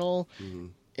Street Journal. Mm-hmm.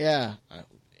 Yeah,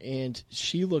 and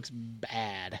she looks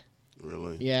bad.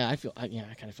 Really? Yeah, I kind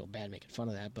of feel bad making fun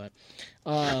of that, but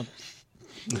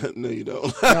No, you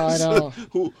don't. no, I don't.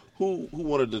 Who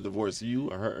wanted to divorce,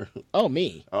 you or her? Oh,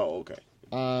 me. Oh, okay.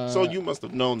 So you must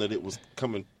have known that it was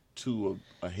coming to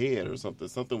a head or something.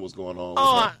 Something was going on.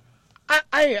 Oh,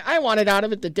 I wanted out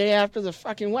of it the day after the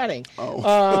fucking wedding.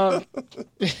 Oh.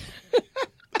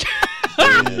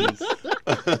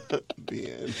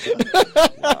 Ben.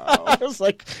 Wow. I was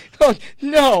like, oh,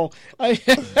 no. Wow.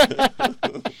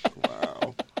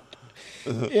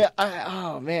 Yeah.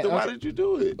 Oh man. Then why Okay. did you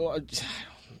do it? Oh,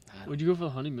 Where'd you go for the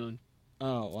honeymoon?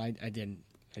 I didn't.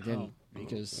 Oh.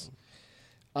 Because.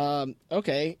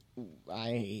 Okay.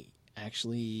 I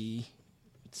actually.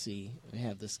 Let's see. I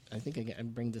have this. I think I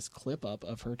bring this clip up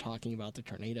of her talking about the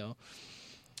tornado.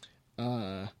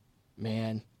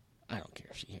 Man, I don't care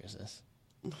if she hears this.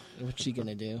 What's she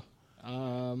gonna do?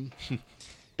 Ben,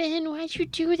 why'd you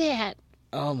do that?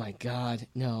 Oh my God,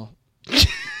 no.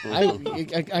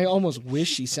 I almost wish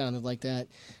she sounded like that.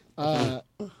 Wait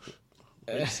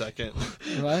a second.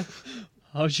 What?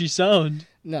 How'd she sound?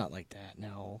 Not like that.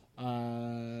 No.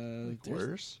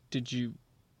 Worse? Did you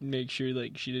make sure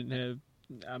like she didn't have?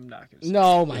 I'm not gonna. Say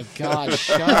No, my God,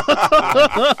 shut up.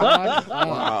 Fuck up.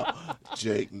 Wow.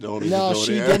 Jake, don't even No, go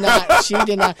she there. did not. She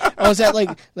did not. Oh, is that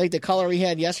like the color we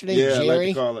had yesterday, Yeah, Jerry? like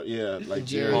the caller. Yeah, like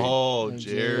Jerry. Oh,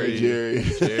 Jerry. Jerry.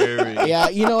 Jerry. Yeah,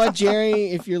 you know what,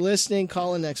 Jerry? If you're listening,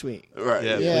 call in next week. Right.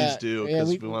 Yeah, Yeah, please do, yeah, because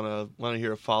we- we want to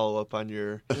hear a follow up on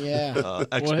your Yeah.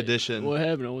 expedition. What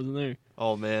happened? I wasn't there.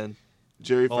 Oh man.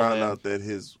 Jerry Oh, found man. out that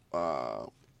his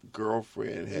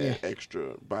girlfriend had Yeah.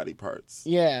 extra body parts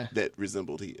Yeah. that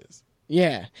resembled his.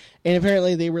 Yeah. And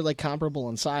apparently they were like comparable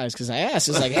in size because I asked,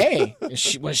 it's like, hey,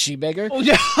 was she bigger? Oh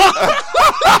yeah.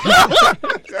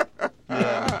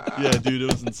 Yeah, dude,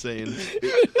 it was insane.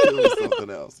 It was something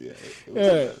else. Yeah. It was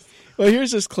Yeah. a mess. Well,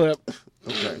 here's this clip.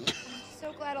 Okay.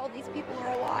 So glad all these people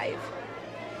are alive.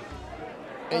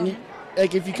 And you,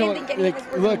 like, if you I come, didn't think any of us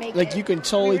like, were gonna look, make like it. you can We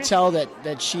totally were tell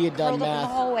that she had done curled up in the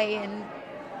math. hallway, and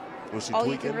Was she all you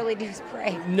tweaking? can really do is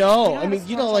pray. No, We I have a mean, you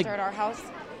storm know, like, shelter at our house,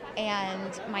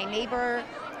 and my neighbor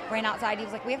ran outside. He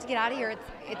was like, "We have to get out of here.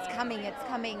 It's coming. It's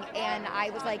coming." And I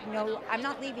was like, "No, I'm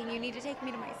not leaving. You need to take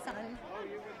me to my son."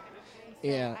 And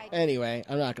Yeah. I- Anyway,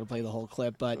 I'm not gonna play the whole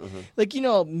clip, but like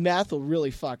meth will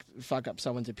really fuck up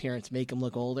someone's appearance, make them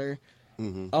look older.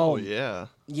 Oh yeah.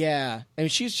 Yeah. I mean,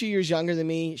 she's 2 years younger than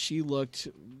me. She looked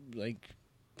like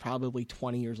probably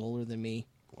 20 years older than me.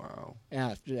 Wow.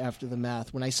 After the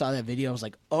meth, when I saw that video, I was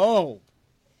like, oh.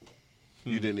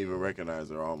 You didn't even recognize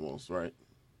her almost, right?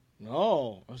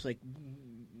 No. I was like,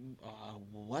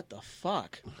 what the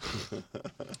fuck?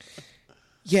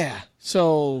 Yeah.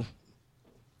 So.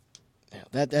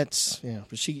 Yeah, that's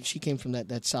but she came from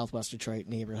that Southwest Detroit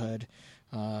neighborhood,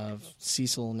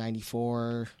 Cecil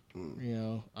 94.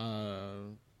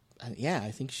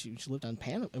 I think she lived on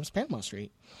Panama. It was Panama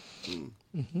Street.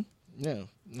 Yeah.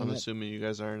 I'm assuming you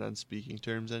guys aren't on speaking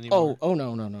terms anymore. Oh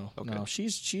no. Okay. No,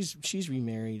 she's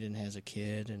remarried and has a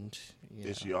kid and.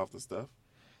 Is she off the stuff?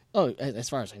 Oh, as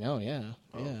far as I know, yeah.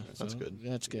 Oh, yeah. That's good.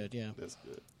 That's good. Yeah. That's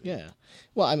good. Yeah.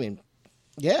 Well, I mean,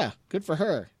 yeah, good for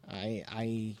her.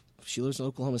 She lives in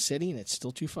Oklahoma City, and it's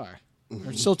still too far.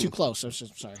 Or it's still too close. I'm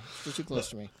sorry. Still too close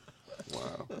to me.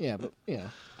 Wow. Yeah, but,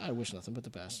 I wish nothing but the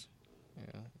best.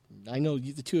 Yeah. I know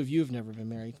the two of you have never been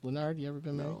married. Leonard, you ever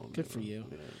been married? No, good for you.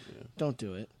 Yeah. Don't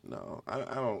do it. No,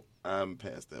 I don't. I'm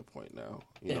past that point now.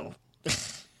 You know,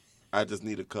 I just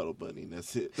need a cuddle buddy, and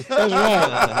that's it. That's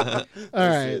right. All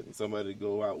right. It. Somebody to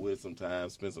go out with sometime,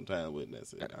 spend some time with, and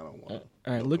that's it. I don't want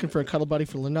All right, looking for a cuddle buddy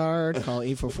for Leonard. Call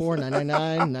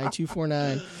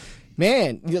 844-999-9249.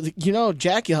 Man,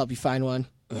 Jackie will help you find one.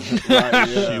 Right,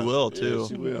 yeah. She will too. Yeah,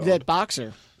 she will. That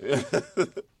boxer.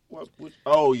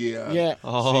 Oh yeah. Yeah.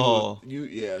 Oh.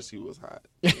 She was hot.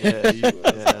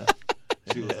 Yeah.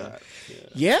 She was hot.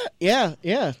 Yeah.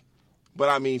 But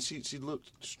I mean, she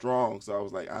looked strong, so I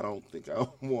was like, I don't think I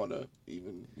want to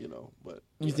even, But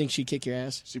You think she'd kick your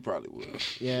ass? she probably would.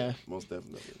 Yeah. Most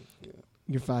definitely. Yeah.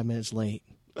 You're 5 minutes late.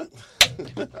 Sorry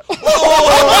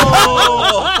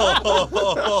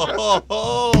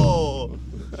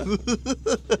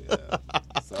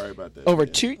about that.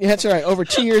 That's all right. Over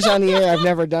 2 years on the air, I've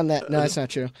never done that. No, that's not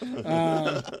true.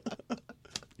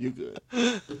 You good?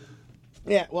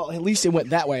 Yeah. Well, at least it went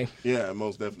that way. Yeah,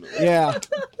 most definitely. Yeah.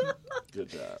 Good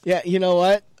job. Yeah. You know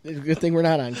what? Good thing we're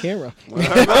not on camera.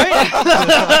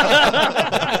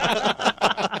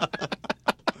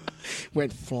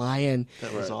 Went flying.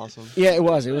 That was awesome. Yeah, it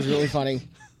was. It was really funny.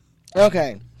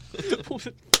 Okay.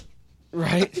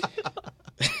 Right?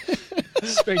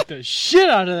 Spanked the shit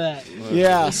out of that.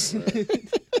 Yes.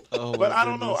 But I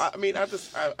don't know. I mean, I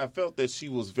felt that she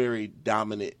was very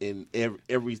dominant in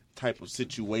every type of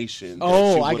situation. That she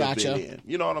I would have gotcha. been in.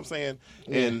 You know what I'm saying?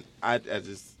 Yeah. And I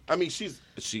mean, she's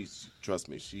trust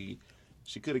me, she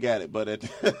could have got it, but at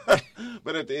the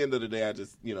end of the day, I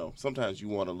just sometimes you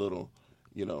want a little,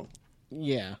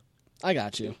 Yeah. I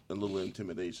got you. a little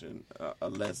intimidation,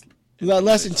 less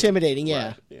intimidating.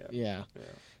 Yeah. Right, Yeah.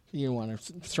 You don't want her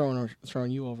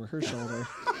throwing you over her shoulder.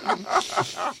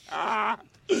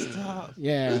 Stop.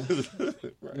 Yeah.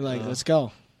 You're like, let's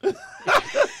go.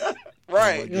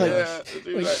 Right. You're Yeah.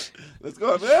 Let's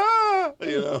go. Ah!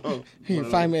 You're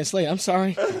 5 minutes late. I'm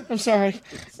sorry.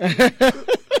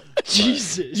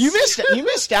 Jesus. You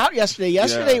missed out yesterday.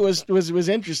 Yesterday was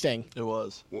interesting. It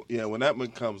was. Well, yeah, when that one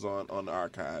comes on the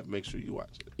archive, make sure you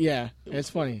watch it. Yeah. It's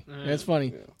funny. It's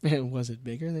funny. Was it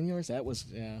bigger than yours? That was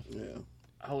Yeah.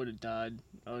 I would have died.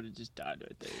 I would have just died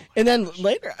right there. And then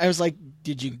later, I was like,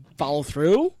 did you follow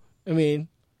through? I mean.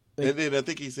 And then I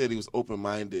think he said he was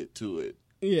open-minded to it.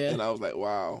 Yeah. And I was like,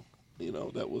 wow.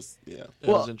 That was, That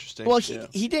was interesting. Well,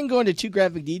 he didn't go into too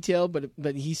graphic detail, but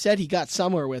he said he got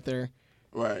somewhere with her.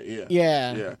 Right, yeah.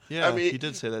 Yeah. Yeah, I mean, he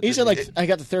did say that. He said, didn't I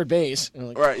got the third base. And I'm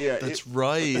like, right, yeah. That's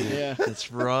right. Yeah.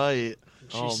 That's right.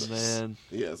 Jesus. Oh, man.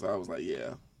 Yeah, so I was like,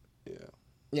 yeah.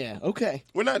 Yeah, okay.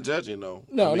 We're not judging, though.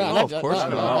 No, of course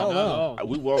not. No.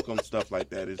 We welcome stuff like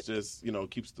that. It's just,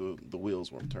 keeps the wheels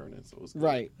from turning. So it's good.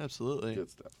 Right. Absolutely. Good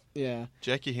stuff. Yeah.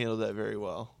 Jackie handled that very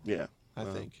well, Yeah. I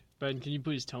think. Ben, can you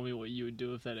please tell me what you would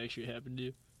do if that actually happened to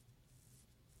you?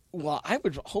 Well, I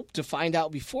would hope to find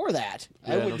out before that.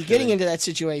 Yeah, I would no be getting kidding. into that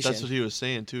situation. That's what he was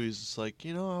saying, too. He's just like,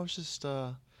 I was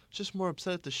just more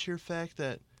upset at the sheer fact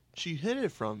that she hid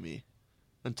it from me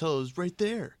until it was right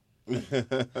there.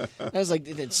 I was like,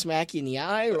 did it smack you in the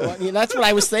eye or what? That's what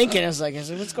I was thinking. I was like,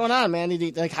 what's going on, man?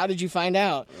 How did you find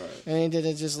out? Right. And did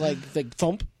it just like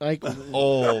thump? Like,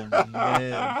 oh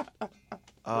man.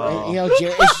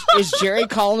 Is Jerry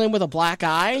calling him with a black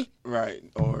eye? Right.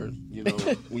 Or,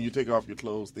 when you take off your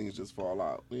clothes, things just fall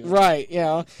out. Right.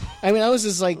 I mean, I was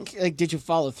just like, did you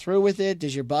follow through with it?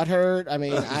 Does your butt hurt? I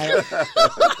mean, I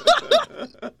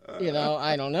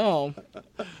don't know.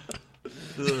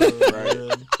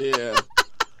 Right. Yeah.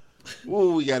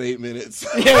 Ooh, we got 8 minutes.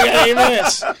 Yeah, we got 8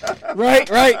 minutes. Right,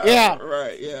 yeah.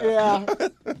 Right, yeah.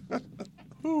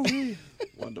 Yeah.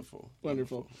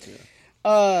 Wonderful.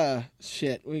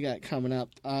 Shit, we got coming up.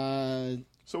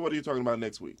 So what are you talking about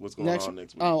next week? What's going on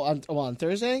next week? Oh, on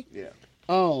Thursday? Yeah.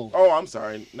 Oh, I'm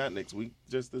sorry. Not next week.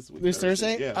 Just this week. This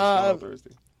Thursday? Yeah, on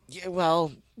Thursday. Yeah,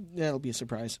 well, that'll be a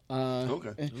surprise.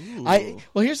 Okay.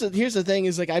 Here's the thing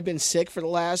is, like, I've been sick for the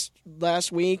last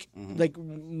week, like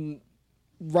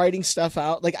writing stuff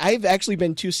out. Like, I've actually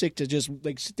been too sick to just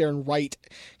like sit there and write,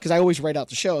 because I always write out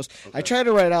the shows. Okay. I try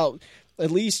to write out,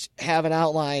 at least have an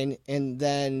outline and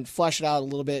then flesh it out a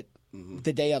little bit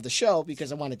the day of the show,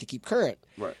 because I wanted to keep current.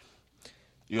 Right.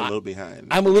 You're a little behind.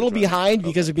 I'm a little behind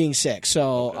because of being sick.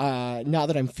 So now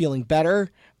that I'm feeling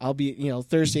better, I'll be,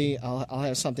 Thursday I'll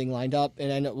have something lined up.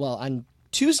 And I know, well, on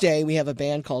Tuesday we have a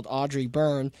band called Audrey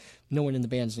Byrne. No one in the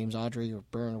band's name's Audrey or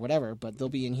Byrne or whatever, but they'll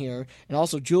be in here. And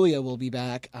also Julia will be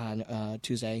back on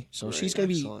Tuesday. So she's going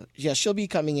to be, she'll be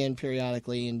coming in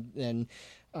periodically. And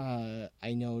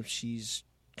I know she's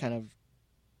kind of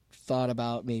thought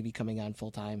about maybe coming on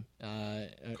full time, cool.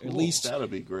 At least that'll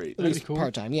be great. At least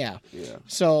part time, yeah.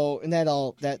 So, and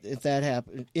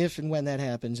if and when that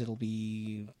happens, it'll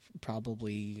be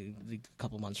probably a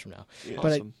couple months from now. Yeah.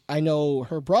 But awesome. I know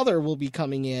her brother will be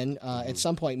coming in at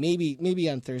some point, maybe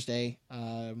on Thursday,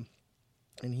 and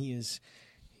he's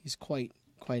quite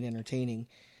entertaining.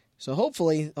 So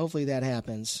hopefully that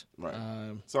happens. Right.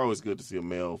 It's always good to see a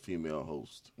male-female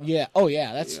host. Yeah. Oh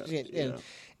yeah. That's yeah.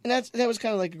 And that was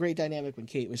kind of like a great dynamic when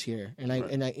Kate was here, and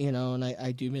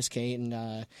I do miss Kate, and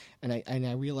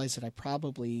I realized that I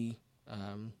probably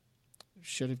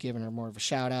should have given her more of a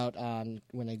shout out on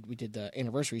when we did the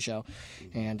anniversary show,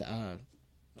 and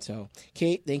so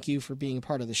Kate, thank you for being a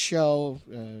part of the show.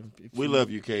 We love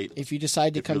you, Kate. If you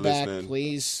decide to come back,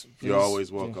 please, you're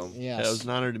always welcome. Yes. It was an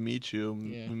honor to meet you.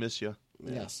 We miss you.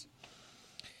 Yeah. Yes.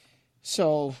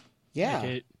 So yeah,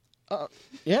 Hey, Kate.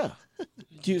 Yeah.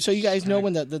 So you guys know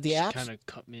when the apps kind of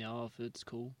cut me off. It's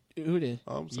cool. Who did?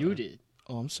 You did.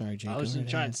 Oh, I'm sorry, Jake. I was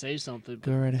trying to say something.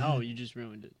 Go right ahead. No, you just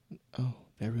ruined it. Oh,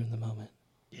 I ruined the moment.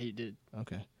 Yeah, you did.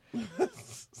 Okay.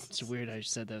 It's weird I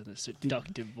said that in a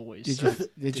seductive voice.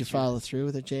 Did you follow through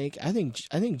with it, Jake? I think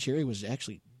Jerry was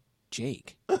actually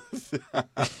Jake.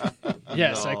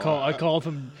 Yes, no. I called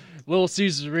him Little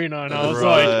Caesars Arena, and I was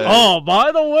like, oh,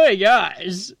 by the way,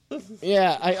 guys.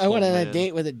 Yeah, I went on a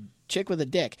date with a chick with a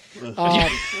dick.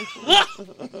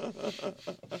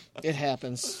 It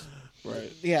happens.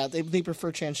 Right. Yeah, they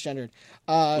prefer transgendered.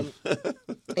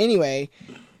 Anyway,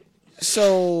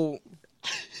 so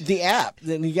the app,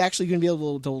 then you're actually going to be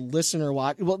able to listen or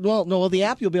watch. Well, the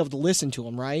app you'll be able to listen to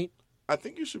them, right? I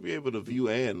think you should be able to view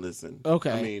and listen.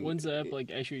 Okay. I mean, when's the app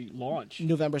actually launch?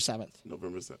 November 7th.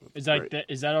 November 7th. Is that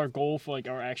is that our goal for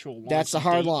our actual launch? That's the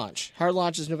hard launch. Hard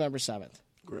launch is November 7th.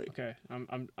 Great. Okay.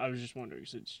 I was just wondering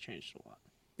because it's changed a lot.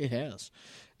 It has.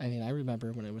 I mean, I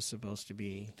remember when it was supposed to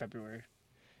be February.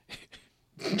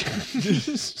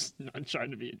 Not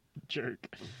trying to be a jerk.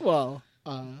 Well,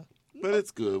 but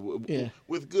it's good. Yeah.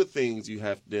 With good things,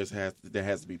 there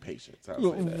has to be patience.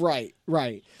 Right.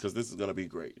 Because this is going to be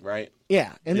great, right?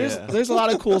 Yeah, and there's a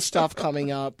lot of cool stuff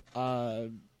coming up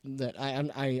that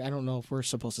I don't know if we're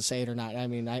supposed to say it or not. I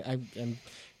mean, I'm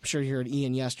sure you heard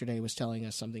Ian yesterday was telling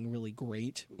us something really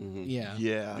great. Mm-hmm.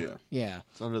 Yeah.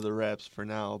 It's under the wraps for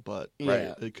now, but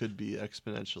it could be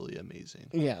exponentially amazing.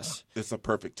 Yes. It's a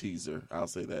perfect teaser. I'll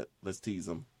say that. Let's tease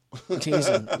them. Tease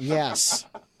them. Yes.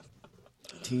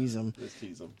 Tease them. Let's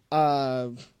tease them.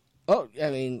 I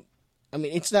mean,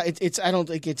 it's not. It's. I don't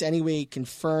think it's any way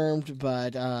confirmed,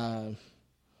 but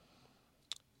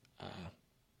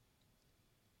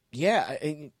yeah.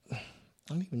 I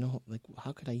don't even know. Like,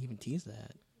 how could I even tease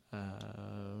that?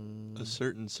 A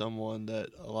certain someone that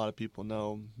a lot of people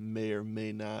know may or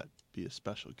may not be a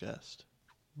special guest.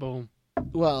 Boom.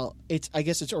 Well, I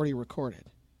guess it's already recorded.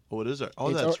 Oh, it is.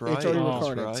 Oh, that's right. It's already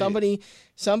recorded. Right.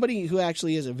 Somebody who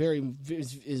actually is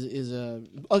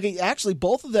okay. Actually,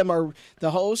 both of them are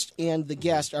the host and the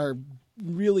guest are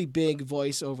really big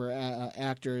voiceover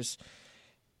actors,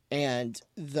 and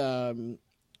the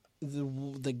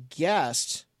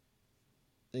guest,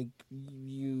 like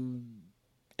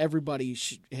everybody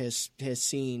has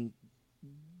seen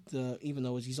even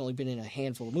though he's only been in a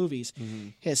handful of movies,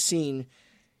 has seen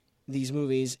these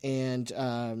movies, and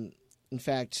in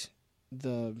fact,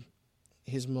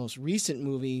 his most recent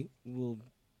movie will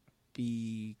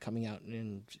be coming out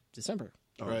in December.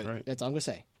 All right. That's all I'm gonna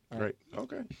say. Great.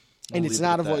 Okay. And it's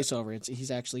not a voiceover.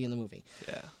 He's actually in the movie.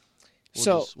 Yeah.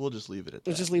 We'll just leave it at that.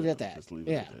 Let's just leave it at that. Just leave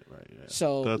it yeah. at that, right? Yeah.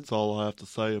 So That's all I have to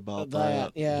say about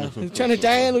that. Yeah. Lieutenant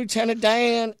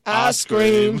Dan, I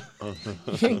scream. You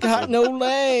ain't got no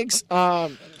legs. Try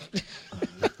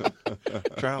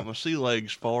out my sea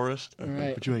legs, Forrest.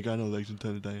 Right. But you ain't got no legs,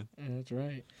 Lieutenant Dan. That's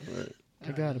right.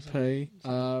 I gotta pay.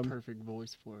 Perfect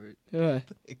voice for it.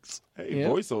 Thanks. Hey, Yeah.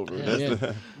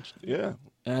 voiceover. Yeah.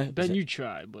 Ben, you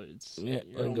try, but it's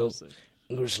go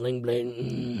sling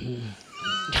blade.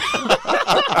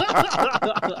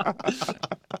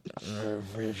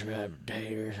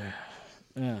 Refrigerator.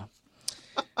 Yeah.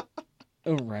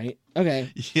 All right.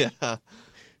 Okay. Yeah.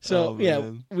 So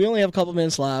man. we only have a couple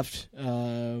minutes left.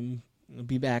 We'll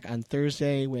be back on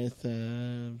Thursday with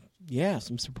some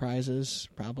surprises.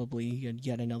 Probably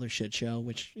yet another shit show.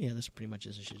 Which this pretty much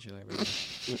is a shit show every day.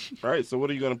 All right. So what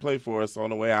are you going to play for us on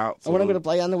the way out? What I'm going to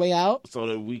play on the way out, so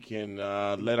that we can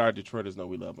let our Detroiters know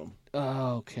we love them.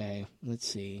 Okay. Let's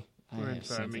see. We're in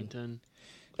Farmington.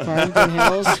 Farmington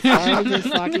Hills. Farmington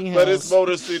fucking Hills. But it's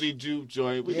Motor City Juke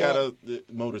joint. We got a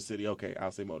Motor City. Okay,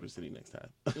 I'll say Motor City next time.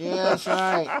 Yeah, that's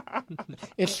right.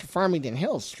 It's Farmington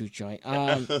Hills Street Joint. All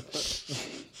right.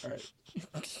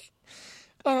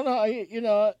 I don't know.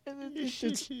 It's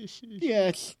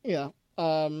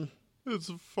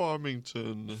It's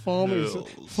Farmington Hills. Hills.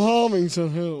 Farmington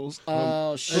Hills.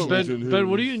 Oh shit. Ben,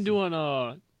 what are you doing?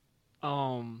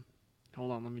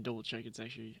 Hold on, let me double check. It's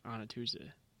actually on a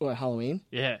Tuesday. What, Halloween?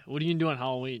 Yeah. What are you doing on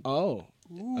Halloween? Oh,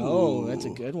 that's a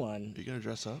good one. Are you gonna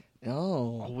dress up?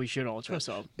 Oh, we should all dress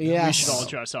up. Yes. We should all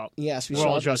dress up. Yes, we're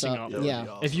all dressing up.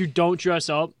 Yeah. If you don't dress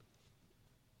up,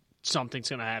 something's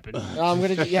gonna happen. I'm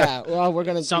gonna. Yeah. Well, we're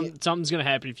gonna. Something's gonna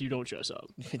happen if you don't dress up.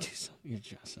 You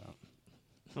dress up.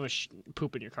 I'm gonna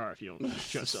poop in your car if you don't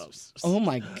dress up. Oh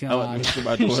my god! Make sure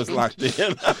my door's locked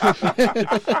in.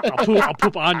 I'll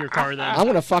poop on your car then. I'm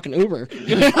gonna fucking Uber.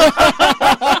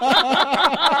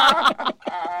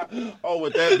 Oh,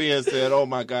 with that being said, oh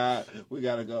my god, we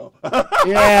gotta go.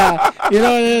 Yeah, you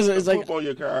know what it is. It's like poop on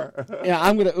your car. Yeah,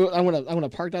 I'm gonna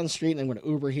park down the street and I'm gonna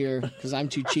Uber here because I'm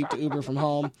too cheap to Uber from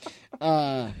home. You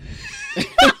all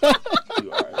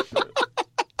right, sure.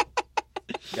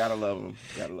 Gotta love them.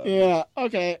 Yeah.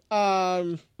 Okay.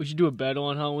 We should do a battle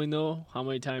on Halloween though. How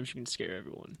many times you can scare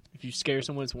everyone? If you scare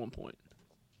someone, it's 1 point.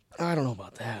 I don't know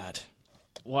about that.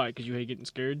 Why? Because you hate getting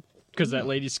scared? Because that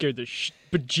lady scared the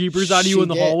bejeebers out of you in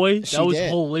the hallway? That was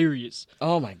hilarious.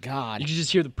 Oh my god. You could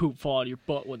just hear the poop fall out of your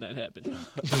butt when that happened.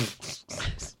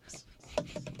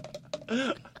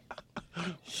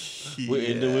 We're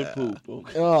ending with poop.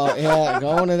 Okay. Oh yeah,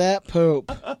 going to that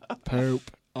poop.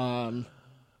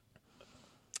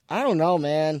 I don't know,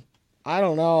 man. I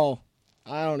don't know.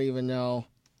 I don't even know.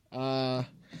 Oh,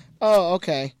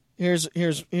 okay. Here's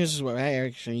what I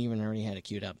actually even already had it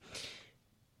queued up.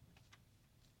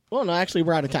 Well, no, actually,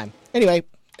 we're out of time. Anyway.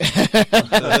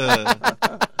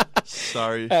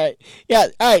 Sorry. All right. Yeah.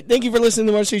 All right. Thank you for listening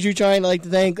to Motor City Juke Joint. I'd like to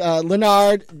thank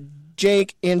Leonard,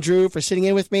 Jake, and Drew for sitting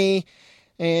in with me.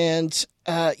 And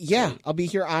I'll be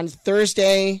here on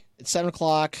Thursday at 7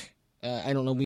 o'clock. I don't know.